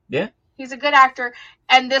 Yeah. He's a good actor,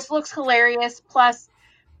 and this looks hilarious. Plus,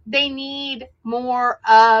 they need more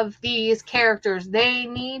of these characters. They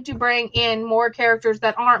need to bring in more characters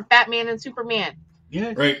that aren't Batman and Superman.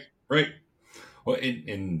 Yeah. Right. Well,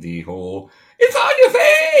 in the whole, it's on your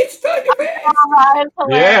face! It's on your face!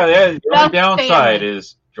 Yeah, the only downside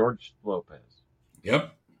is George Lopez.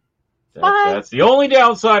 Yep. That's the only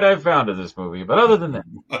downside I've found of this movie, but other than that.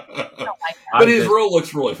 But his role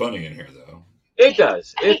looks really funny in here, though. It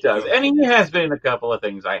does. And he has been in a couple of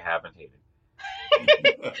things I haven't hated.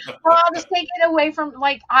 Well, I'll just take it away from,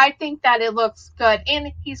 I think that it looks good.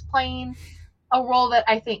 And he's playing a role that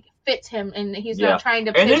I think fits him, and he's not trying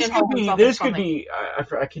to pigeonhole himself. This could be,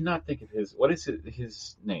 I cannot think of what is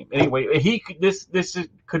his name? Anyway, this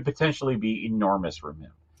could potentially be enormous from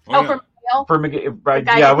him. Oh, from Miguel? For Miguel, right?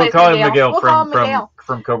 Yeah, we'll call him Miguel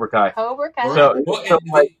from Cobra Kai. So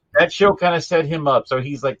that show kind of set him up. So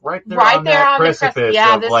he's like right there on that precipice.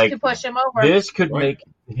 Yeah, of this could push him over. This could make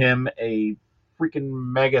him a freaking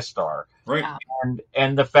megastar. Right.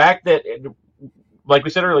 And the fact that, like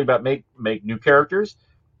we said earlier about make new characters,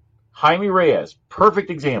 Jaime Reyes, perfect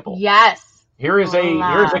example. Yes. Here's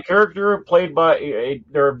a character played by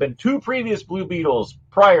there have been 2 previous Blue Beetles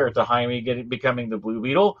prior to Jaime becoming the Blue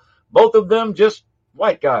Beetle. Both of them just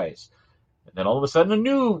white guys. And then all of a sudden a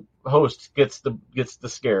new host gets the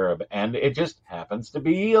scarab, and it just happens to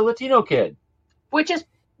be a Latino kid. Which is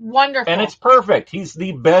wonderful. And it's perfect. He's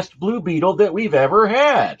the best Blue Beetle that we've ever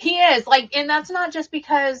had. He is. And that's not just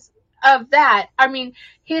because of that. I mean,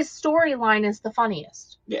 his storyline is the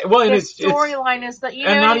funniest. Yeah, well, his storyline is that,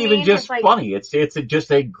 and not even just funny. It's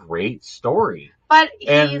just a great story. But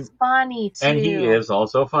he's funny too, and he is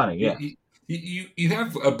also funny. Yeah, you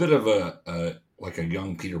have a bit of a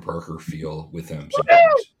young Peter Parker feel with him.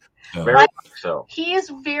 Very much so. He is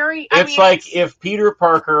very. It's like if Peter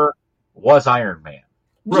Parker was Iron Man.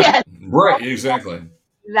 Right. Yes. Right. Exactly.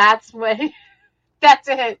 That's what. That's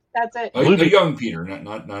it. A young Peter,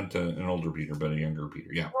 not an older Peter, but a younger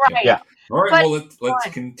Peter. Yeah. Right. Yeah. All right. Well, let's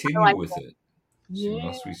continue with it. See what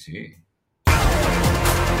else we see.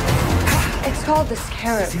 It's called the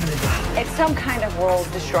Scarab. It's some kind of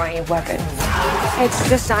world-destroying weapon. It's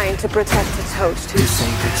designed to protect its host. This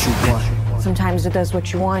ain't what you want. Sometimes it does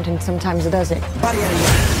what you want, and sometimes it doesn't.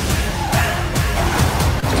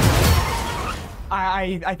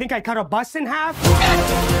 I think I cut a bus in half.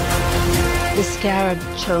 The scarab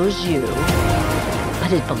chose you,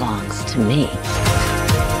 but it belongs to me.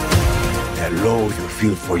 That low you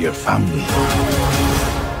feel for your family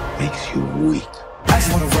makes you weak. I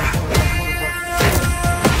just wanna rock.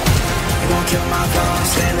 You won't kill my vibe,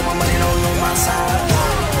 standing my money, don't lose my side.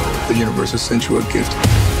 The universe has sent you a gift,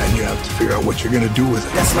 and you have to figure out what you're gonna do with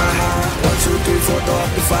it. That's my high. 1, 2, 3, 4, throw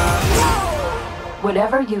up to 5.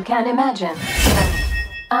 Whatever you can imagine,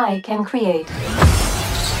 I can create.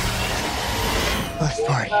 Let's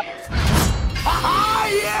party.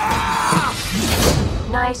 Yeah!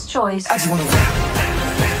 Nice choice. I just wanna rap.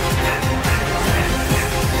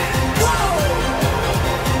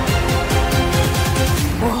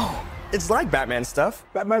 Whoa. It's like Batman stuff.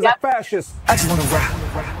 Batman's a fascist. I just wanna rap.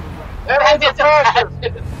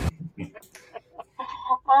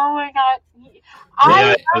 Oh my god.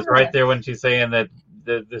 Yeah, it was right there when she's saying that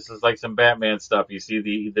this is like some Batman stuff. You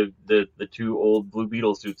see the two old Blue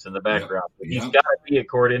Beetle suits in the background. He's got to be at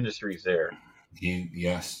Cord Industries there.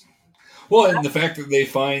 Yes. Well, and the fact that they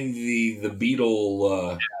find the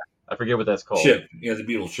Beetle... I forget what that's called. Ship. Yeah, the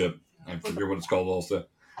Beetle ship. I forget what it's called also.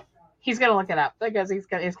 He's going to look it up because it's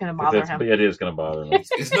going to bother him. It is going to bother him.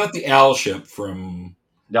 It's not the Owl ship from...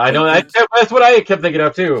 I know. That's what I kept thinking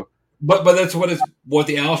of, too. But that's what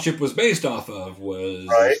the Owl ship was based off of, was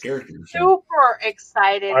the characters. Super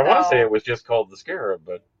excited, I want to say it was just called the Scarab,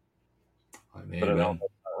 but I don't know.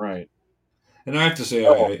 Right. And I have to say,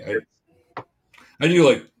 I do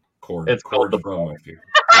like Cord. It's called the Bug.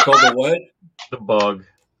 It's called the what? The Bug.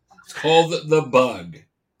 It's called the Bug.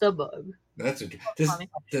 The Bug. That's it.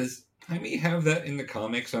 Does Jaime have that in the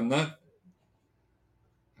comics? I'm not...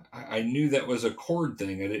 I knew that was a Cord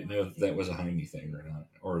thing. I didn't know if that was a Jaime thing or not,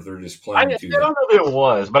 or if they're just playing. I don't know if it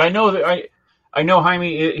was, but I know that I know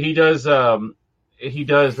Jaime. He does.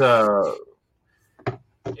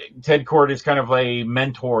 Ted Cord is kind of a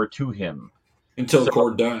mentor to him until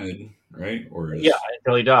Cord died, right?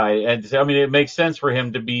 Until he died, and so, I mean, it makes sense for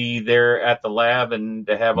him to be there at the lab and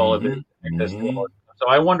to have all of it. So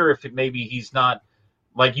I wonder if maybe he's not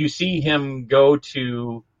like you see him go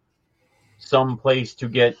to some place to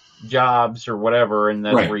get jobs or whatever, and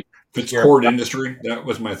that's where if it's Cord Industry. That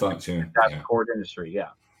was my thought too. That's Cord Industry, yeah.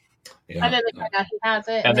 And then they find out he has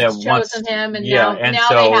it, and it's chosen him, and now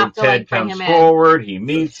so they have to Ted bring comes him forward, he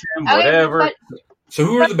meets him, whatever. So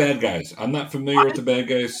who are the bad guys? I'm not familiar with the bad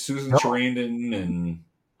guys. Susan Sarandon and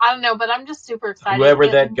I don't know, but I'm just super excited. Whoever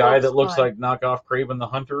that guy that looks like knockoff Craven the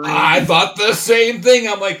Hunter is. I thought the same thing.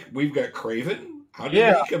 I'm like, we've got Craven? How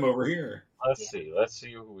did he come over here? Let's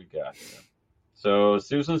see who we got here. So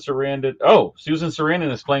Susan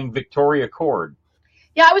Sarandon is playing Victoria Cord.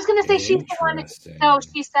 Yeah, I was going to say she's the one. So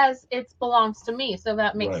she says it belongs to me, so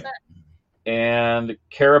that makes sense. And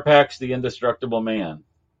Carapax, the Indestructible Man.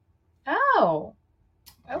 Oh,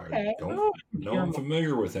 okay. I'm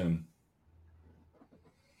familiar with him.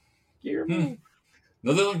 Nothing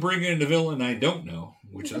like bringing in a villain I don't know,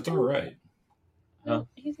 which that's all right.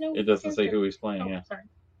 It doesn't say who he's playing. Yeah. Sorry.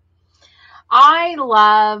 I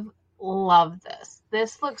love this.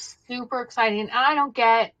 This looks super exciting. I don't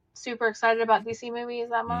get super excited about DC movies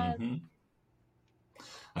that much.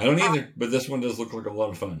 I don't either, but this one does look like a lot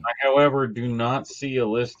of fun. I, however, do not see a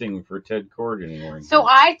listing for Ted Cord anymore. So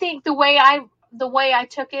I think the way I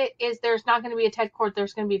took it is there's not going to be a Ted Cord.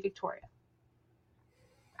 There's going to be Victoria.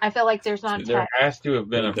 I feel like there's not. There has to have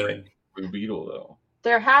been a Blue Beetle, though.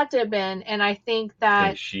 There had to have been, and I think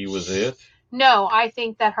that she was it. No, I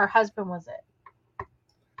think that her husband was it.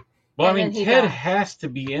 Well, I mean, Ted has to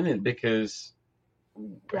be in it because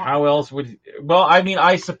how else would? Well, I mean,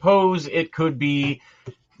 I suppose it could be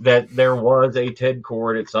that there was a Ted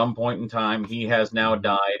Cord at some point in time. He has now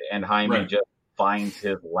died, and Jaime just finds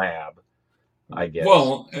his lab. I guess.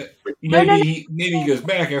 Well, maybe he goes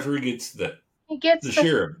back after he gets the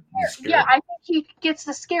scarab. Yeah, I think he gets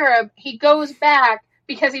the scarab. He goes back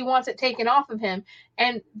because he wants it taken off of him.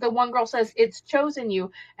 And the one girl says, "It's chosen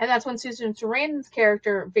you." And that's when Susan Sarandon's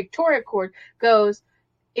character, Victoria Cord, goes,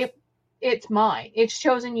 it's mine. It's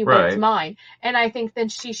chosen you, but it's mine. And I think then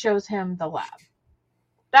she shows him the lab.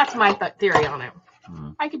 That's my theory on it.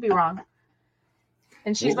 I could be wrong.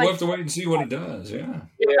 And she's we'll have to wait and see what it does. Yeah.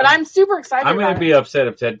 But I'm super excited. I'm going to be upset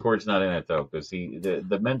if Ted Cord's not in it though, because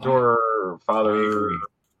the mentor father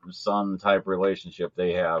son type relationship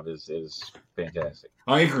they have is fantastic.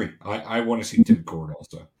 I agree. I want to see Ted Cord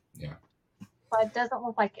also. Yeah. But it doesn't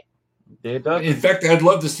look like it. It does. In fact, I'd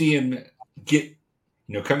love to see him get,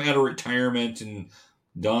 come out of retirement and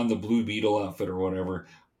don the Blue Beetle outfit or whatever.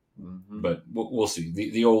 But we'll see.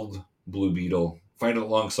 The old Blue Beetle, fight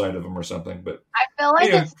alongside of him or something. But I feel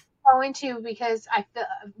like it's going to, because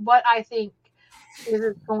what I think is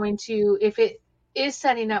it's going to, if it is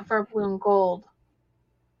setting up for Blue and Gold,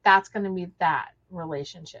 that's going to be that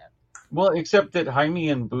relationship. Well, except that Jaime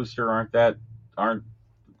and Booster aren't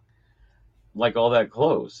like all that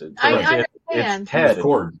close. I understand. It's Ted.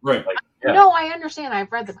 Right. Like, No, I understand.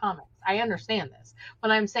 I've read the comics. I understand this.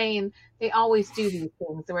 But I'm saying they always do these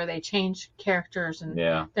things where they change characters and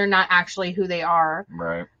they're not actually who they are.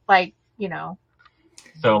 Right. Like, you know.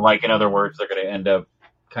 So, like, in other words, they're going to end up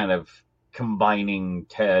kind of combining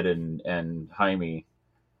Ted and Jaime.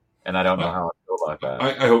 And I don't know how I feel about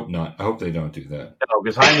that. I hope not. I hope they don't do that. No,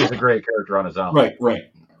 because Jaime's a great character on his own. Right.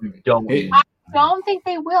 I don't think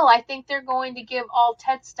they will. I think they're going to give all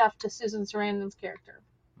Ted stuff to Susan Sarandon's character.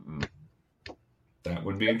 That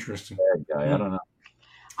would be interesting. Bad guy. I don't know.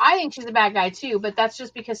 I think she's a bad guy too, but that's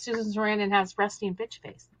just because Susan Sarandon has resting bitch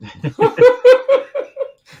face.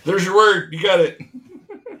 There's your word. You got it.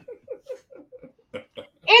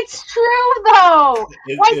 It's true though.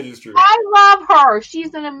 It is true. I love her.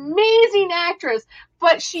 She's an amazing actress,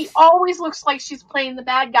 but she always looks like she's playing the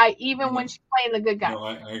bad guy, even when she's playing the good guy. No,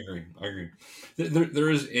 I agree. There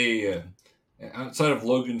is a outside of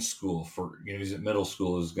Logan's school he's at middle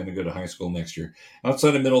school, is going to go to high school next year.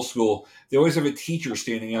 Outside of middle school, they always have a teacher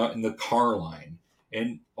standing out in the car line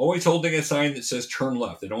and always holding a sign that says turn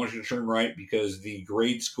left. They don't want you to turn right because the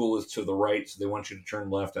grade school is to the right, so they want you to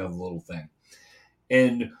turn left out of the little thing.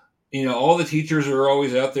 And, all the teachers are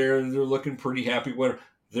always out there and they're looking pretty happy.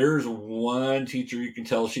 There's one teacher you can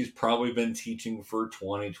tell she's probably been teaching for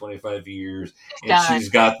 20, 25 years, and she's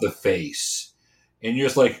got the face. And you're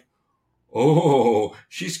just like, oh,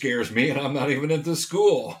 she scares me, and I'm not even at the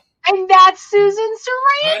school. And that's Susan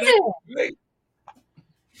Sarandon.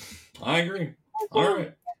 I agree. All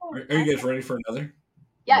right. Are you guys ready for another?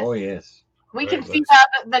 Yes. Oh, yes. We can see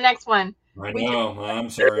the next one. I know. I'm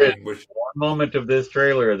sorry. One moment of this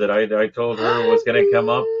trailer that I told her was going to come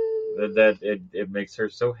up, that it makes her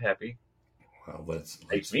so happy. Well, let's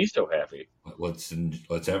makes me so happy. Let's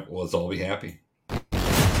all be happy. You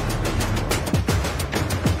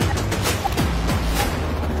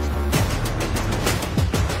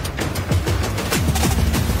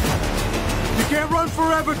can't run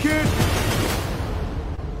forever, kid.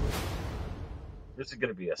 This is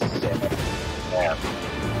going to be a sad.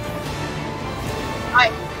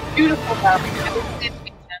 Beautiful though.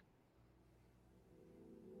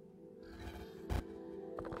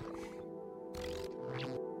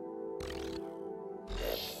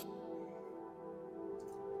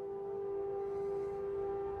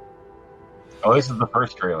 Oh, this is the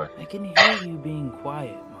first trailer. I can hear you being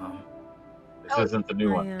quiet, Mom. This isn't the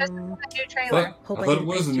new one. This is the new trailer. I thought it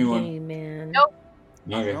was the new one. Man. Nope.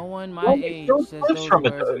 Okay. No one my age says those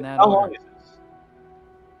words in that How long order. is this?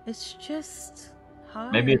 It's just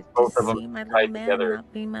hard Maybe it's both to of them see my tied little man together.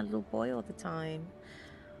 not being my little boy all the time.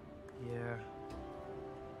 Yeah.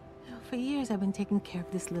 For years, I've been taking care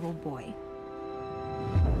of this little boy.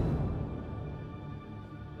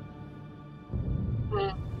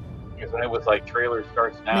 Because when it was like trailer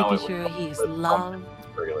starts now, Making sure he's loved,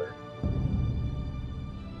 trailer.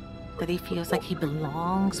 that he feels like he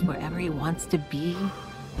belongs wherever he wants to be.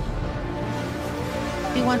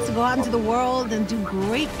 He wants to go out into the world and do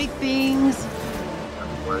great big things.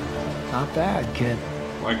 Not bad, kid.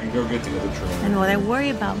 I can go get the other trailer. And what I worry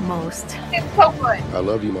about most It's so good. I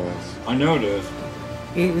love you, Miles. I know it is.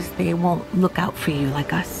 they won't look out for you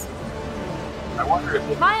like us. I wonder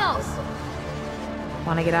if Miles!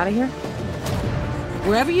 Want to get out of here?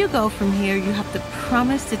 Wherever you go from here, you have to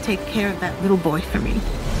promise to take care of that little boy for me.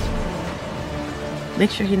 Make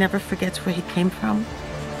sure he never forgets where he came from.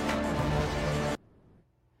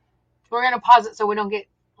 We're gonna pause it so we don't get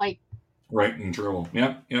right in trouble.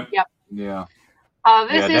 Yep. Yeah.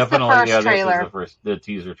 This is the first trailer. This is the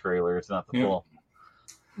teaser trailer. It's not the full.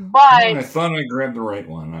 But I thought I grabbed the right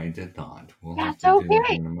one. I did not. We'll that's have to do that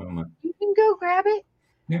okay. in a moment. You can go grab it.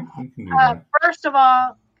 Yeah, we can do that. First of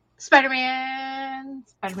all, Spider-Man.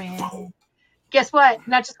 Guess what?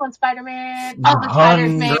 Not just one Spider-Man. All the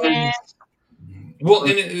Spider-Man. Well,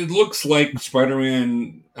 and it looks like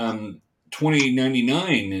Spider-Man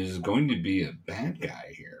 2099 is going to be a bad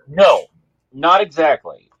guy here. No, not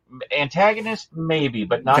exactly. Antagonist, maybe,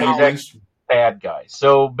 but not exactly bad guy.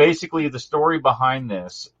 So basically, the story behind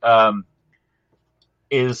this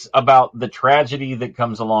is about the tragedy that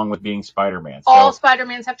comes along with being Spider-Man. All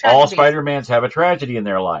Spider-Mans have tragedies. All Spider-Mans have a tragedy in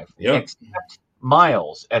their life, except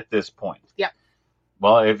Miles at this point. Yep.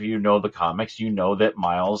 Well, if you know the comics, you know that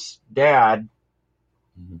Miles' dad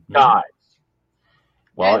dies.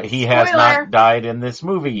 Well, And he has spoiler. not died in this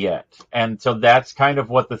movie yet. And so that's kind of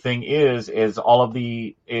what the thing is all of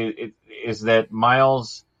the, is that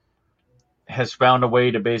Miles has found a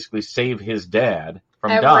way to basically save his dad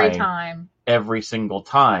from dying time. every single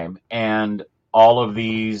time. And all of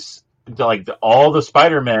these, like all the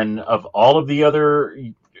Spider-Men of all of the other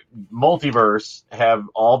multiverse have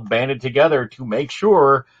all banded together to make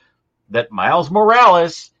sure that Miles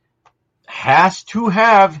Morales has to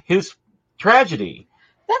have his tragedy.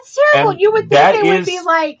 That's terrible. And You would think it would be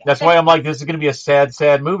like... That's why I'm like, this is going to be a sad,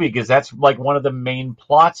 sad movie, because that's like one of the main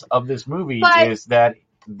plots of this movie is that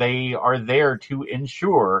they are there to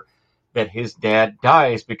ensure that his dad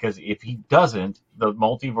dies, because if he doesn't, the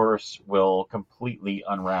multiverse will completely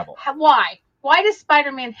unravel. Why? Why does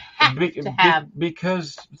Spider-Man have to have?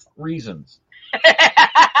 Because reasons.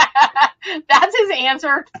 That's his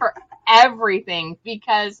answer for everything.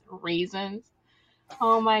 Because reasons.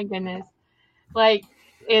 Oh my goodness. Like,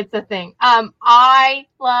 it's a thing. I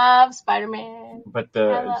love Spider-Man. But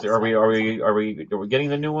are we getting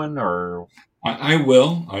the new one, or? I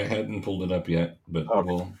will. I hadn't pulled it up yet, but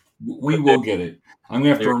we will get it. I'm gonna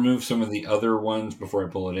have to remove some of the other ones before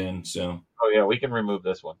I pull it in. So. Oh yeah, we can remove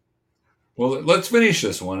this one. Well, let's finish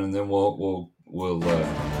this one, and then we'll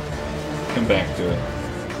come back to it.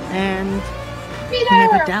 And he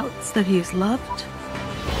never doubts that he's loved.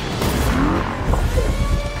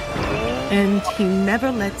 And he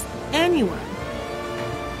never lets anyone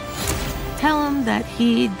tell him that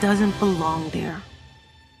he doesn't belong there.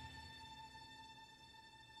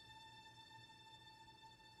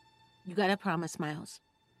 You gotta promise, Miles.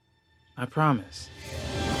 I promise.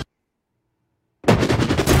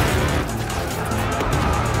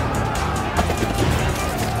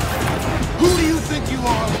 Who do you think you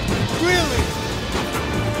are? Really?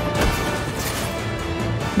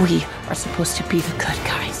 We are supposed to be the good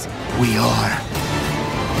guys. We are.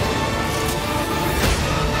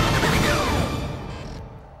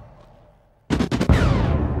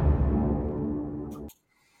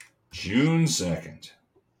 June 2nd.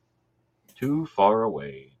 Too far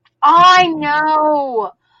away. I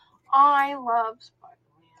know. I love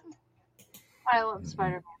Spider-Man. I love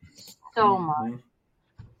Spider-Man so much.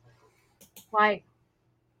 Like,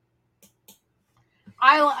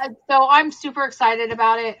 so I'm super excited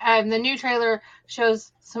about it. The new trailer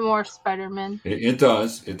shows some more Spider-Man. It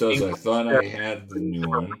does. It does. I thought I had the new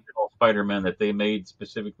one. Spider-Man that they made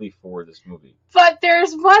specifically for this movie. But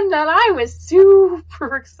there's one that I was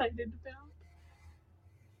super excited about.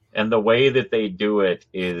 And the way that they do it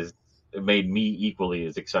made me equally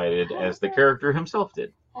as excited as the character himself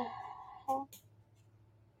did.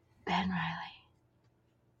 Ben Reilly.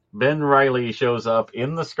 Ben Reilly shows up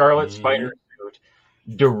in the Scarlet Spider suit,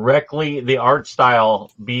 directly, the art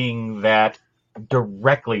style being that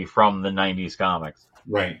directly from the 90s comics.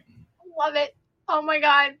 Right. Love it. Oh my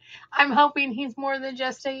god. I'm hoping he's more than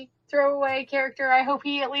just a throwaway character. I hope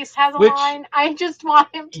he at least has a line. I just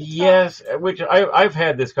want him to talk. Yes, which I've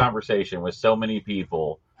had this conversation with so many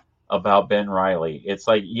people about Ben Reilly. It's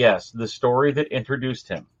like, yes, the story that introduced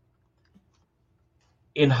him.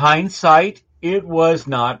 In hindsight, it was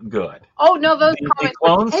not good. Oh no, those the comics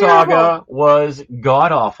Clone were Saga was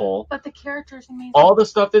god awful. But the character's amazing. All the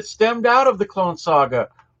stuff that stemmed out of the Clone Saga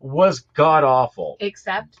was god awful.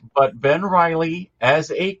 Except. But Ben Reilly,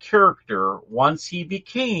 as a character, once he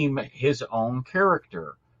became his own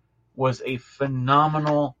character, was a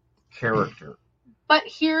phenomenal character. But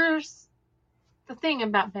here's the thing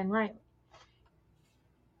about Ben Reilly.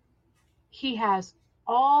 He has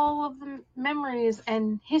all of the memories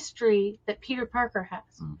and history that Peter Parker has.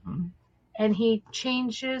 Mm-hmm. And he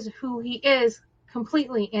changes who he is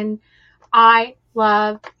completely. And I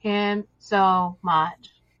love him so much.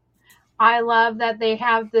 I love that they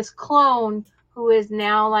have this clone who is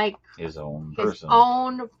now like his own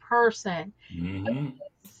person. Mm-hmm.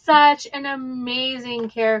 Such an amazing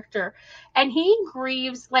character. And he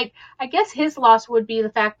grieves, like, I guess his loss would be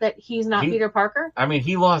the fact that he's not Peter Parker. I mean,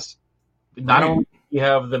 he lost, not only you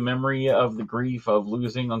have the memory of the grief of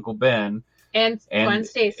losing Uncle Ben and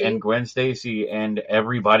Gwen Stacy and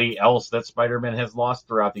everybody else that Spider-Man has lost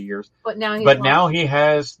throughout the years. But now he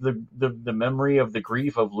has the memory of the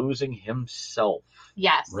grief of losing himself.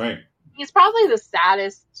 Yes. Right. He's probably the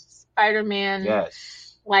saddest Spider-Man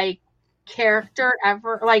like character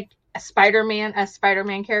ever, like a Spider-Man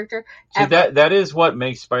character ever. That is what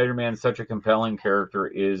makes Spider-Man such a compelling character,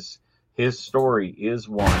 is his story is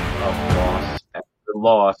one of loss after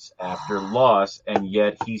loss after loss, and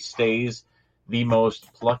yet he stays the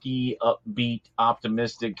most plucky, upbeat,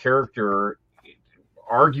 optimistic character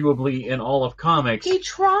arguably in all of comics. He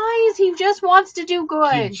tries. He just wants to do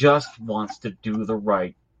good. He just wants to do the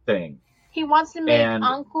right thing. He wants to make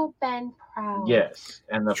Uncle Ben proud. Yes,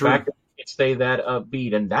 and the fact that he can stay that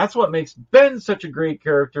upbeat, and that's what makes Ben such a great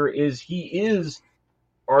character, is he is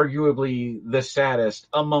arguably the saddest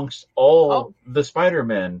amongst all the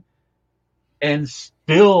Spider-Men, and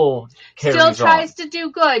still tries to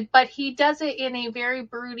do good, but he does it in a very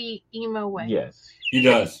broody emo way. Yes, he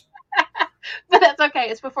does. But that's okay.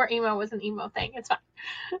 It's before emo was an emo thing. It's fine.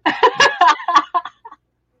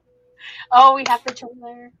 Oh, we have the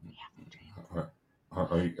trailer.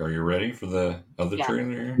 Are you ready for the other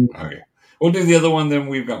trailer? Okay, we'll do the other one. Then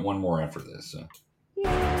we've got one more after this. So.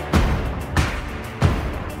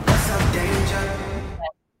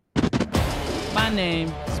 My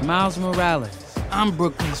name is Miles Morales. I'm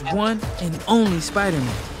Brooklyn's one and only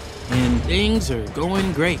Spider-Man. And things are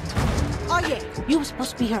going great. Oh, yeah. You were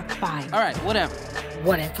supposed to be here at 5. All right, whatever.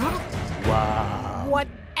 Whatever? Wow.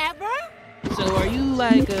 Whatever? So are you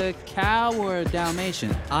like a cow or a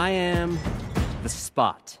Dalmatian? I am the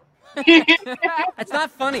Spot. It's not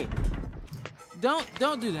funny. Don't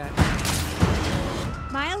do that.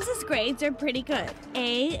 Miles' grades are pretty good.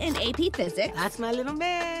 A in AP Physics. That's my little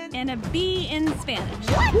man. And a B in Spanish.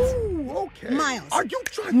 What? Ooh, okay. Miles. Are you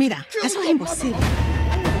trying Mira, eso es imposible.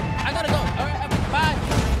 I gotta go. All right, bye.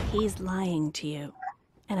 He's lying to you.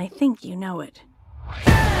 And I think you know it.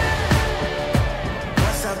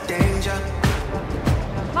 What's up, danger?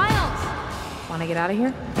 Miles! Want to get out of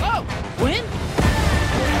here? Oh, Gwen?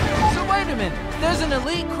 So wait a minute. There's an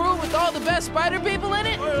elite crew with all the best spider people in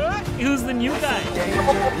it? Who's the new guy?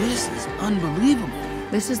 This is unbelievable.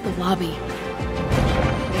 This is the lobby.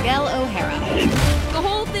 Miguel O'Hara. The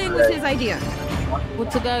whole thing was his idea.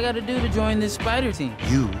 What's a guy got to do to join this spider team?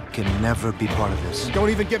 You can never be part of this. Don't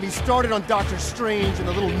even get me started on Doctor Strange and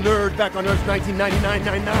the little nerd back on Earth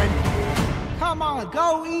 1999-99. Come on,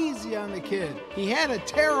 go easy on the kid. He had a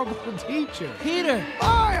terrible teacher. Peter.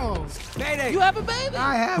 Miles! Mayday. You have a baby?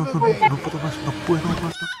 I have a baby.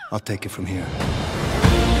 I'll take it from here.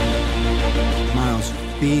 Miles,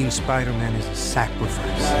 being Spider-Man is a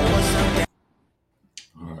sacrifice.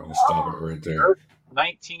 All right, we'll stop it right there.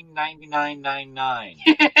 1999-99,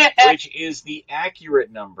 which is the accurate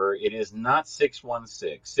number. It is not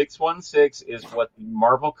 616. 616 is what the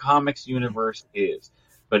Marvel Comics universe is.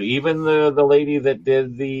 But even the lady that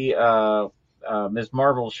did the Ms.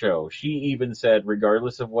 Marvel show, she even said,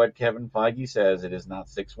 regardless of what Kevin Feige says, it is not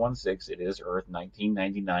 616, it is Earth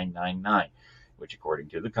 1999-99, which according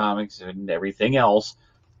to the comics and everything else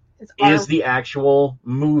is the actual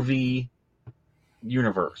movie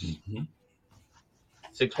universe. Mm-hmm.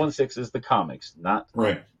 616 is the comics, not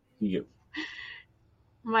you.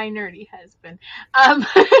 My nerdy husband.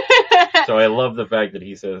 So I love the fact that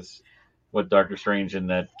he says what Doctor Strange and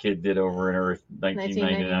that kid did over in Earth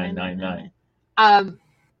 1999-99.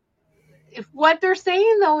 If what they're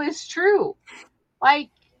saying though is true, like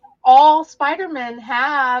all Spider-Men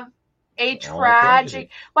have a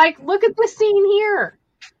tragic. Like, look at the scene here.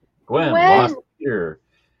 Gwen lost Peter.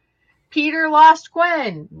 Peter lost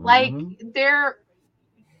Gwen. Mm-hmm. Like they're.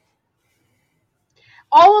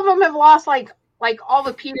 All of them have lost, like all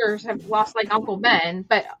the Peters have lost, like, Uncle Ben,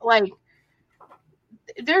 but, like,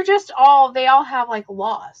 they're just they all have, like,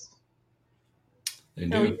 loss. They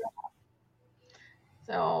do.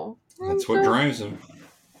 So. That's what drives them.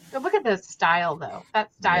 But look at the style, though.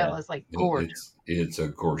 That style is, like, gorgeous. It's a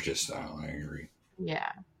gorgeous style, I agree.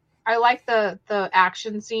 Yeah. I like the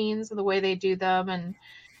action scenes, the way they do them and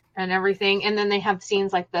everything. And then they have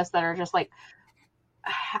scenes like this that are just, like,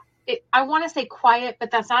 I want to say quiet,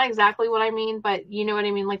 but that's not exactly what I mean. But you know what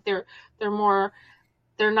I mean? Like they're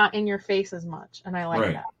not in your face as much. And I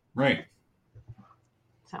like that. Right.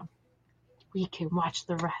 So we can watch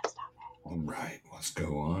the rest of it. All right. Let's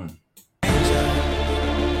go on.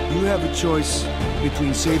 You have a choice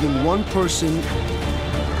between saving one person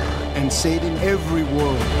and saving every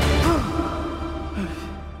world.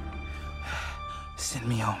 Send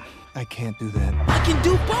me home. I can't do that. I can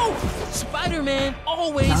do both! Spider-Man,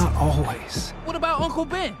 always... Not always. What about Uncle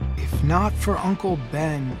Ben? If not for Uncle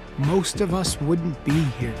Ben, most of us wouldn't be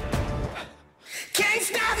here. Can't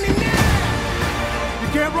stop me now! You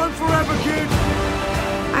can't run forever, kid!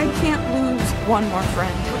 I can't lose one more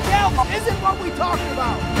friend. Miguel isn't what we talked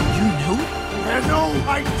about! You knew? I have no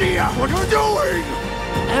idea what you're doing!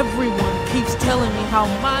 Everyone keeps telling me how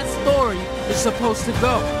my story is supposed to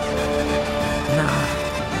go. Nah.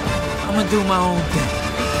 I'm gonna do my own thing.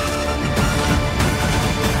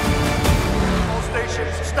 All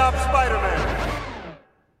stations, stop Spider-Man.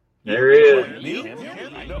 There he is.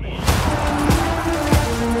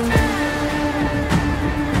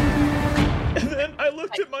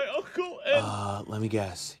 Let me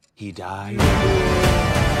guess. He died?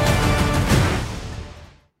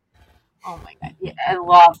 Oh my god. Yeah, I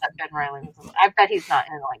love that Ben Reilly was in. I bet he's not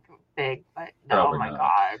in like big, but Probably oh my not.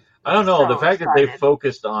 god. I don't know. So The fact that they excited.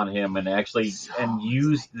 focused on him and actually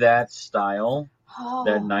used that style,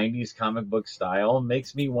 that Oh. 90s comic book style,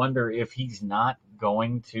 makes me wonder if he's not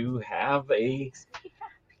going to have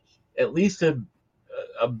at least a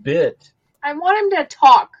bit. I want him to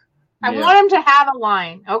talk. I Yeah. want him to have a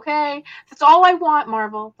line, okay? That's all I want,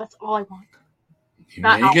 Marvel. That's all I want. You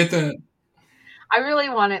may get that. I really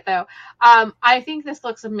want it though. I think this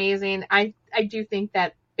looks amazing. I do think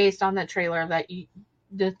that based on the trailer that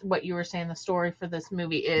what you were saying, the story for this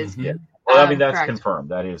movie is. Yeah. Well, I mean, that's correct. confirmed.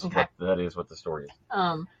 That is Okay. that is what the story is.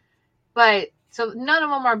 But so none of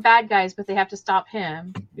them are bad guys, but they have to stop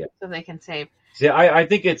him so they can save. See, I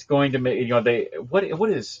think it's going to make what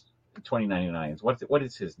is 2099's? What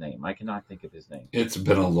is his name? I cannot think of his name. It's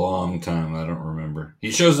been a long time. I don't remember.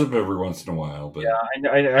 He shows up every once in a while, but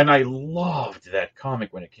and I loved that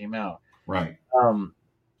comic when it came out. Right.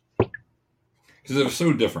 Because it was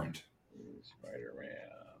so different. Spider-Man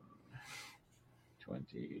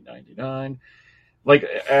 2099. Like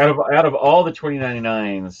out of all the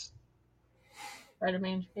 2099s,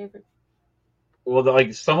 Spider-Man's favorite. well,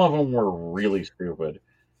 like some of them were really stupid.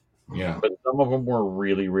 Yeah. But some of them were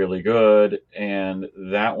really, really good. And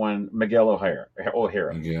that one, Miguel O'Hara.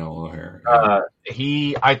 Miguel O'Hara.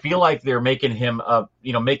 Yeah. I feel like they're making him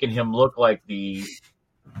making him look like the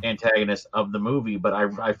antagonist of the movie, but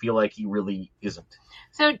I feel like he really isn't.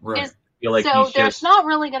 So there's not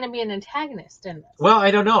really going to be an antagonist in this. Well,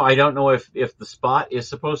 I don't know. I don't know if the Spot is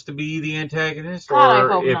supposed to be the antagonist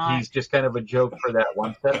or if he's just kind of a joke for that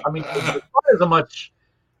one set. I mean, the Spot is a much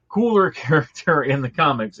cooler character in the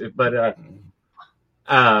comics, but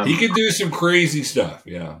he could do some crazy stuff.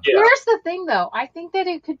 Yeah. Here's the thing, though. I think that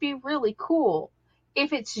it could be really cool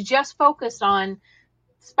if it's just focused on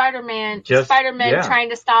Spider-Man trying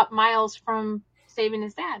to stop Miles from saving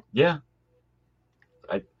his dad. Yeah.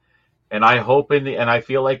 I hope and I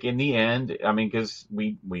feel like in the end, I mean, because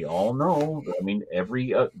we all know, I mean,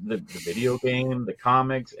 every the video game, the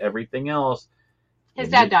comics, everything else, his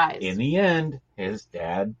dad dies. In the end, his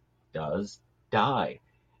dad does die,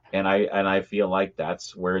 and I feel like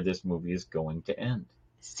that's where this movie is going to end.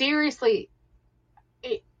 Seriously,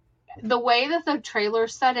 the way that the trailer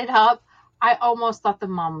set it up, I almost thought the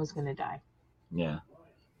mom was going to die. Yeah.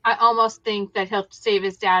 I almost think that he'll save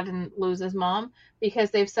his dad and lose his mom because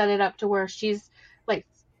they've set it up to where she's like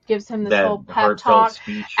gives him this whole pep talk,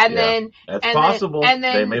 speech. And then that's possible. And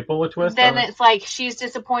then they may pull a twist. Then it's like she's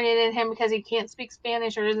disappointed in him because he can't speak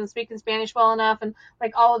Spanish or isn't speaking Spanish well enough, and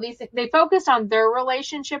like all of these things. They focused on their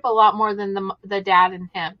relationship a lot more than the dad and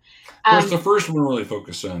him. Of course, the first one really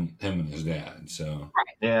focused on him and his dad. So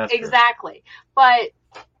right, yeah, exactly. But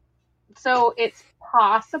so it's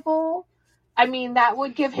possible. I mean, that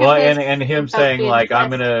would give him and him saying like I'm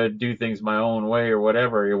gonna do things my own way or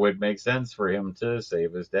whatever. It would make sense for him to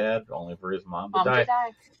save his dad, only for his mom to die.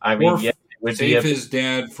 I mean, it would save his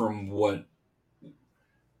dad from what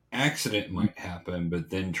accident might happen, but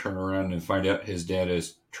then turn around and find out his dad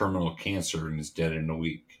has terminal cancer and is dead in a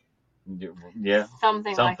week. Yeah,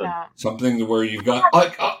 something like that. Something to where you've got I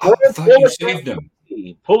thought you saved him.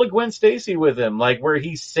 Pull a Gwen Stacy with him, like where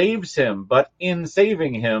he saves him, but in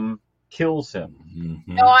saving him, kills him.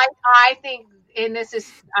 Mm-hmm. No, I think, and this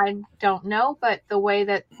is, I don't know, but the way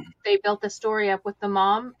that they built the story up with the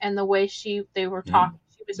mom and the way she was talking,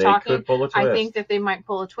 I think that they might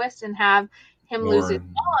pull a twist and have him lose his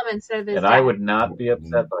mom instead of his dad. I would not be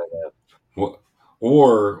upset by that.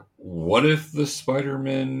 Or what if the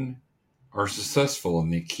Spider-Men are successful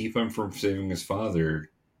and they keep him from saving his father,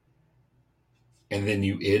 and then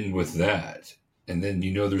you end with that, and then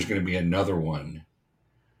you know there's going to be another one.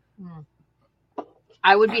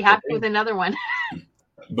 I would be happy with another one.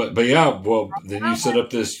 but yeah, well, then you set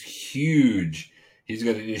up this huge. He's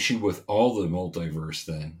got an issue with all the multiverse.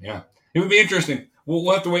 Then, yeah, it would be interesting.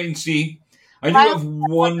 We'll have to wait and see. I do have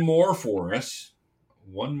one more for us.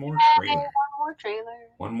 One more trailer.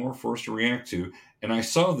 One more for us to react to. And I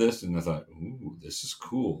saw this and I thought, ooh, this is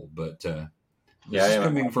cool. But this is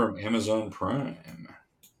coming from Amazon Prime.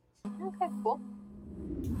 Okay, cool.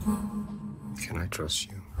 Can I trust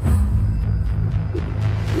you?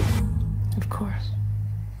 Of course.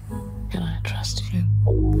 Can I trust you?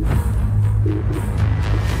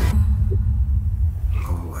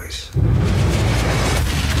 Always.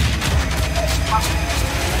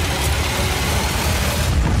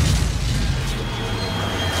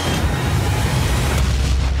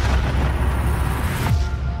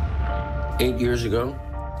 Eight years ago,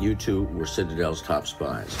 you two were Citadel's top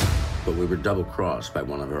spies. but we were double-crossed by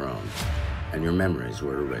one of our own, and your memories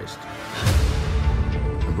were erased.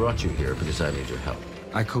 I brought you here because I need your help.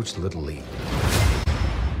 I coached Little League.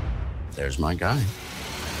 There's my guy.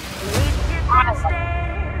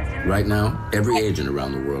 Right now, every agent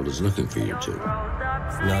around the world is looking for you two.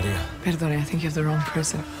 Nadia. Perdone, I think you have the wrong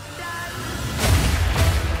person.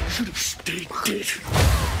 Should have stayed dead.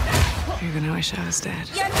 You're gonna wish I was dead.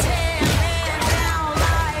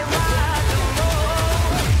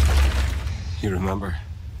 You remember?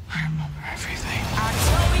 I remember everything.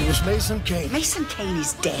 It was Mason Kane. Mason Kane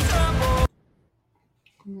is dead.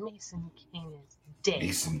 Mason Kane is dead.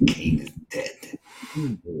 Mason Kane is dead.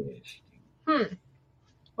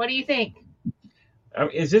 What do you think?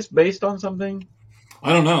 Is this based on something?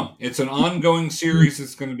 I don't know. It's an ongoing series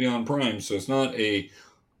that's going to be on Prime, so it's not a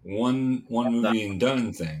one movie and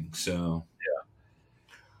done thing. So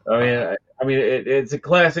I mean, it's a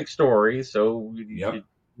classic story. So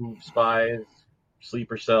spies,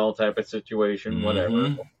 sleeper cell type of situation,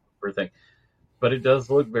 whatever thing. But it does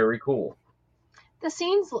look very cool. The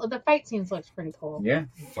fight scenes looks pretty cool. Yeah,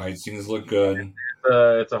 fight scenes look good.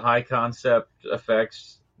 It's a high concept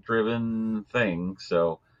effects driven thing.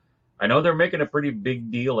 So I know they're making a pretty big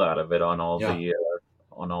deal out of it on all the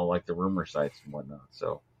like the rumor sites and whatnot.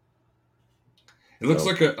 So it looks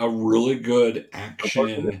like a really good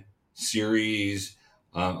action series.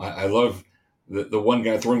 I love the one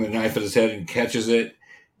guy throwing the knife at his head and catches it.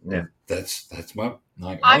 Yeah, that's my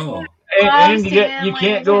like. And you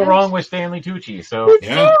can't go wrong with Stanley Tucci. So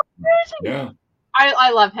yeah.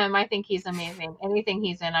 I love him. I think he's amazing. Anything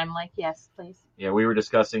he's in, I'm like, yes, please. Yeah, we were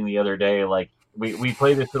discussing the other day, like we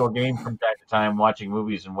play this little game from time to time, watching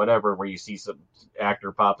movies and whatever, where you see some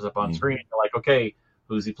actor pops up on screen. You're like, okay,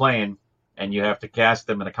 who's he playing? And you have to cast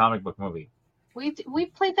them in a comic book movie. We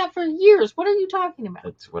played that for years. What are you talking about?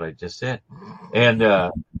 That's what I just said.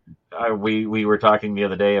 And we were talking the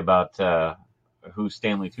other day about who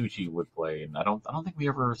Stanley Tucci would play, and I don't think we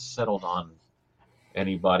ever settled on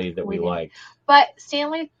anybody that we liked. But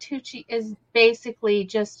Stanley Tucci is basically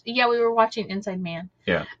just we were watching Inside Man.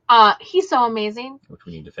 Yeah. He's so amazing. Which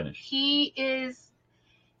we need to finish. He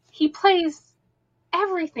plays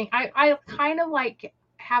everything. I kind of like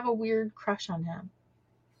have a weird crush on him.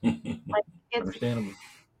 Like, it's understandable.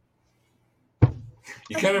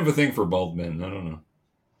 You kind of have a thing for bald men. I don't know.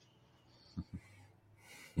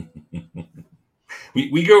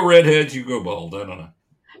 we go redheads, you go bald. I don't know.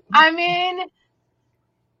 I mean,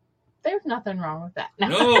 there's nothing wrong with that.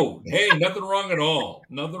 No, hey, nothing wrong at all.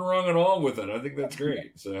 Nothing wrong at all with it. I think that's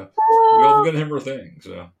great. So we all got to have our thing.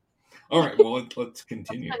 So, all right. Well, let's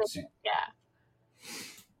continue. Yeah.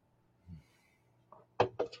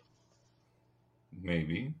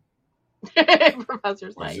 Maybe.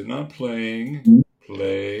 Professor's like, is it not playing?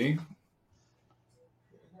 Play.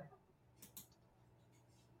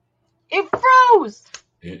 It froze.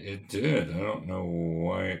 It did. I don't know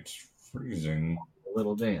why it's freezing. A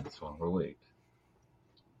little dance while we wait.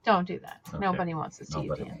 Don't do that. Okay. Nobody wants to see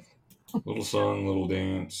you dance. Little song, little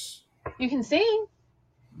dance. You can sing.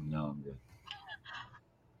 No, I'm good.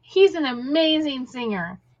 He's an amazing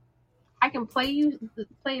singer. I can play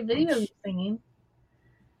a video of you singing.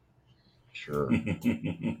 Sure.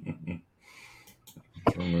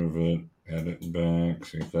 Remove it, edit back,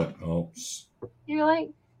 see if that helps. You're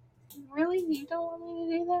like, really? You don't want me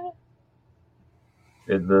to do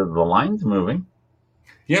that? The line's moving.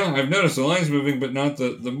 Yeah, I've noticed the line's moving, but not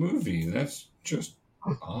the movie. That's just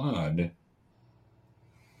odd.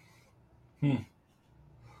 Well,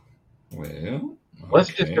 let's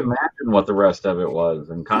just imagine what the rest of it was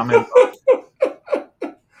and comment.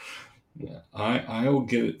 Yeah, I will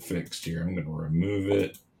get it fixed here. I'm going to remove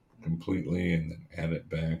it completely and then add it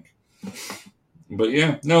back. But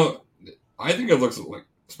yeah, no, I think it looks like,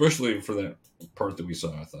 especially for that part that we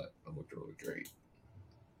saw, I thought it looked really great.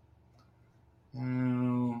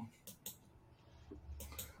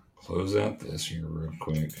 Close out this here real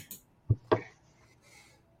quick.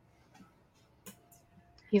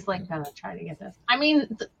 He's like gonna try to get this. I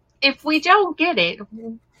mean, if we don't get it,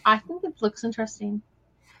 I think it looks interesting.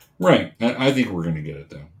 Right. I think we're going to get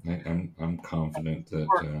it, though. I'm confident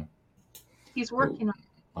that... He's working on it.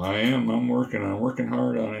 I am. I'm working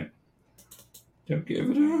hard on it. Don't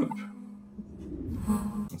give it up.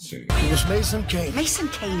 Let's see. It was Mason Kane. Mason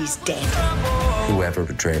Kane is dead. Whoever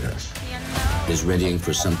betrayed us is readying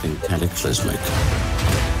for something cataclysmic.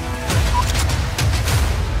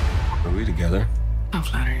 Are we together? Don't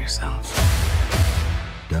flatter yourself.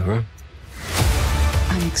 Never?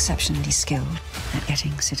 I'm exceptionally skilled at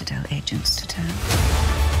getting Citadel agents to turn.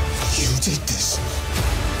 You did this.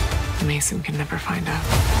 Mason can never find out.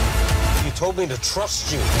 You told me to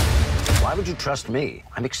trust you. Why would you trust me?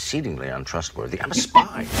 I'm exceedingly untrustworthy. I'm a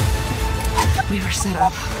spy. We were set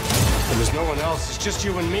up. And there's no one else. It's just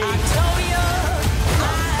you and me.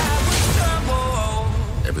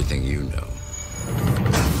 Everything you know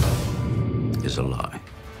is a lie.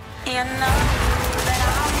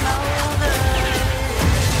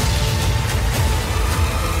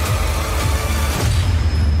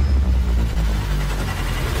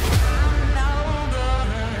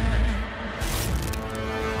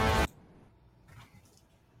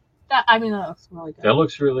 That looks really good. That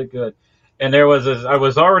looks really good. And there was I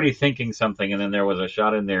was already thinking something, and then there was a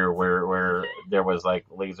shot in there where there was like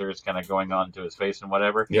lasers kind of going on to his face and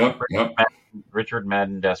whatever. Yep. Richard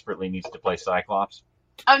Madden desperately needs to play Cyclops.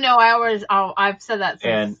 Oh no, I've said that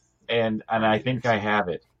since. And I think I have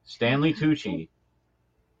it. Stanley Tucci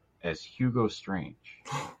as Hugo Strange.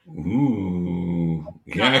 Ooh.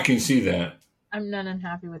 Yeah, I can see that. I'm not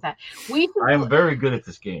unhappy with that. I am very good at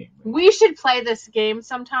this game. We should play this game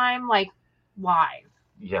sometime, like live.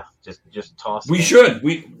 Yeah, just toss. We should.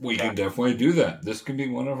 We can definitely do that. This can be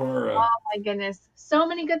one of our. Oh my goodness, so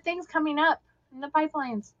many good things coming up in the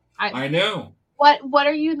pipelines. I know. What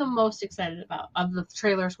are you the most excited about of the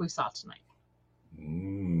trailers we saw tonight?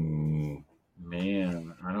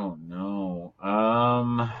 Man, I don't know.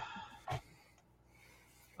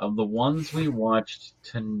 Of the ones we watched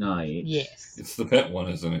tonight, yes, it's the pet one,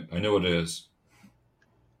 isn't it? I know it is.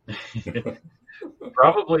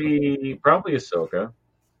 Probably Ahsoka.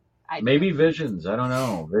 Maybe Visions. I don't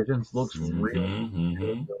know. Visions looks really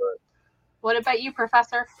good. What about you,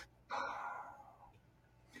 Professor?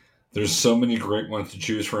 There's so many great ones to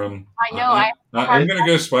choose from. I know. I'm going to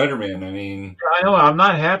go Spider-Man. I mean, I know. I'm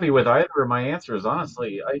not happy with either of my answers.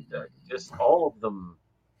 Honestly, I just all of them.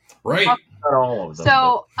 Right. Not all of them.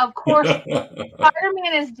 So of course,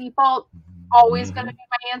 Spider-Man is default. Always going to be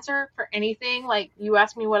my answer for anything. Like you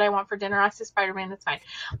ask me what I want for dinner, I say Spider-Man. That's fine.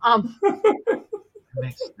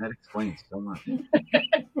 That explains so much.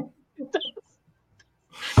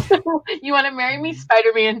 You want to marry me,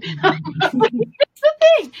 Spider-Man? It's the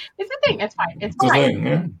thing. It's the thing. It's fine. It's fine.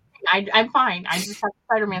 Yeah. I'm fine. I just have the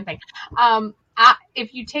Spider-Man thing.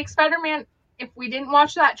 If you take Spider-Man, if we didn't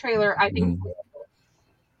watch that trailer, I think.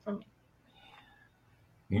 For me.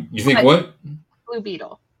 You think what? Blue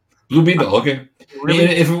Beetle. Blue Beetle. Okay. Really?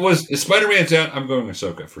 If it was if Spider-Man's out, I'm going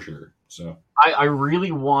Ahsoka for sure. So I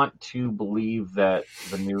really want to believe that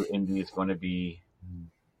the new Indy is going to be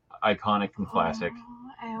iconic and classic.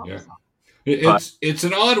 Yeah. It's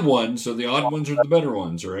an odd one, so the odd ones are the better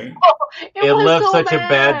ones, right? It left such a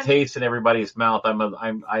bad taste in everybody's mouth.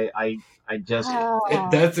 I just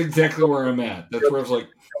that's exactly where I'm at. That's where I was like,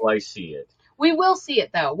 I see it. We will see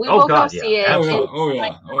it though. We will go see it. Oh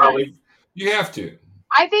yeah. You have to.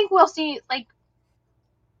 I think we'll see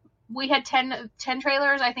we had 10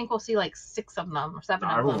 trailers. I think we'll see like 6 of them or 7 of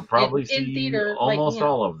them. I will probably see in theater, almost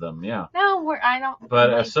all of them. Yeah. No, I don't.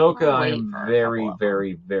 But Ahsoka, I am very,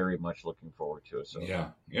 very, very much looking forward to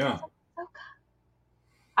Ahsoka. Yeah.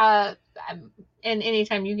 And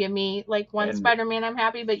anytime you give me like one Spider-Man, I'm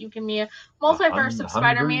happy. But you give me a multiverse of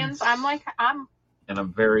Spider-Mans, I'm. And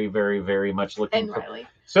I'm very, very, very much looking forward. Riley.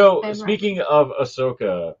 So speaking of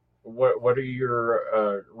Ahsoka, what are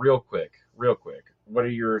your real quick? What are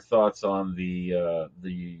your thoughts on the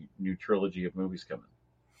new trilogy of movies coming?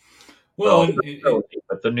 Well,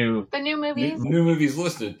 but the new movies. New movies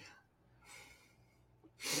listed.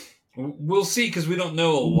 We'll see because we don't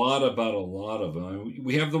know a lot about a lot of them.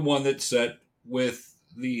 We have the one that's set with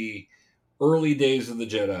the early days of the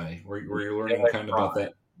Jedi, where you're learning kind of about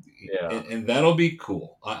that. Yeah, and that'll be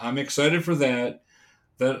cool. I'm excited for that.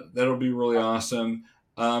 That'll be really awesome.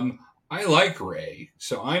 I like Rey,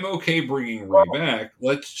 so I'm okay bringing Rey back.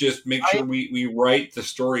 Let's just make sure we write the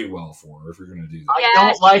story well for her if you're going to do that.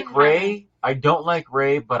 I don't like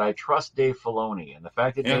Rey, but I trust Dave Filoni, and the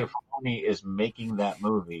fact that Dave Filoni is making that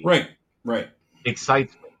movie, right,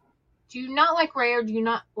 excites me. Do you not like Rey, or do you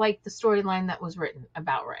not like the storyline that was written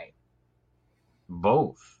about Rey?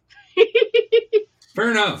 Both.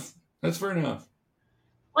 Fair enough. That's fair enough.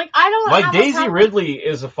 Like I don't like Daisy Ridley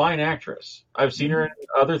is a fine actress. I've seen her in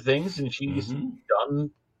other things, and she's done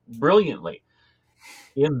brilliantly.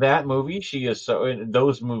 In that movie, she is so. In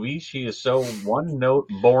those movies, she is so one note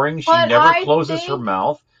boring. She never closes her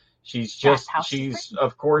mouth. She's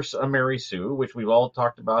of course a Mary Sue, which we've all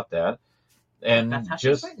talked about that. And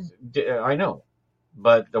I know,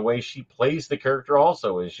 but the way she plays the character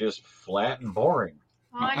also is just flat and boring.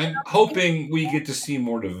 I'm hoping we get to see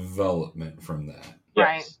more development from that.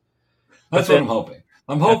 Right. That's what I'm hoping.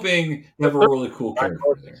 I'm hoping you have a really cool character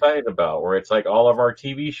there. Excited about where it's like all of our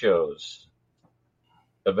TV shows,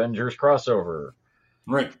 Avengers crossover,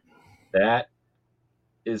 right? That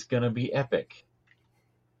is going to be epic.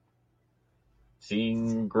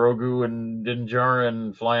 Seeing Grogu and Din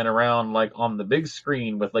Djarin flying around like on the big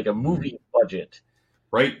screen with like a movie budget.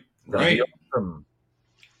 Right. Awesome.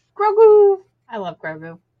 Grogu. I love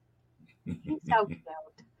Grogu. He's so cute.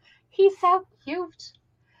 He's so cute.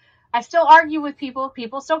 I still argue with people.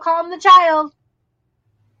 People still call him the child.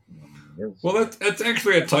 Well, that's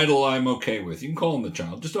actually a title I'm okay with. You can call him the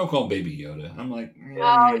child. Just don't call him Baby Yoda. I'm like,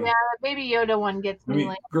 oh yeah, the Baby Yoda one gets me.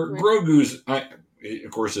 Grogu's,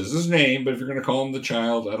 of course, is his name, but if you're going to call him the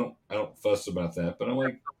child, I don't fuss about that. But I'm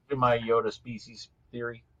like, my Yoda species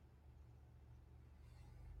theory.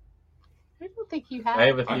 I don't think you have. I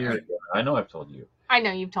have a theory. I know I've told you. I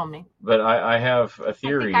know you've told me. But I have a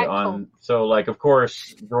theory on. So, like, of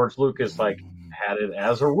course, George Lucas had it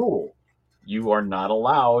as a rule. You are not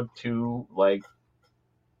allowed to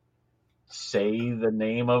say the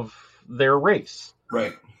name of their race.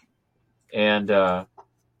 Right. And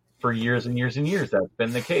for years and years and years, that's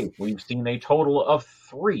been the case. We've seen a total of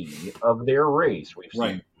 3 of their race. We've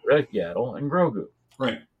seen Red Yaddle and Grogu.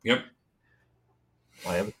 Right. Yep.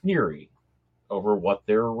 I have a theory over what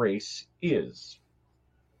their race is.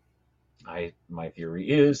 My theory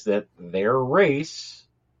is that their race,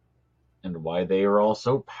 and why they are all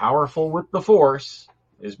so powerful with the Force,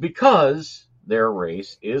 is because their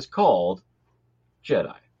race is called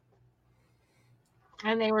Jedi.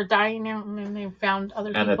 And they were dying out, and then they found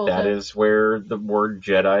other people. And that is where the word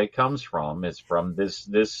Jedi comes from. It's from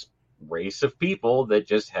this race of people that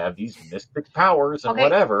just have these mystic powers and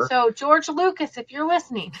whatever. So, George Lucas, if you're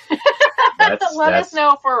listening, let us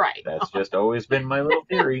know if we're right. That's just always been my little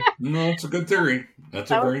theory. No, it's a good theory. That's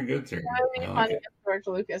a very good theory. That would be funny if George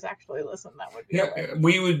Lucas actually listened. That would be hilarious.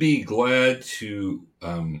 We would be glad to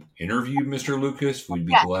interview Mr. Lucas. We'd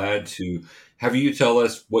be glad to have you tell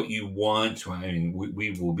us what you want. I mean, we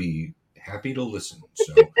will be happy to listen.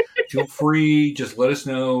 So feel free. Just let us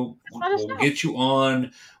know. We'll get you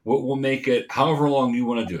on. We'll make it however long you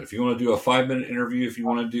want to do it. If you want to do a 5-minute interview, if you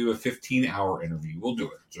want to do a 15-hour interview, we'll do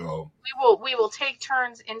it. So we will take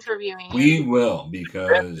turns interviewing. We will, because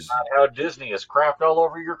that's not how Disney has crapped all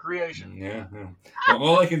over your creation. Yeah. Well,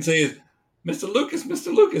 all I can say is, Mr. Lucas,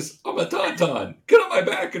 I'm a tauntaun. Get on my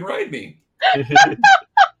back and ride me.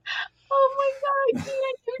 Oh my God!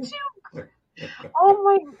 You too. Oh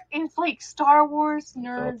my! It's like Star Wars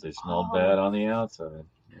nerds. They smell bad on the outside.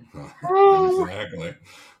 Exactly.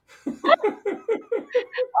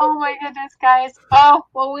 Oh my goodness, guys! Oh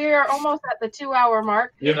well, we are almost at the 2-hour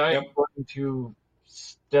mark. I'm going to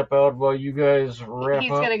step out while you guys wrap up.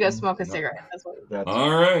 He's gonna go smoke a cigarette. That's what.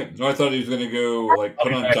 All right. No, I thought he was gonna go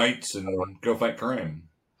put on tights and go fight crime.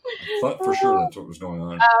 I thought for sure that's what was going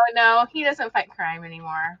on. Oh no, he doesn't fight crime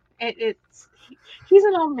anymore. He's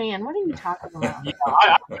an old man. What are you talking about?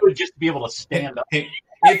 I would just be able to stand up. Hey,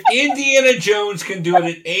 if Indiana Jones can do it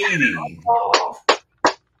at 80.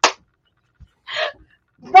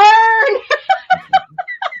 Burn!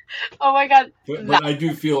 Oh my God. But I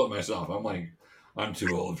do feel it myself. I'm like, I'm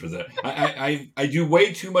too old for that. I do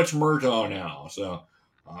way too much Murtaugh now, so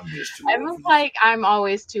I'm just too old. I'm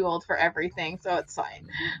always too old for everything, so it's fine.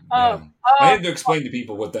 I had to explain to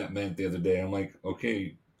people what that meant the other day. I'm like,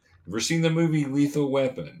 okay, ever seen the movie Lethal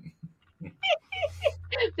Weapon?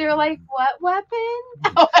 They're like, what weapon?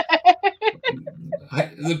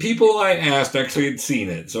 The people I asked actually had seen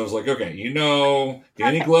it, so I was like, okay,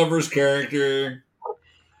 Danny Glover's character,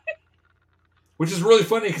 which is really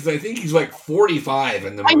funny because I think he's like 45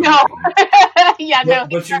 in the movie. I know. Yeah,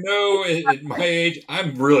 but at my age,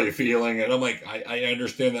 I'm really feeling it. I'm like, I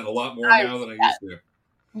understand that a lot more now than I used to.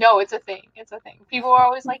 No, it's a thing. It's a thing. People are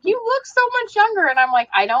always like, you look so much younger. And I'm like,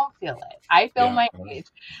 I don't feel it. I feel my age.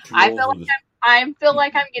 I feel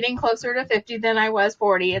like I'm getting closer to 50 than I was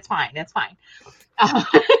 40. It's fine. It's fine.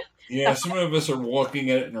 Yeah, some of us are walking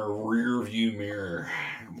at it in our rear view mirror.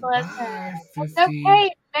 Listen, it's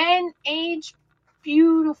okay. Men age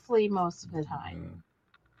beautifully most of the time.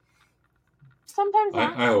 Sometimes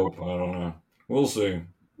I hope. I don't know. We'll see.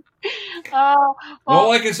 Oh, well,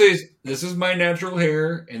 all I can say is this is my natural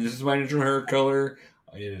hair, and this is my natural hair color.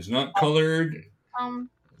 It is not colored.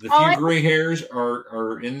 The few gray hairs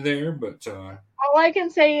are in there, but all I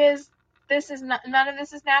can say is none of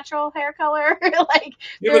this is natural hair color. But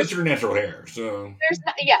it's your natural hair, so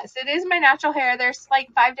yes, it is my natural hair. There's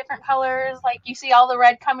like 5 different colors. Like you see all the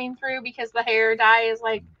red coming through because the hair dye is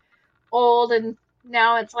like old, and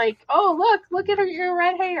now it's like, oh look at your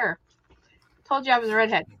red hair. Told you I was a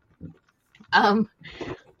redhead. 2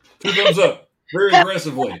 thumbs up. Very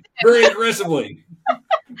aggressively. Very aggressively.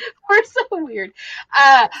 We're so weird.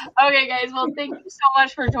 Okay, guys. Well, thank you so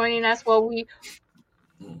much for joining us. Well,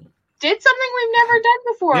 did something we've never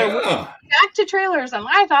done before. Yeah. We're back to trailers, and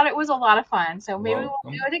I thought it was a lot of fun. So maybe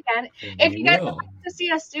we'll do it again. If you guys would like to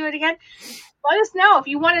see us do it again, let us know. If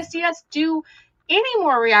you want to see us do any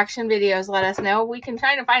more reaction videos, let us know. We can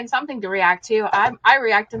try to find something to react to. I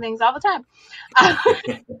react to things all the time.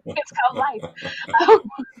 It's called life.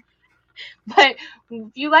 But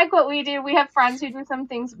if you like what we do, we have friends who do some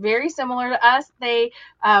things very similar to us. They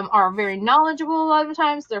are very knowledgeable a lot of the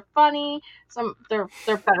times. They're funny. They're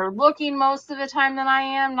better looking most of the time than I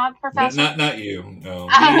am. Not professional. Not you. No,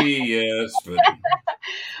 me, yes, but.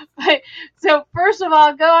 But so first of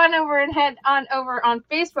all, go on over and head on over on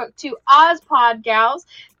Facebook to OzPod Gals.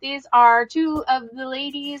 These are two of the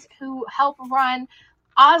ladies who help run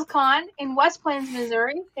OzCon in West Plains,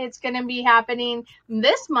 Missouri. It's going to be happening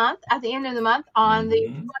this month, at the end of the month, on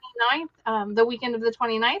the 29th, the weekend of the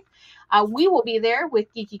 29th. We will be there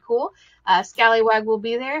with Geeky KOOL. Scallywag will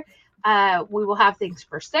be there. We will have things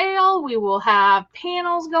for sale. We will have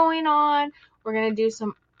panels going on. We're going to do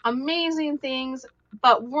some amazing things,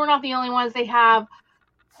 but we're not the only ones. They have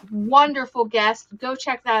wonderful guests. Go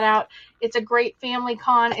check that out. It's a great family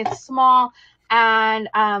con. It's small and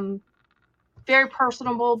very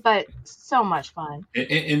personable, but so much fun.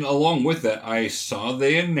 And along with that, I saw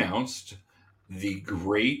they announced the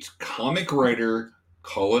great comic writer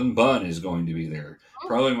Cullen Bunn is going to be there.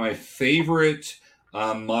 Probably my favorite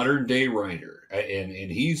modern day writer, and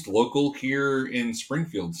he's local here in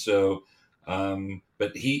Springfield. So,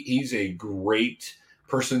 but he's a great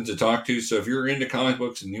person to talk to. So if you're into comic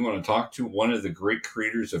books and you want to talk to one of the great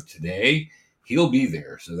creators of today, he'll be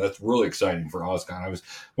there. So that's really exciting for OzCon.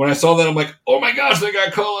 When I saw that, I'm like, oh my gosh, they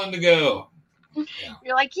got Cullen to go. Yeah.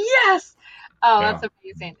 You're like, yes. Oh, yeah. That's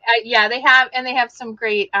amazing. Yeah, they have some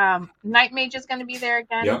great Night Mage is going to be there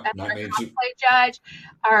again. Yep, that's our cosplay judge,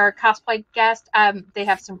 our cosplay guest. They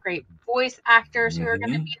have some great voice actors who are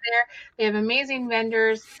going to be there. They have amazing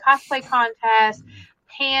vendors, cosplay contests,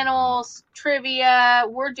 panels, trivia.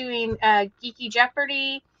 We're doing Geeky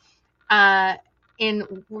Jeopardy. And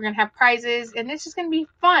we're going to have prizes, and it's just going to be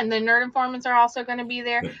fun. The Nerd Informants are also going to be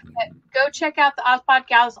there. But go check out the OzPod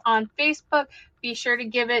Gals on Facebook. Be sure to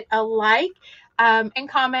give it a like and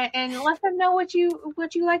comment, and let them know what you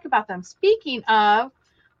like about them. Speaking of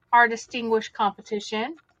our distinguished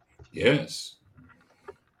competition. Yes.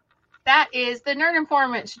 That is the Nerd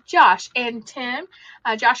Informants, Josh and Tim.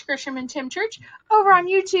 Josh Grisham and Tim Church over on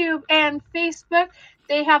YouTube and Facebook.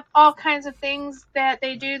 They have all kinds of things that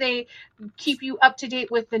they do. They keep you up to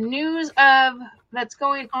date with the news that's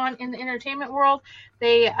going on in the entertainment world.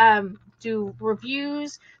 They do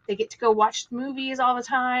reviews. They get to go watch movies all the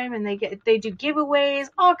time, and they do giveaways,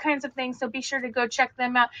 all kinds of things. So be sure to go check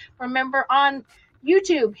them out. Remember, on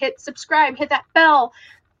YouTube, hit subscribe, hit that bell.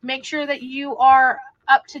 Make sure that you are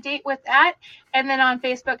up to date with that. And then on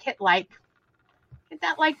Facebook, hit like. Hit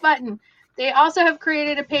that like button. They also have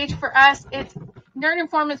created a page for us. It's Nerd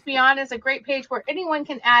Informants Beyond is a great page where anyone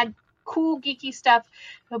can add cool, geeky stuff.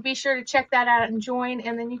 So be sure to check that out and join,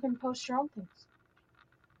 and then you can post your own things.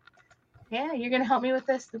 Yeah, you're going to help me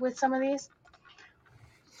with some of these?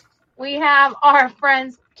 We have our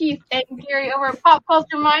friends Keith and Gary over at Pop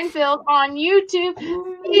Culture Minefield on YouTube.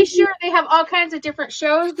 Be sure they have all kinds of different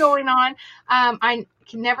shows going on. I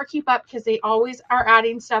can never keep up because they always are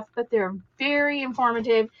adding stuff, but they're very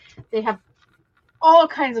informative. They have all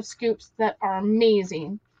kinds of scoops that are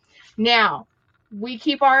amazing. Now, we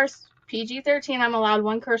keep ours PG-13. I'm allowed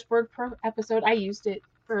one curse word per episode. I used it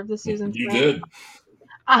for the Susan. You did.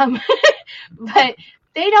 But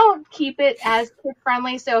they don't keep it as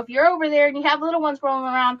kid-friendly. So if you're over there and you have little ones rolling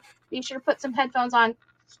around, be sure to put some headphones on.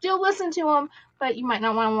 Still listen to them, but you might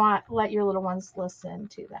not want to let your little ones listen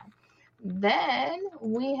to them. Then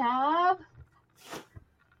we have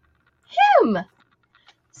him.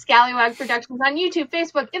 Scallywag Productions on YouTube,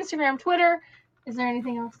 Facebook, Instagram, Twitter. Is there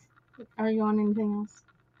anything else? Are you on anything else?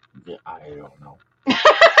 Yeah, I don't know.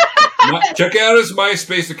 Check out his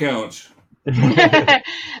MySpace account.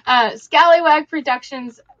 Scallywag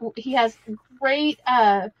Productions. He has great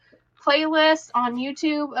playlists on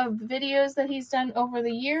YouTube of videos that he's done over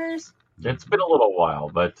the years. It's been a little while,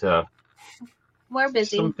 but we're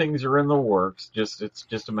busy. Some things are in the works. It's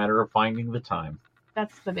just a matter of finding the time.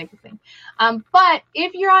 That's the big thing. But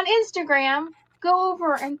if you're on Instagram, go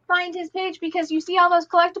over and find his page, because you see all those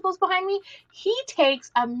collectibles behind me? He takes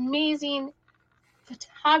amazing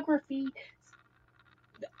photography,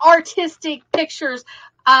 artistic pictures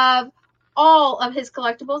of all of his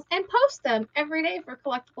collectibles and post them every day for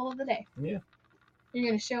Collectible of the Day. Yeah. You're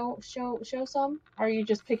going to show some? Or are you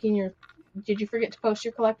just picking your... Did you forget to post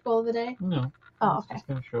your Collectible of the Day? No. Oh, okay. It's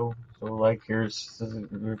gonna show. So, like, here's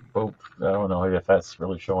Boba. I don't know if that's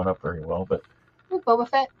really showing up very well, but Boba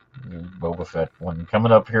Fett. Boba Fett one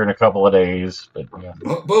coming up here in a couple of days. But yeah,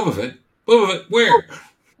 Boba Fett. Boba Fett, where?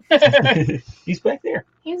 He's back there.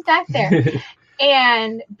 He's back there.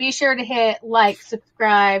 And be sure to hit like,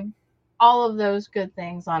 subscribe, all of those good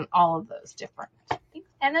things on all of those different things.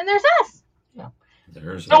 And then there's us. Yeah.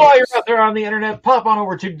 So while you're out there on the internet, pop on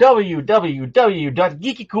over to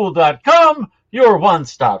www.geekykool.com, your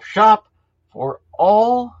one-stop shop for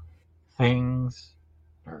all things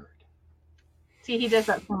nerd. See, he does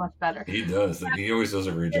that so much better. He does. He always does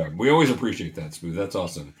a great job. We always appreciate that, Smooth. That's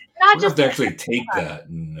awesome. Not we just have to actually take that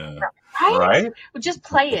and right? We'll just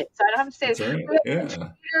play it. So I don't have to say That's right. We have Yeah.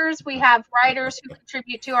 contributors, we have writers who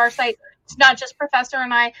contribute to our site. It's not just Professor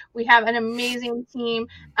and I. We have an amazing team,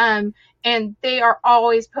 and they are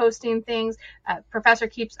always posting things. Professor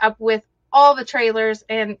keeps up with all the trailers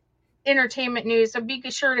and entertainment news, so be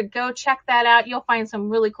sure to go check that out. You'll find some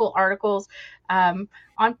really cool articles on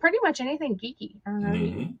pretty much anything geeky or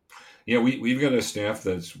nerdy. Mm-hmm. Yeah, we've got a staff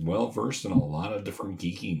that's well versed in a lot of different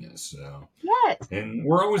geekiness. So yes, and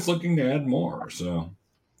we're always looking to add more. So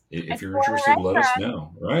if you're interested, let us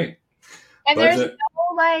know. Right. And there's no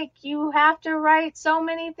like you have to write so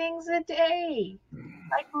many things a day,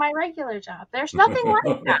 like my regular job. There's nothing like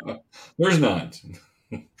that. There's not.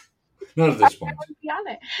 Not at this point. Be on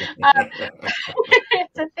it.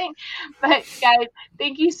 It's a thing. But guys,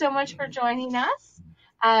 thank you so much for joining us.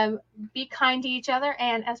 Be kind to each other,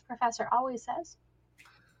 and as Professor always says,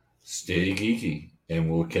 stay geeky,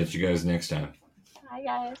 and we'll catch you guys next time. Bye,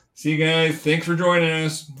 guys. See you guys. Thanks for joining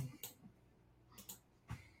us.